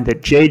in mind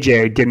that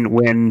JJ didn't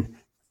win.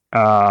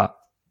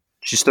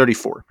 She's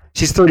 34.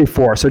 She's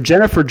 34. So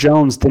Jennifer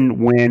Jones didn't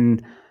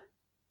win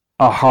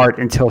a Hart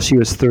until she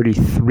was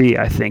 33,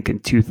 I think, in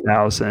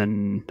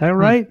 2000. Is that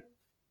right?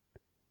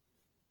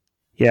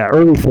 Yeah,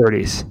 early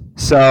 30s.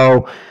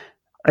 So,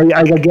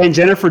 again,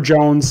 Jennifer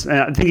Jones,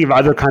 I'm thinking of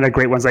other kind of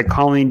great ones like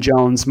Colleen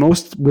Jones.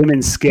 Most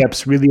women's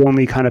skips really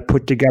only kind of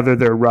put together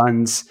their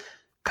runs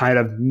kind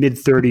of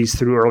mid-30s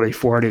through early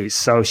 40s.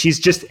 So she's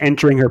just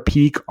entering her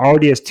peak,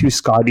 already has 2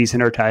 Scotties in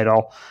her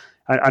title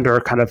under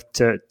her kind of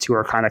to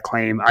her kind of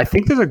claim. I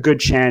think there's a good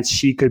chance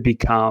she could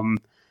become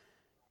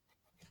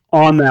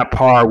on that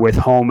par with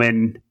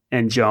Homan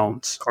and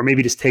Jones, or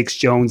maybe just takes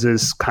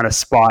Jones's kind of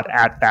spot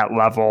at that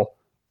level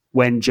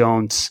when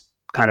Jones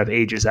kind of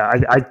ages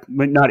out. I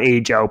not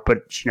age out, but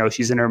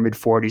she's in her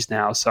mid-40s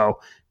now,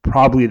 so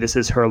probably this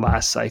is her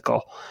last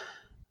cycle.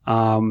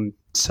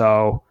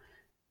 So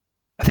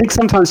I think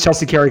sometimes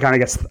Chelsea Carey kind of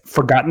gets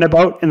forgotten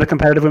about in the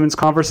competitive women's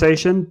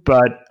conversation,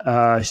 but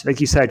like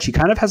you said, she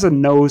kind of has a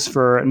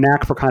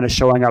knack for kind of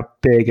showing up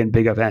big in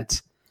big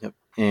events. Yep,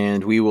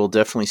 and we will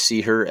definitely see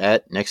her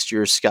at next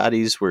year's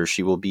Scotties, where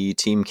she will be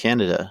Team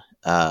Canada.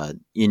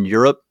 In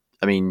Europe,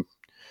 I mean,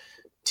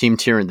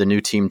 the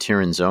new Team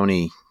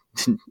Tirinzoni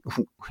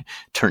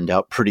turned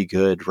out pretty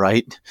good,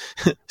 right?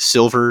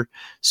 silver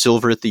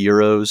at the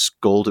Euros,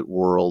 gold at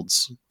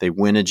Worlds. They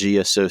win a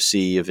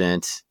GSOC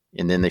event,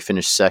 and then they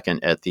finished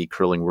second at the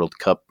Curling World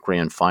Cup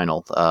Grand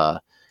Final.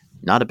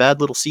 Not a bad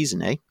little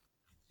season, eh?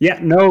 Yeah,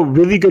 no,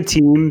 really good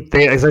team.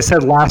 As I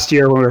said last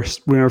year when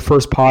we were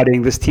first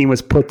potting, this team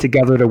was put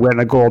together to win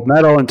a gold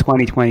medal in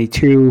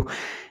 2022,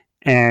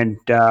 and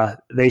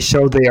they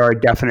showed they are a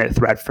definite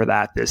threat for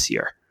that this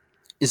year.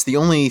 Is the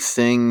only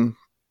thing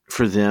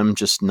for them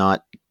just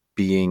not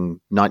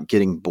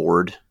getting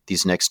bored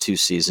these next 2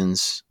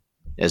 seasons,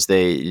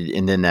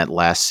 and then that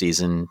last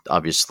season,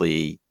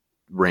 obviously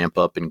ramp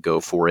up and go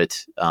for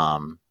it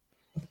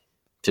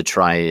to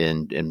try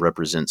and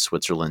represent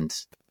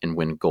Switzerland and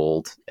win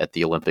gold at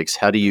the Olympics?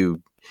 How do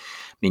you,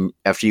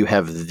 after you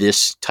have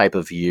this type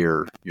of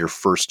year, your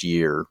first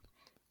year,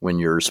 when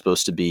you're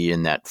supposed to be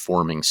in that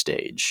forming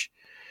stage,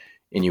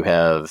 and you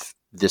have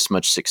this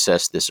much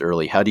success this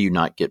early, how do you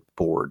not get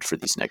bored for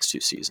these next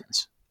 2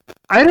 seasons?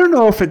 I don't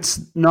know if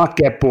it's not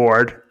get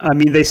bored. I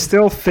mean, they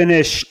still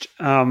finished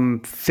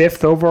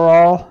 5th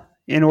overall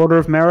in order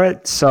of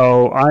merit.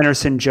 So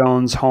Einarson,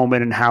 Jones,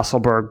 Homan, and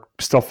Hasselberg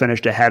still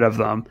finished ahead of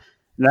them.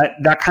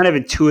 That kind of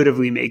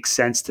intuitively makes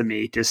sense to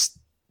me, just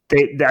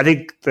I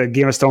think the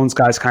Game of Stones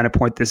guys kind of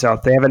point this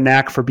out. They have a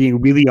knack for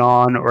being really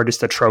on or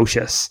just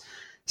atrocious.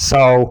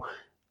 So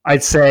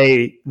I'd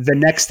say the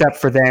next step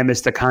for them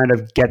is to kind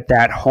of get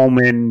that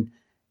Homan,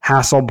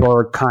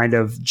 Hasselberg kind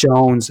of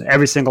Jones.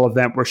 Every single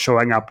event we're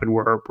showing up and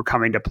we're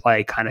coming to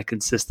play kind of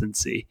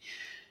consistency.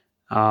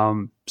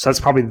 So that's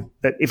probably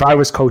that. If I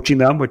was coaching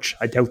them, which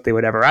I doubt they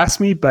would ever ask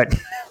me, but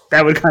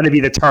that would kind of be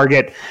the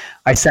target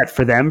I set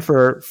for them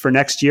for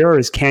next year.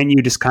 Is can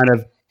you just kind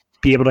of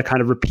be able to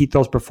kind of repeat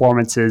those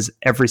performances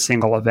every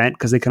single event,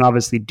 because they can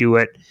obviously do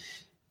it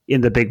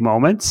in the big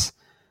moments.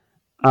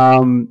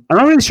 I'm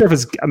not really sure if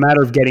it's a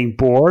matter of getting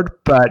bored,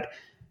 but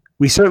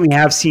we certainly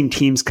have seen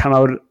teams come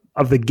out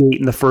of the gate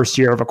in the first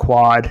year of a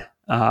quad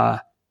and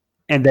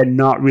then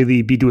not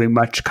really be doing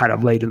much kind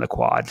of late in the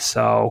quad.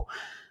 So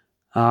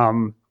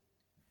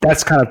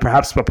that's kind of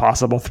perhaps a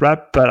possible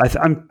threat, but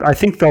I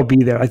think they'll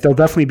be there. They'll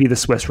definitely be the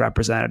Swiss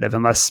representative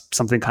unless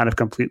something kind of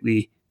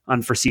completely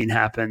unforeseen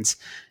happens.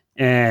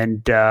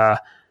 And they'll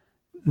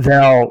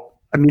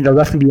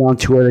definitely be on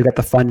tour. They got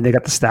the funding, they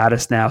got the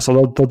status now, so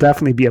they'll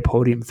definitely be a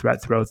podium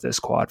threat throughout this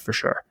quad for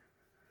sure.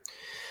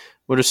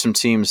 What are some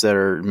teams that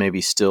are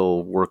maybe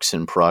still works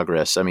in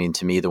progress? I mean,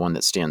 to me, the one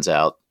that stands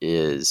out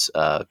is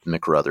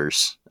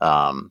McRuthers,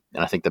 and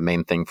I think the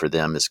main thing for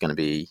them is going to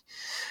be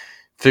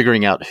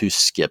figuring out who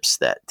skips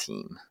that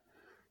team.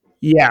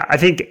 Yeah, I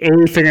think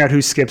A, figuring out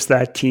who skips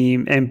that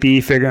team, and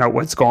B, figuring out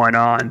what's going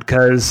on.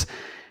 Because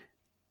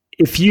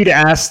if you'd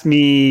asked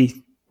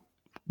me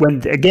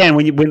when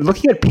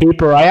looking at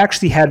paper, I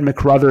actually had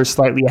McRuthers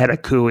slightly ahead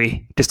of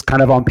Cooey, just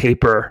kind of on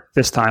paper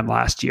this time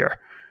last year.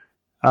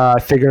 I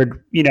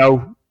figured,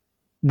 Reed's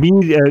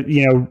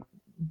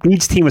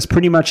team was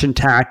pretty much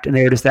intact, and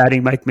they were just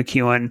adding Mike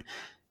McEwen.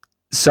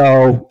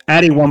 So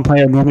adding one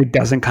player normally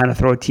doesn't kind of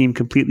throw a team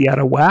completely out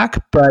of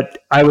whack, but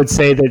I would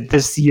say that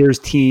this year's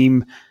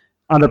team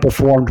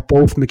underperformed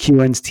both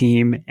McEwen's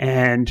team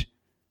and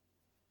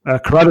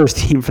Carruthers'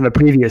 team from the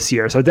previous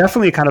year. So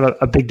definitely kind of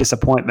a big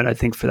disappointment, I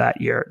think, for that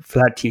year, for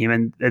that team.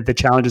 And the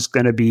challenge is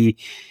going to be,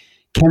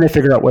 can they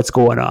figure out what's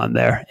going on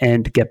there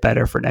and get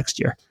better for next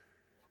year?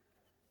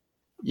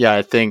 Yeah,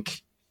 I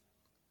think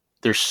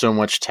there's so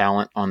much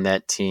talent on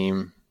that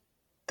team.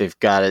 They've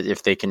got it.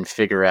 If they can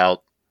figure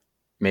out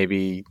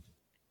maybe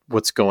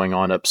what's going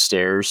on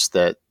upstairs,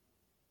 that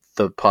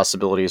the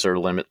possibilities are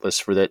limitless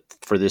for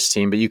this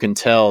team. But you can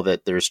tell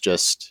that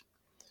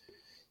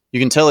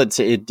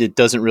it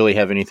doesn't really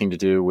have anything to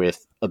do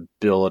with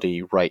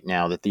ability right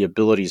now, that the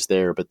ability's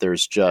there, but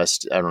there's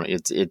just, I don't know,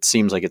 it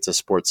seems like it's a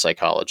sports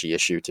psychology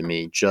issue to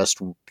me, just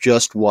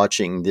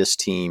watching this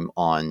team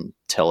on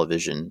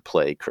television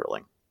play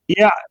curling.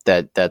 Yeah.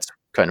 That's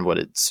kind of what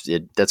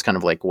that's kind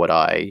of like what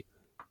I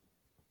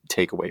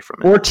take away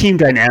from it. Or team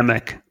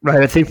dynamic,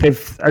 right? I think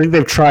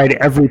they've tried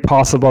every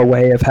possible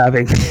way of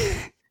having,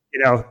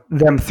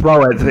 them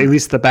throw it, at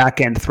least the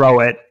back end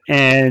throw it.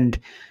 And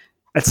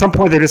at some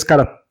point they just got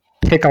to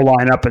pick a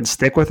lineup and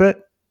stick with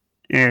it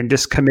and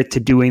just commit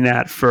to doing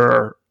that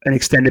for an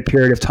extended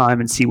period of time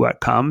and see what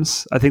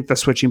comes. I think the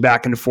switching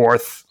back and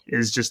forth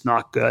is just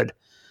not good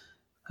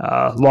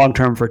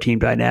long-term for team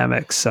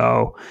dynamics.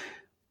 So,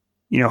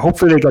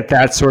 hopefully they get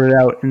that sorted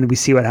out and we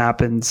see what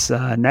happens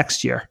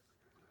next year.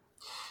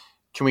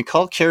 Can we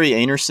call Kerry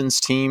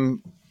Einarson's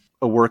team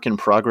a work in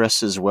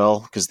progress as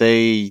well? Because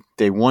they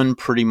won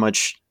pretty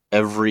much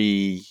or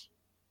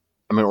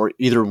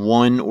either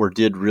won or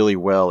did really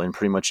well in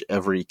pretty much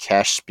every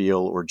cash spiel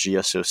or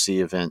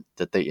GSOC event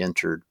that they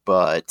entered,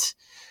 but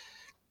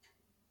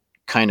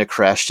kind of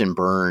crashed and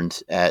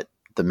burned at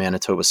the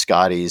Manitoba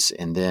Scotties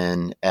and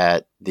then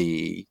at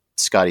the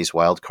Scotties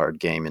wildcard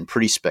game in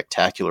pretty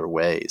spectacular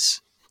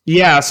ways.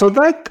 Yeah, so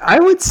that I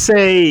would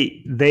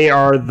say they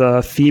are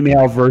the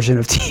female version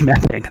of Team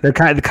Epping. They're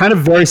kind of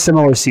very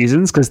similar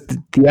seasons because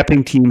the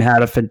Epping team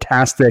had a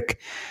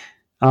fantastic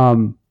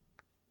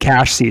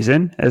cash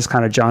season, as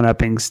kind of John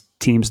Epping's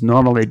teams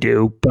normally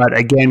do, but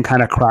again,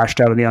 kind of crashed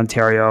out of the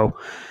Ontario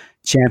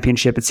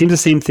Championship. It seems the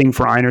same thing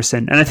for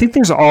Einarson, and I think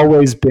there's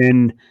always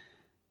been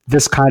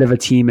this kind of a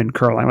team in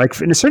curling. Like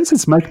in a certain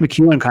sense, Mike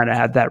McEwen kind of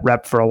had that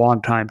rep for a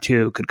long time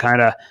too. Could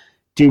kind of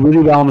do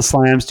really well in the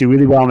slams, do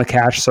really well in the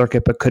cash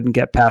circuit, but couldn't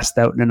get past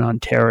out in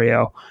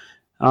Ontario.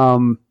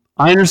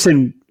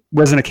 Einarson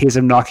wasn't a case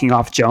of knocking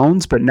off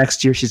Jones, but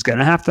next year she's going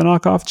to have to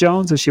knock off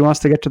Jones if she wants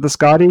to get to the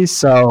Scotties.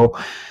 So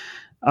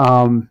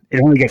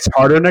it only gets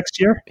harder next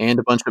year. And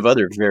a bunch of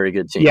other very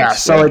good teams. Yeah,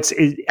 so it's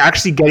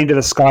actually getting to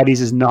the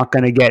Scotties is not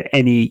going to get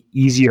any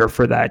easier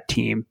for that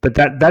team, but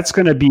that's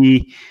going to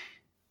be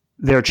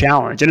their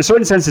challenge. In a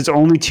certain sense, it's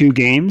only 2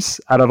 games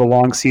out of a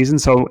long season,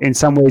 so in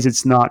some ways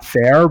it's not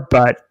fair,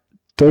 but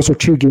those are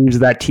 2 games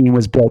that team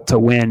was built to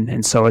win,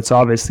 and so it's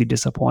obviously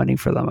disappointing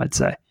for them, I'd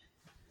say.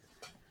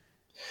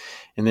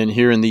 And then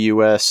here in the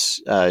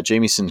U.S.,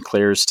 Jamie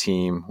Sinclair's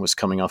team was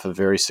coming off a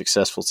very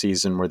successful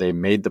season where they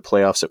made the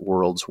playoffs at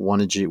Worlds,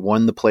 won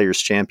the Players'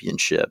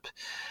 Championship,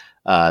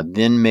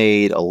 then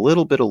made a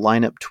little bit of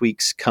lineup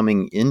tweaks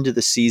coming into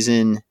the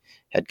season,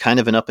 had kind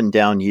of an up and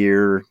down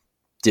year,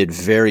 did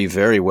very,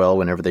 very well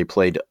whenever they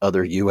played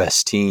other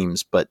U.S.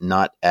 teams, but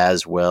not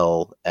as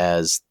well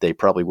as they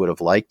probably would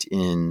have liked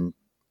in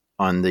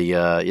the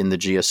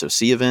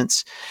GSOC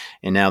events.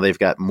 And now they've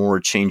got more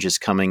changes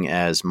coming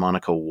as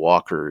Monica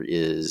Walker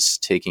is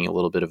taking a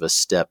little bit of a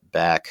step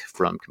back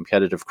from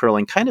competitive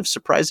curling. Kind of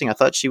surprising. I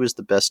thought she was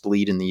the best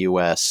lead in the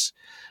U.S.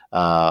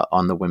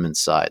 On the women's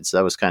side. So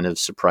that was kind of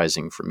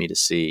surprising for me to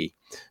see.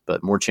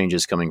 But more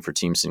changes coming for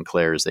Team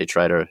Sinclair as they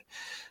try to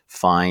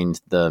find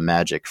the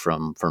magic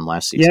from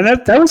last season. Yeah,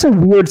 that was a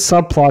weird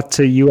subplot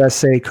to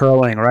USA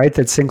curling, right?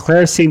 That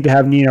Sinclair seemed to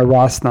have Nina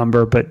Ross'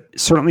 number, but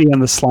certainly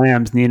on the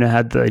slams,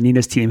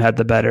 Nina's team had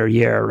the better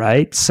year,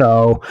 right?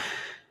 So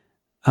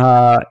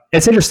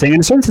it's interesting.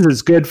 In a certain sense,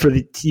 it's good for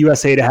the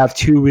USA to have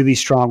two really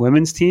strong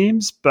women's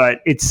teams,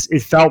 but it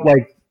felt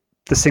like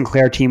the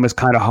Sinclair team was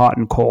kind of hot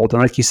and cold,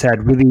 and like you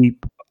said, really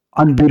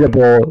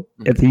unbeatable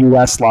at the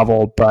US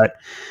level, but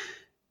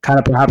kind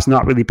of perhaps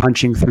not really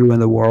punching through in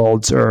the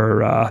Worlds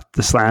or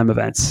the Slam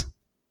events.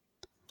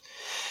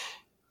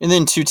 And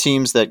then two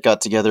teams that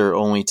got together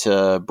only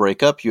to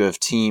break up. You have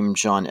Team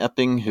John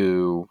Epping,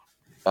 who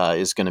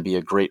is going to be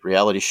a great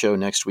reality show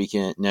next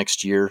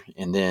year.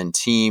 And then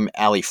Team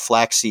Ali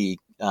Flaxey,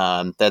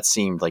 that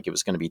seemed like it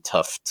was going to be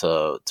tough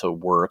to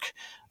work.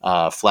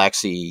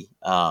 Flaxey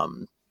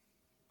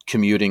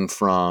commuting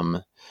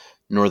from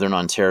Northern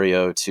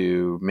Ontario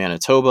to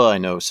Manitoba. I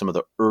know some of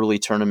the early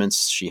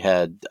tournaments she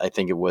had, I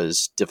think it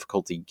was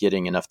difficulty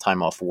getting enough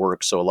time off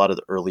work. So a lot of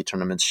the early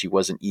tournaments, she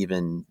wasn't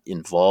even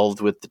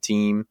involved with the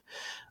team.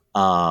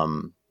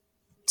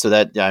 So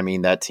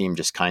that team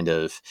just kind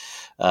of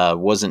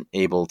wasn't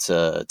able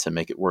to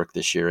make it work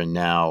this year. And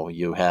now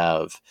you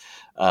have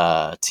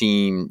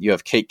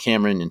Kate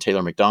Cameron and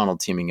Taylor McDonald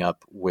teaming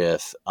up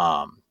with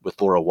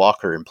Laura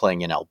Walker and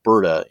playing in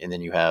Alberta, and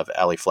then you have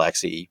Ali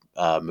Flaxey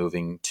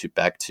moving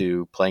back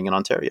to playing in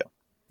Ontario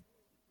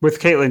with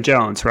Caitlin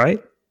Jones,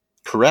 right?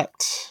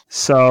 Correct.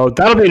 So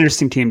that'll be an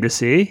interesting team to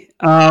see.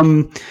 I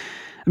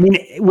mean,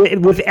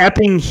 with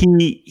Epping,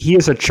 he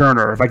is a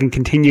churner. If I can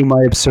continue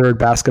my absurd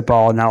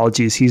basketball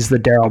analogies, he's the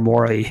Daryl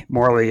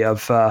Morley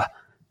of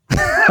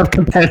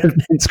competitive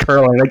men's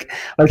curling. Like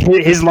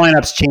his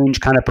lineups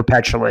change kind of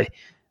perpetually.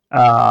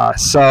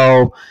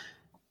 So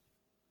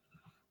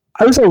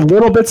I was a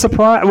little bit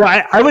surprised.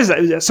 Well, I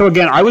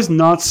was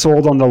not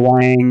sold on the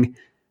Lang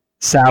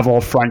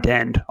Saville front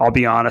end, I'll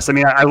be honest. I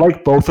mean, I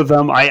like both of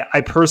them.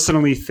 I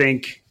personally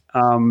think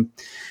you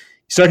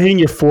start hitting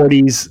your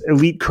 40s,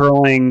 elite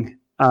curling,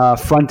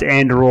 front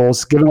end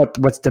rules, given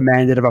what's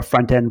demanded of a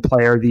front end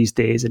player these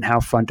days and how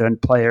front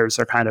end players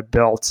are kind of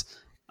built.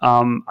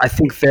 I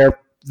think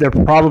they're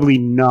probably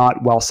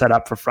not well set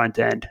up for front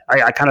end.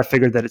 I kind of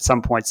figured that at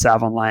some point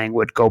Saville and Lang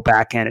would go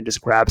back end and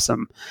just grab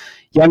some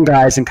young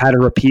guys and kind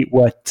of repeat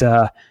what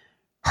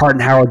Hart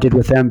and Howard did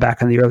with them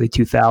back in the early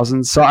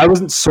 2000s. So I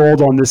wasn't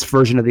sold on this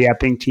version of the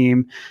Epping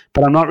team,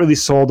 but I'm not really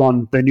sold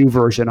on the new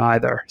version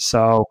either.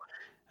 So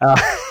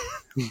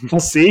we'll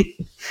see.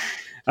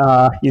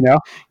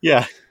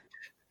 Yeah.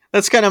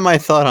 That's kind of my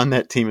thought on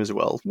that team as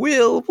well.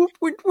 We'll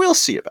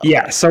see about that.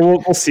 Yeah, so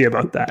we'll see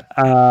about that.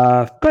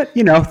 But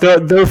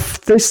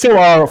they still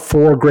are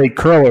four great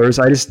curlers.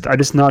 I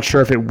just not sure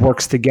if it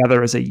works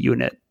together as a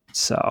unit.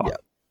 So yeah.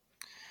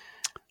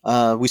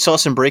 We saw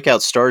some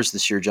breakout stars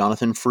this year,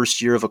 Jonathan.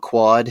 First year of a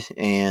quad,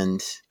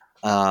 and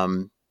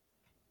kind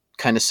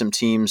of some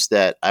teams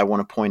that I want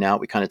to point out.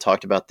 We kind of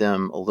talked about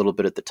them a little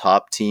bit at the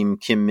top. Team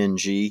Kim Min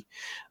Ji.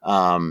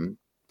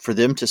 For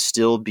them to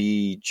still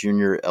be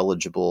junior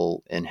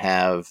eligible and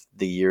have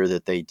the year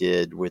that they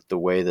did with the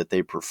way that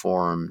they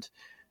performed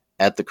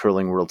at the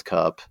Curling World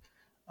Cup,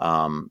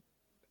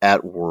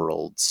 at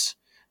Worlds,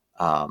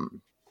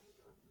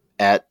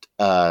 at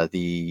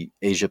the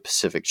Asia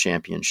Pacific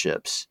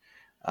Championships,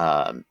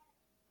 and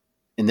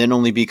then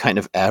only be kind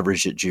of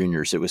average at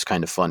juniors, it was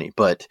kind of funny.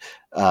 But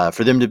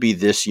for them to be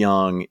this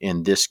young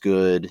and this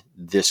good,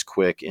 this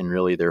quick, in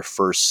really their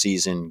first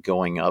season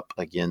going up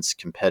against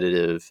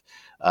competitive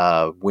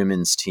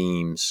women's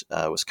teams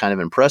was kind of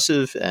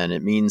impressive, and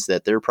it means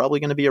that they're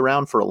probably going to be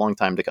around for a long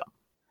time to come.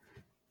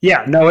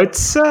 Yeah, no,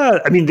 it's,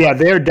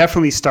 they're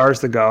definitely stars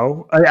to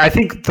go. I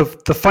think the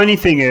funny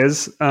thing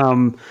is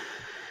the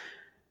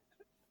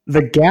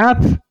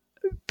gap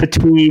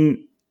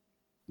between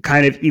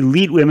kind of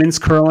elite women's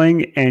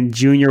curling and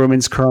junior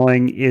women's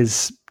curling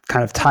is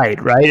kind of tight,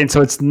 right? And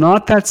so it's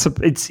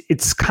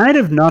kind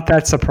of not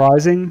that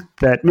surprising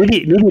that maybe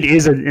it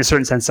is in a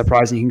certain sense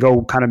surprising. You can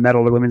go kind of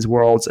medal the women's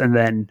worlds and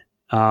then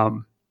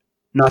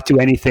not do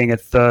anything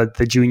at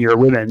the junior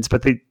women's,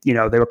 but they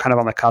were kind of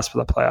on the cusp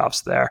of the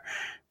playoffs there.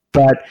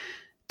 But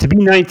to be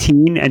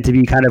 19 and to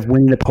be kind of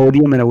winning the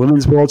podium in a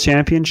women's world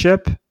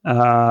championship,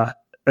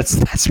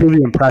 that's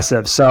really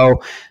impressive.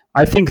 So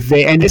I think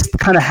and just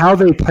kind of how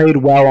they played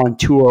well on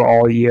tour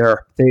all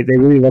year, they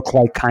really look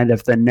like kind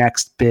of the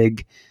next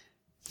big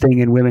thing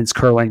in women's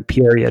curling,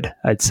 period,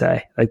 I'd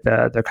say. Like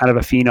they're kind of a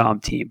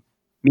phenom team.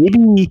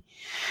 Maybe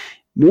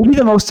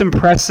the most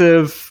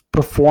impressive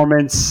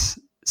performance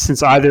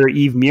since either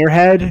Eve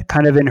Muirhead,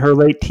 kind of in her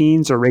late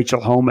teens, or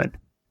Rachel Homan.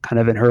 kind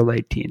of in her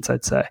late teens,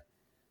 I'd say.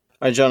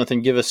 All right,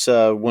 Jonathan, give us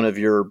one of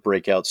your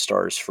breakout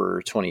stars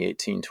for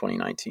 2018,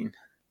 2019.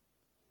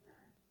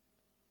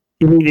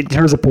 You mean in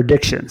terms of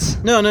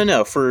predictions?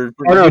 No. For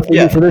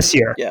this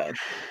year. Yeah.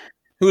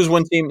 Who was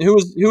one team? Who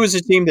was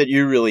a team that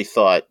you really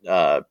thought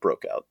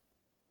broke out?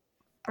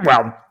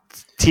 Well,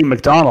 Team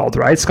McDonald,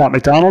 right? Scott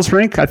McDonald's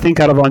rink, I think,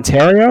 out of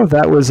Ontario.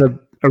 That was a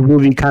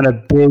really kind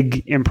of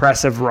big,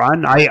 impressive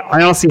run. I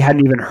honestly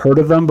hadn't even heard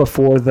of them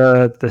before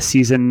the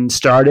season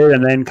started,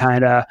 and then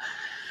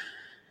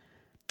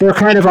they're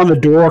kind of on the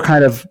door,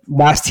 kind of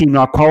last team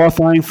not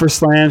qualifying for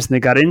slams, and they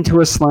got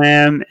into a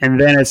slam, and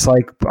then it's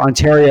like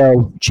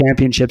Ontario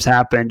championships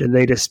happened, and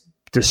they just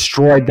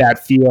destroyed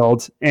that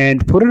field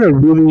and put in a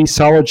really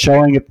solid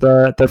showing at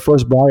their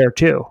first Brier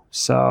too.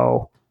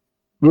 So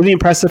really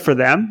impressive for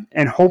them,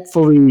 and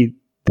hopefully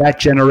that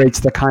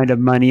generates the kind of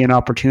money and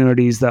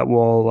opportunities that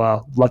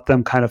will let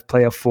them kind of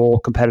play a full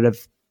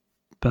competitive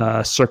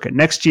circuit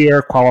next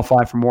year,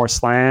 qualify for more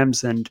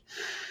slams, and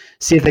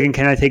see if they can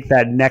kind of take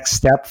that next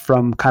step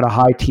from kind of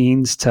high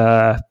teens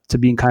to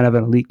being kind of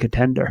an elite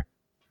contender.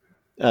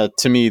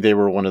 To me, they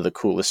were one of the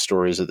coolest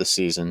stories of the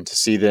season. To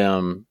see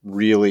them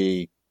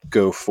really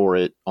go for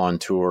it on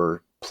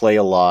tour, play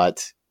a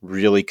lot,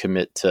 really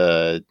commit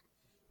to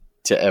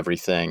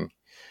everything.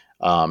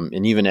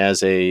 And even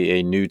as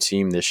a new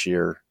team this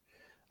year,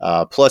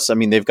 plus, I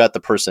mean, they've got the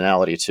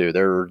personality too.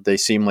 They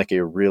seem like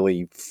a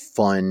really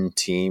fun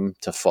team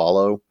to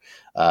follow.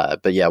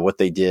 But yeah, what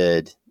they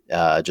did,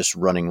 just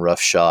running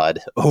roughshod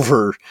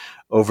over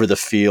the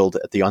field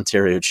at the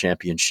Ontario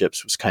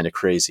Championships was kind of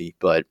crazy.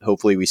 But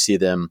hopefully we see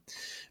them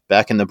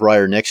back in the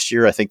Brier next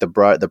year. I think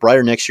the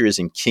Brier next year is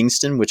in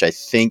Kingston, which I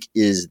think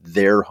is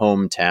their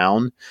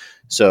hometown.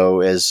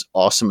 So as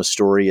awesome a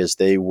story as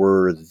they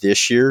were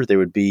this year, they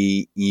would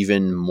be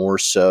even more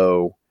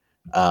so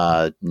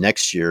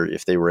next year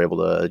if they were able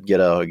to get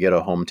a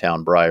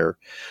hometown Brier.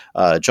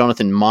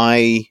 Jonathan,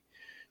 my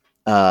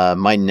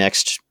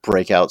next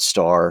breakout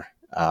star,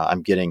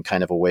 I'm getting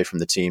kind of away from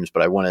the teams,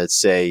 but I want to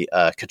say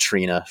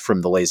Katrina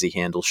from the Lazy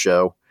Handle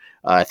show.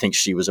 I think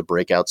she was a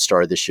breakout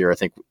star this year. I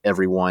think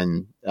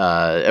everyone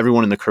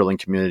in the curling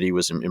community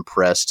was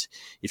impressed.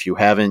 If you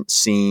haven't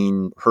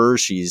seen her,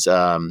 she's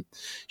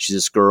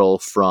this girl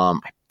from,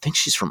 I think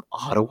she's from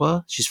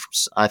Ottawa.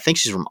 I think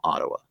she's from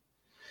Ottawa,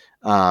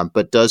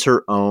 but does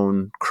her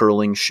own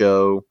curling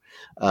show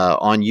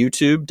on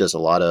YouTube. Does a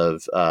lot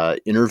of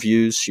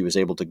interviews. She was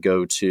able to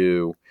go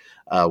to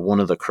one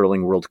of the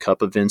Curling World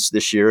Cup events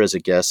this year as a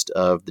guest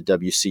of the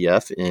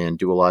WCF and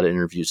do a lot of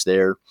interviews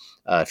there.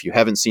 If you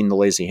haven't seen the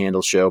Lazy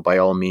Handle show, by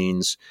all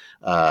means,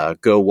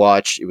 go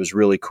watch. It was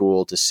really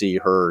cool to see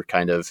her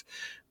kind of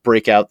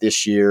break out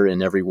this year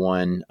and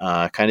everyone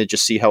kind of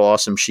just see how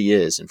awesome she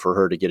is, and for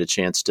her to get a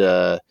chance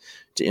to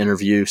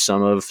interview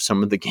some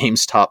of the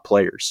game's top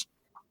players.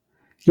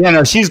 Yeah,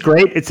 no, she's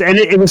great.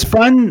 It was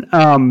fun.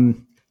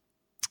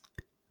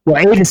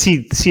 To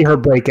see her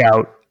break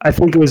out. I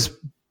think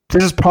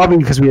this is probably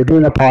because we were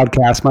doing a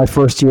podcast. My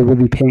first year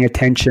really paying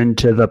attention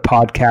to the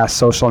podcast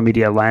social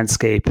media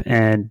landscape,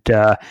 and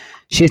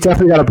she's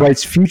definitely got a bright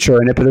future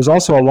in it. But there's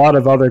also a lot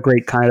of other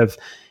great kind of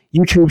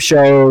YouTube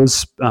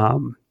shows,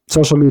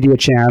 social media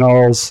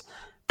channels,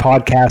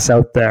 podcasts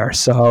out there.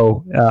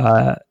 So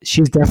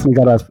she's definitely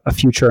got a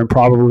future, and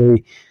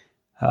probably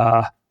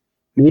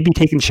maybe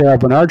taking Cheryl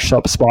Bernard's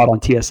spot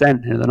on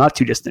TSN in the not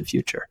too distant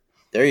future.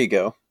 There you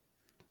go. All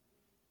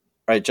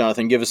right,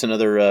 Jonathan, give us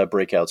another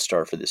breakout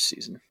star for this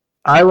season.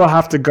 I will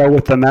have to go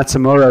with the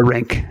Matsumura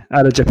rink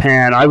out of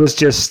Japan. I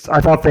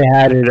thought they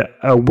had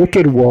a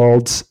wicked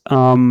Worlds.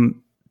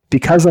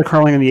 Because they're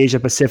curling in the Asia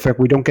Pacific,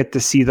 we don't get to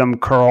see them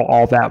curl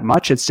all that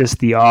much. It's just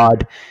the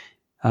odd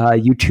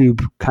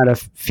YouTube kind of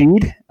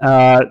feed.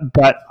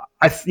 But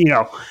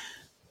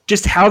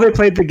just how they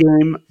played the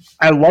game.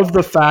 I love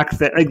the fact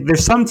that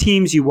there's some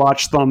teams you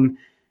watch them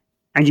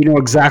and you know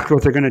exactly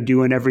what they're going to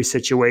do in every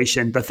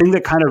situation. The thing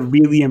that kind of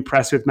really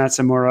impressed with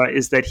Matsumura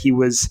is that he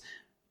was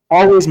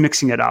always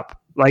mixing it up.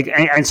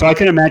 And so I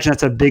can imagine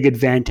that's a big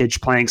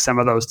advantage playing some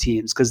of those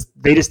teams because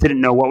they just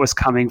didn't know what was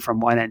coming from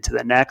one end to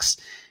the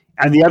next.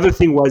 And the other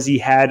thing was he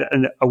had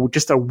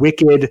just a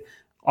wicked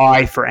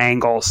eye for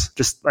angles,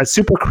 just a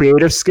super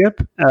creative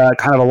skip,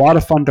 kind of a lot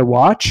of fun to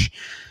watch.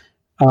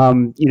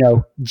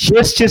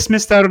 Just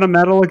missed out on a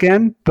medal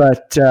again,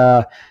 but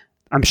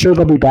I'm sure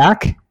they'll be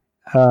back.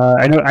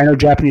 I know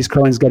Japanese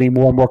curling is getting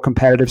more and more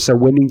competitive, so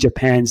winning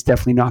Japan's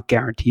definitely not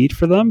guaranteed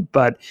for them.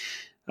 But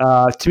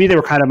to me, they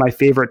were kind of my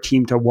favorite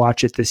team to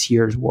watch at this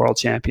year's World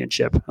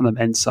Championship on the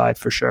men's side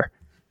for sure.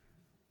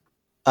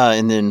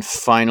 And then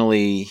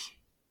finally,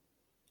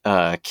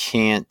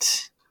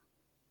 can't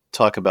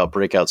talk about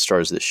breakout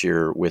stars this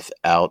year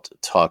without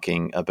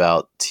talking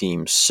about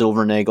Team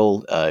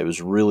Silvernagle. It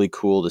was really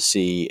cool to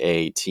see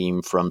a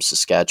team from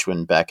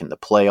Saskatchewan back in the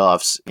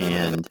playoffs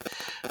and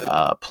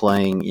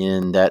playing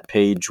in that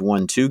Page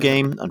 1-2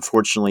 game.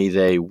 Unfortunately,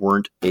 they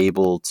weren't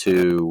able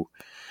to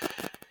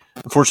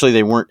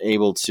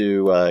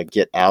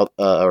get out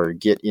or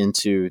get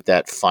into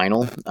that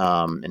final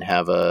and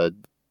have a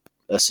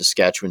a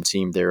Saskatchewan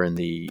team there in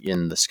the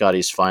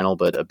Scotties final,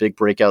 but a big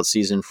breakout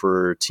season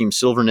for Team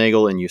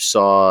Silvernagle, and you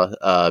saw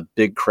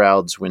big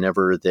crowds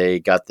whenever they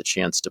got the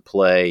chance to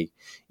play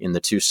in the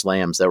two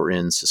slams that were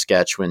in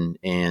Saskatchewan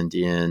and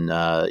in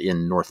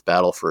North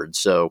Battleford.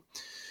 So,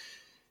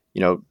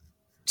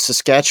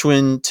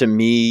 Saskatchewan to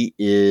me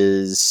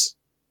is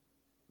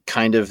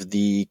kind of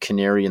the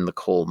canary in the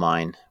coal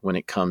mine when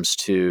it comes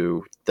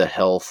to the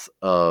health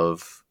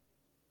of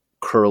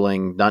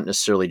curling, not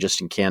necessarily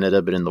just in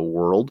Canada, but in the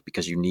world,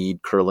 because you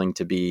need curling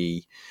to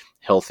be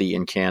healthy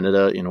in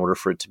Canada in order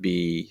for it to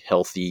be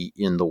healthy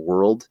in the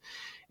world.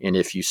 And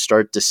if you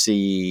start to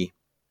see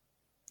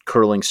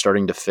curling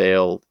starting to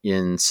fail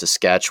in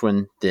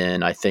Saskatchewan,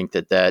 then I think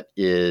that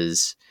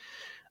is,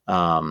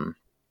 then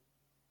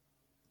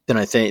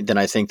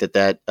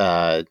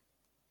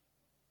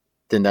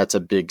that's a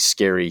big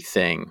scary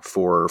thing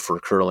for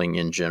curling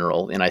in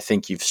general. And I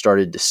think you've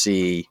started to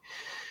see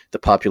the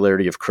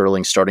popularity of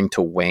curling starting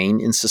to wane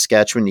in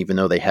Saskatchewan, even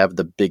though they have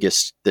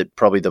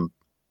probably the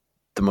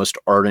most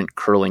ardent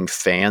curling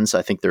fans.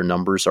 I think their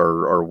numbers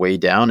are way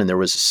down. And there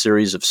was a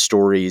series of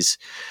stories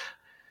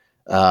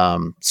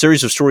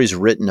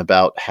written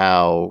about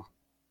how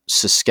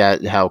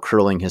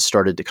curling has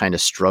started to kind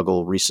of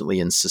struggle recently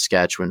in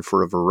Saskatchewan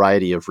for a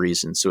variety of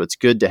reasons. So it's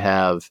good to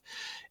have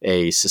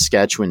a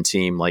Saskatchewan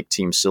team like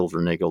Team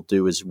Silvernagle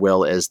do as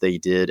well as they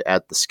did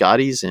at the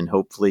Scotties, and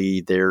hopefully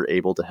they're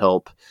able to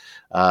help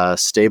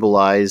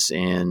stabilize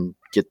and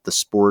get the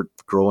sport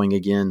growing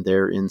again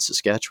there in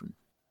Saskatchewan.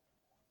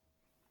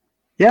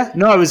 Yeah,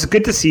 no, it was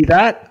good to see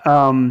that.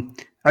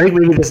 I think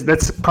maybe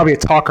that's probably a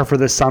talker for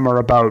this summer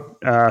about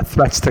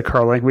threats to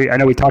curling. I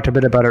know we talked a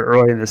bit about it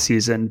early in the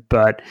season,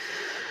 but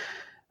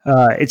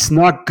it's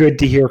not good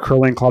to hear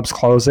curling clubs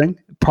closing.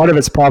 Part of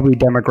it's probably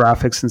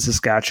demographics in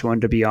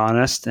Saskatchewan, to be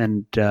honest,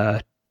 and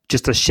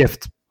just a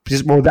shift,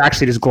 just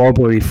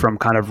globally from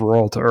kind of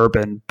rural to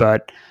urban.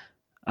 But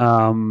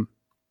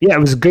it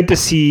was good to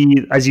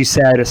see, as you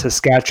said, a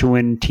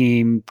Saskatchewan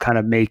team kind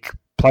of make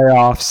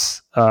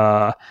playoffs,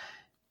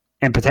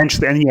 and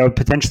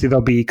potentially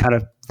they'll be kind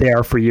of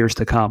there for years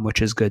to come,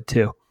 which is good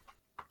too. All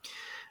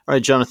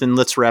right, Jonathan,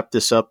 let's wrap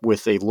this up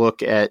with a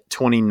look at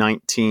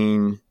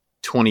 2019,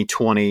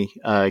 2020.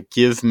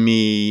 Give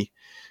me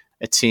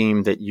a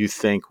team that you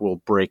think will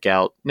break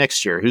out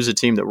next year. Who's a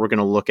team that we're going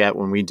to look at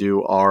when we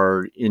do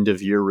our end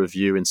of year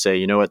review and say,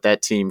 you know what,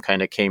 that team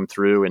kind of came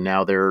through and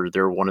now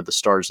they're one of the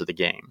stars of the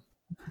game?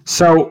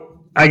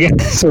 So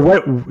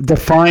what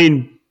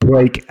define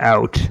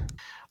breakout?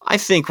 I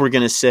think we're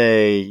going to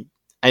say,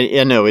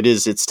 I know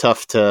it's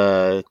tough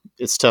to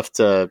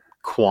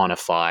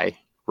quantify,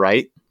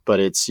 right? But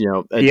it's,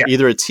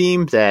 either a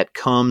team that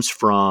comes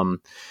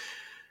from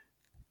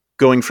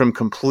going from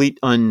complete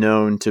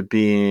unknown to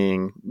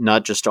being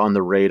not just on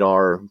the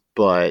radar,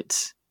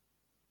 but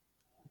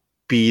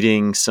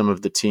beating some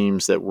of the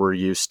teams that we're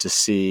used to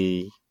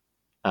see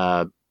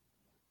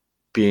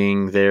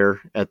being there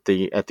at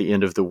the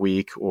end of the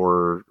week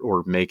or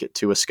make it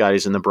to a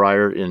Scotties in the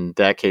Brier. In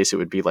that case, it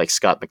would be like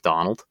Scott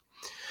McDonald,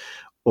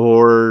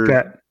 or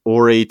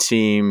a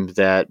team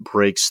that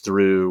breaks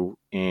through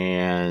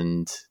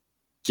and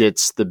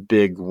gets the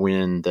big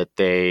win that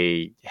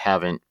they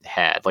haven't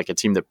had, like a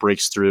team that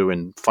breaks through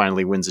and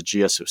finally wins a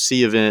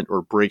GSOC event,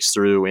 or breaks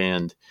through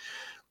and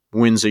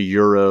wins a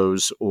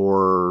Euros,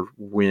 or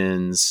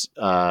wins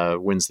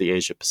the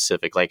Asia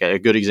Pacific. Like a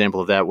good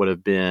example of that would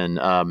have been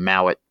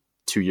Mowat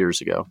 2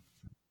 years ago.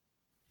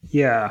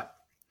 Yeah.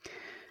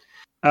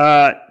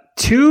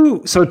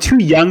 Two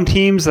young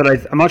teams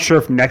that I'm not sure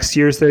if next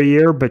year's their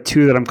year, but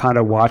two that I'm kind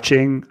of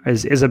watching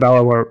is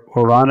Isabella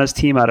Orana's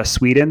team out of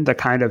Sweden, the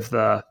kind of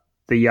the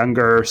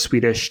younger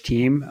Swedish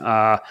team.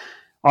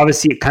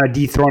 Obviously, kind of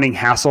dethroning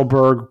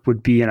Hasselberg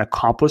would be an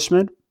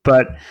accomplishment,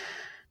 but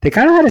they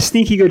kind of had a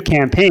sneaky good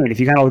campaign. If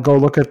you kind of go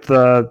look at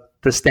the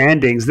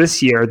standings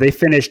this year, they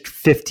finished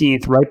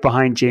 15th, right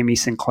behind Jamie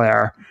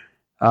Sinclair.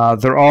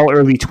 They're all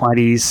early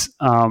 20s,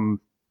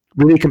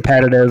 really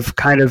competitive,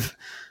 kind of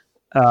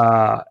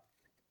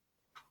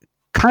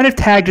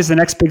tagged as the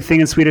next big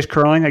thing in Swedish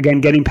curling.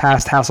 Again, getting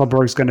past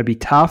Hasselberg is going to be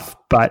tough,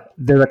 but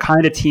they're the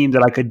kind of team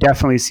that I could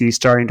definitely see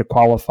starting to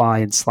qualify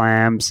in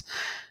slams,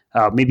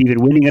 maybe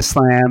even winning a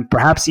slam,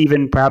 perhaps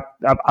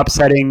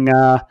upsetting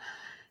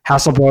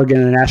Hasselberg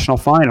in the national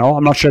final.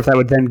 I'm not sure if that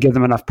would then give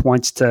them enough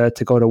points to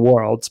go to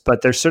Worlds,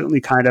 but they're certainly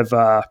kind of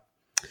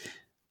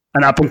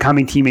an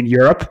up-and-coming team in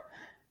Europe.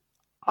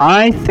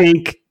 I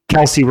think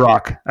Kelsey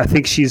Rock. I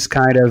think she's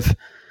kind of,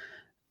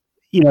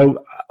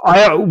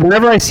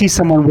 whenever I see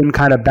someone win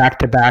kind of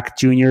back-to-back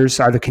juniors,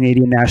 either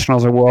Canadian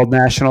nationals or world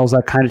nationals,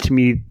 that kind of, to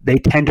me, they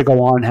tend to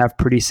go on and have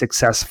pretty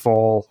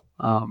successful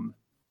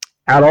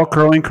adult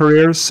curling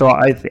careers. So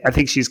I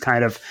think she's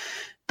kind of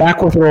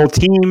back with her old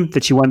team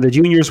that she won the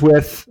juniors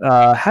with.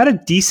 Had a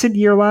decent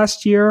year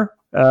last year,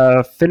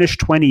 finished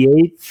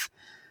 28th.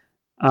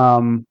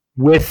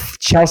 With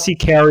Chelsea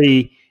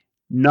Carey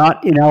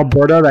not in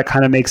Alberta, that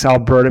kind of makes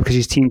Alberta, because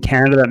she's Team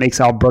Canada, that makes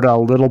Alberta a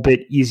little bit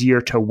easier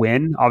to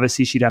win.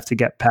 Obviously, she'd have to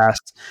get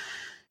past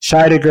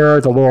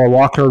Scheidegger, the Laura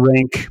Walker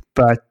rink.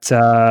 but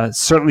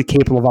certainly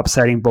capable of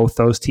upsetting both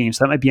those teams.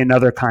 That might be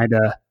another kind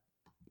of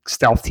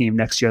stealth team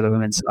next year, the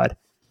women's side.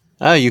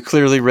 You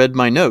clearly read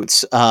my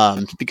notes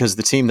because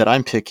the team that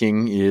I'm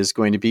picking is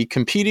going to be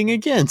competing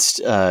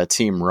against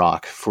Team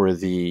Rock for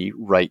the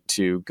right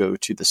to go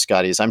to the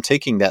Scotties. I'm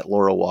taking that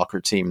Laura Walker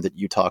team that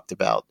you talked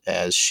about,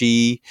 as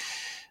she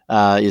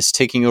is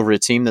taking over a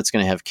team that's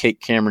going to have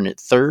Kate Cameron at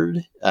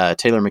third,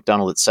 Taylor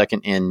McDonald at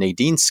second, and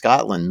Nadine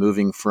Scotland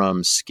moving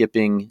from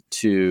skipping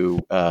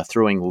to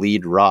throwing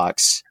lead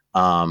rocks.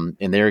 And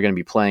they're going to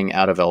be playing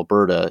out of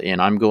Alberta,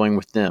 and I'm going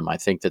with them. I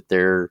think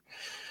they're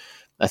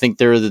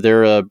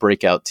a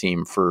breakout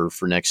team for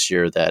next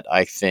year that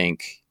I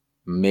think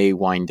may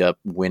wind up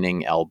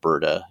winning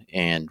Alberta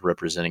and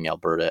representing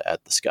Alberta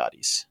at the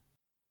Scotties.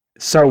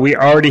 So we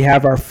already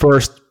have our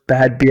first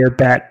bad beer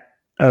bet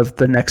of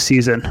the next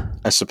season.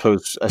 I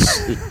suppose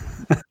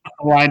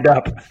lined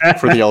up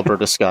for the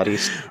Alberta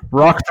Scotties.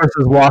 Rock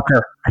versus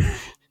Walker.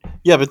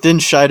 Yeah, but then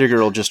Scheidegger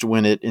will just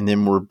win it, and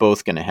then we're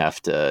both going to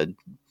have to.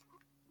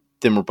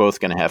 Then we're both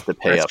going to have to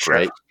pay up,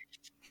 right?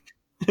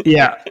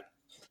 Yeah,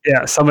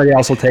 somebody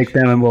else will take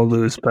them and we'll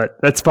lose, but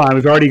that's fine.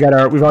 We've already got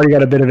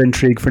a bit of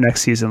intrigue for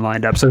next season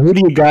lined up. So who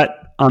do you got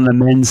on the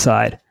men's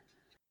side?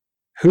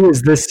 Who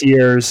is this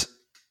year's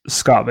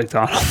Scott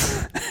McDonald?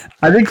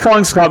 I think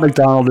calling Scott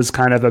McDonald is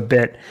kind of a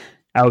bit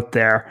out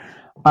there.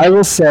 I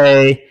will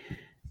say,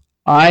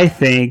 I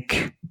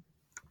think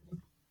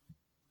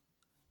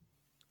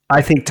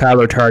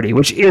Tyler Tardy,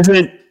 which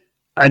isn't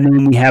a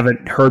name we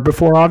haven't heard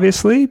before,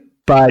 obviously,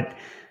 but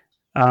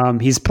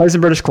he's plays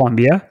in British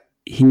Columbia.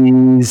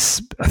 He's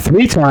a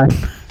 3-time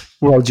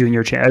world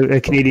junior champ,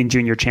 a Canadian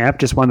junior champ,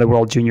 just won the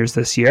World Juniors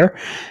this year,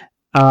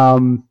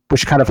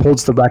 which kind of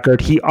holds the record.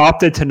 He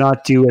opted to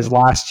not do his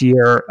last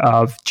year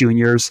of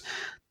juniors.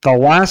 The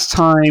last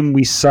time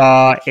we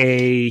saw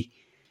a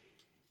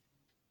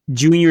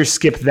junior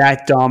skip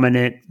that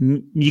dominant,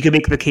 you could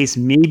make the case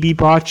maybe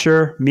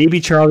Botcher, maybe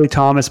Charlie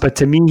Thomas, but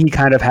to me he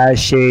kind of has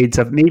shades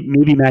of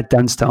maybe Matt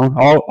Dunstone.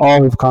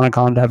 All have gone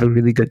on to have a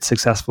really good,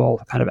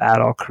 successful kind of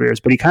adult careers,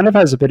 but he kind of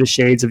has a bit of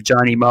shades of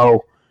Johnny Moe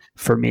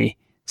for me.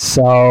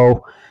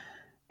 So,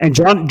 and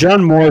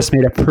John Morris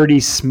made a pretty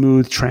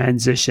smooth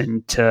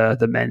transition to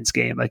the men's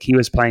game. Like he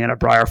was playing in a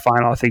Brier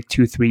final, I think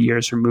 2-3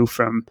 years removed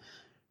from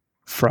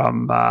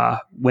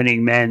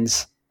winning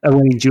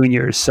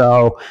juniors.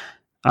 So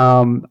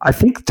I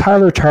think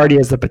Tyler Tardy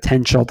has the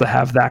potential to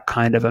have that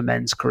kind of a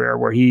men's career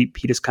where he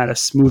just kind of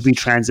smoothly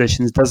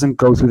transitions, doesn't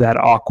go through that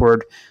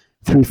awkward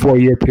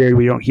 3-4 year period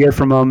where you don't hear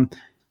from him.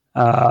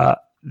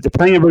 They're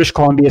playing in British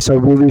Columbia, so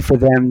really for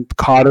them,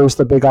 Cotto's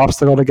the big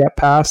obstacle to get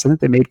past. I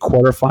think they made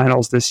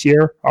quarterfinals this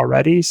year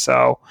already,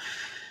 so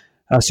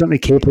certainly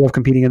capable of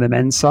competing in the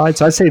men's side.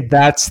 So I'd say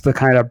that's the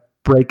kind of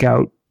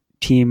breakout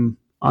team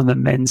on the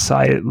men's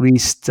side, at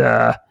least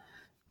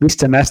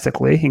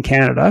domestically in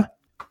Canada.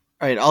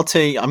 All right,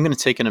 I'm going to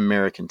take an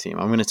American team.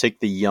 I'm going to take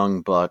the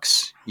Young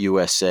Bucks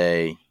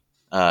USA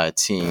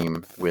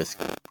team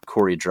with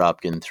Corey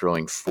Dropkin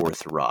throwing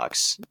fourth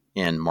rocks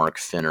and Mark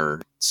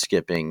Finner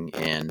skipping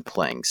and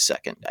playing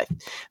second.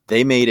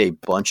 They made a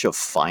bunch of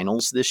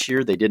finals this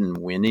year. They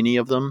didn't win any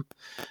of them,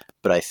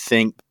 but I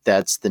think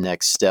that's the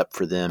next step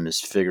for them, is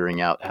figuring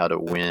out how to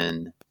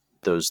win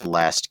those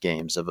last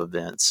games of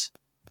events,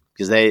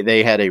 because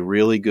they had a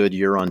really good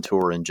year on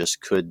tour and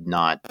just could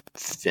not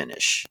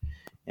finish.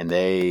 And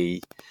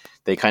they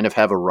kind of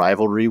have a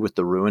rivalry with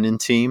the Ruinen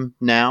team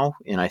now,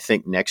 and I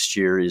think next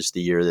year is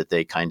the year that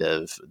they kind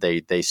of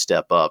they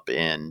step up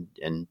and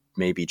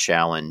maybe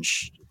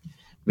challenge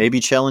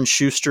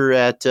Schuster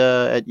at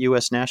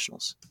U.S.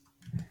 Nationals.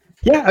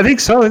 Yeah, I think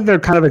so. I think they're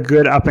kind of a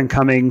good up and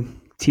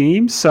coming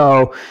team.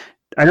 So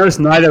I noticed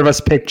neither of us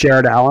picked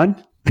Jared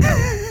Allen.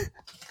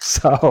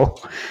 So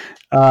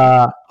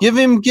give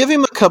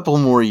him a couple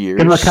more years.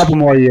 Give him a couple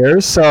more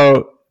years.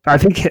 So I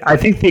think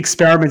the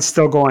experiment's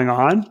still going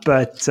on,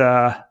 but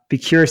be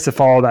curious to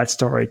follow that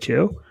story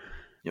too.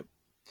 Yep.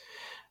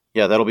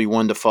 Yeah, that'll be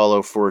one to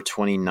follow for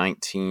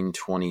 2019,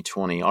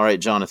 2020. All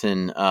right,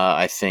 Jonathan,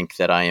 I think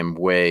that I am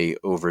way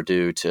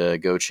overdue to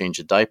go change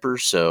a diaper,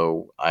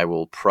 so I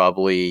will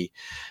probably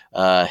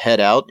head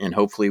out, and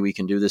hopefully we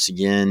can do this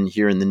again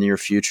here in the near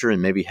future,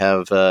 and maybe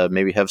have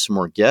some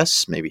more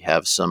guests, maybe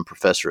have some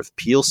Professor of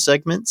Peel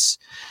segments.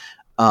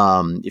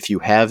 If you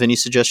have any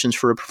suggestions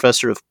for a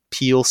Professor of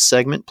Peel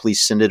segment,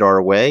 please send it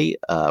our way.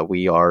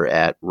 We are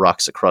at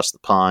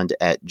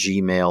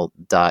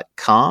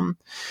rocksacrossthepond@gmail.com.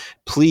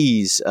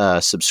 Please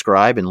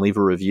subscribe and leave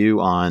a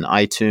review on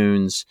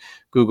iTunes,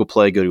 Google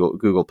Play,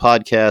 Google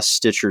Podcasts,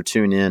 Stitcher,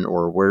 TuneIn,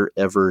 or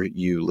wherever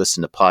you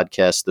listen to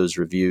podcasts. Those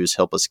reviews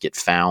help us get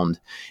found.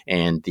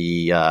 And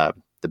the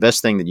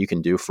best thing that you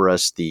can do for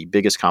us, the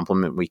biggest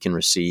compliment we can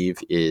receive,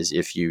 is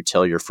if you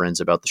tell your friends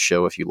about the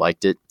show if you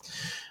liked it.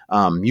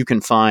 You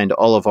can find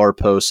all of our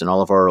posts and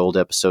all of our old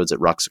episodes at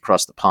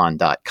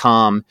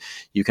rocksacrossthepond.com.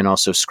 You can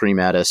also scream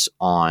at us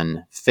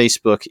on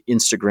Facebook,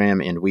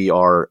 Instagram, and we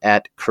are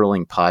at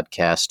Curling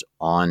Podcast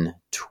on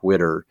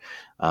Twitter.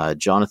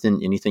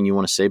 Jonathan, anything you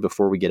want to say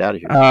before we get out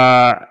of here?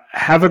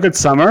 Have a good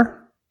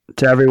summer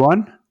to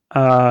everyone.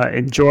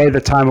 Enjoy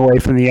the time away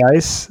from the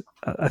ice.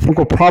 I think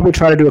we'll probably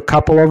try to do a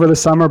couple over the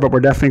summer, but we're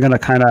definitely going to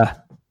kind of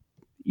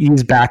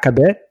ease back a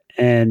bit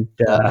and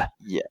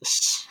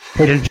yes,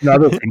 pay attention to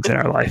other things in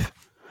our life.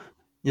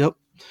 Yep.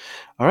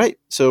 All right.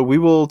 So we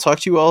will talk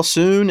to you all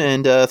soon,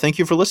 and thank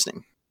you for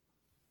listening.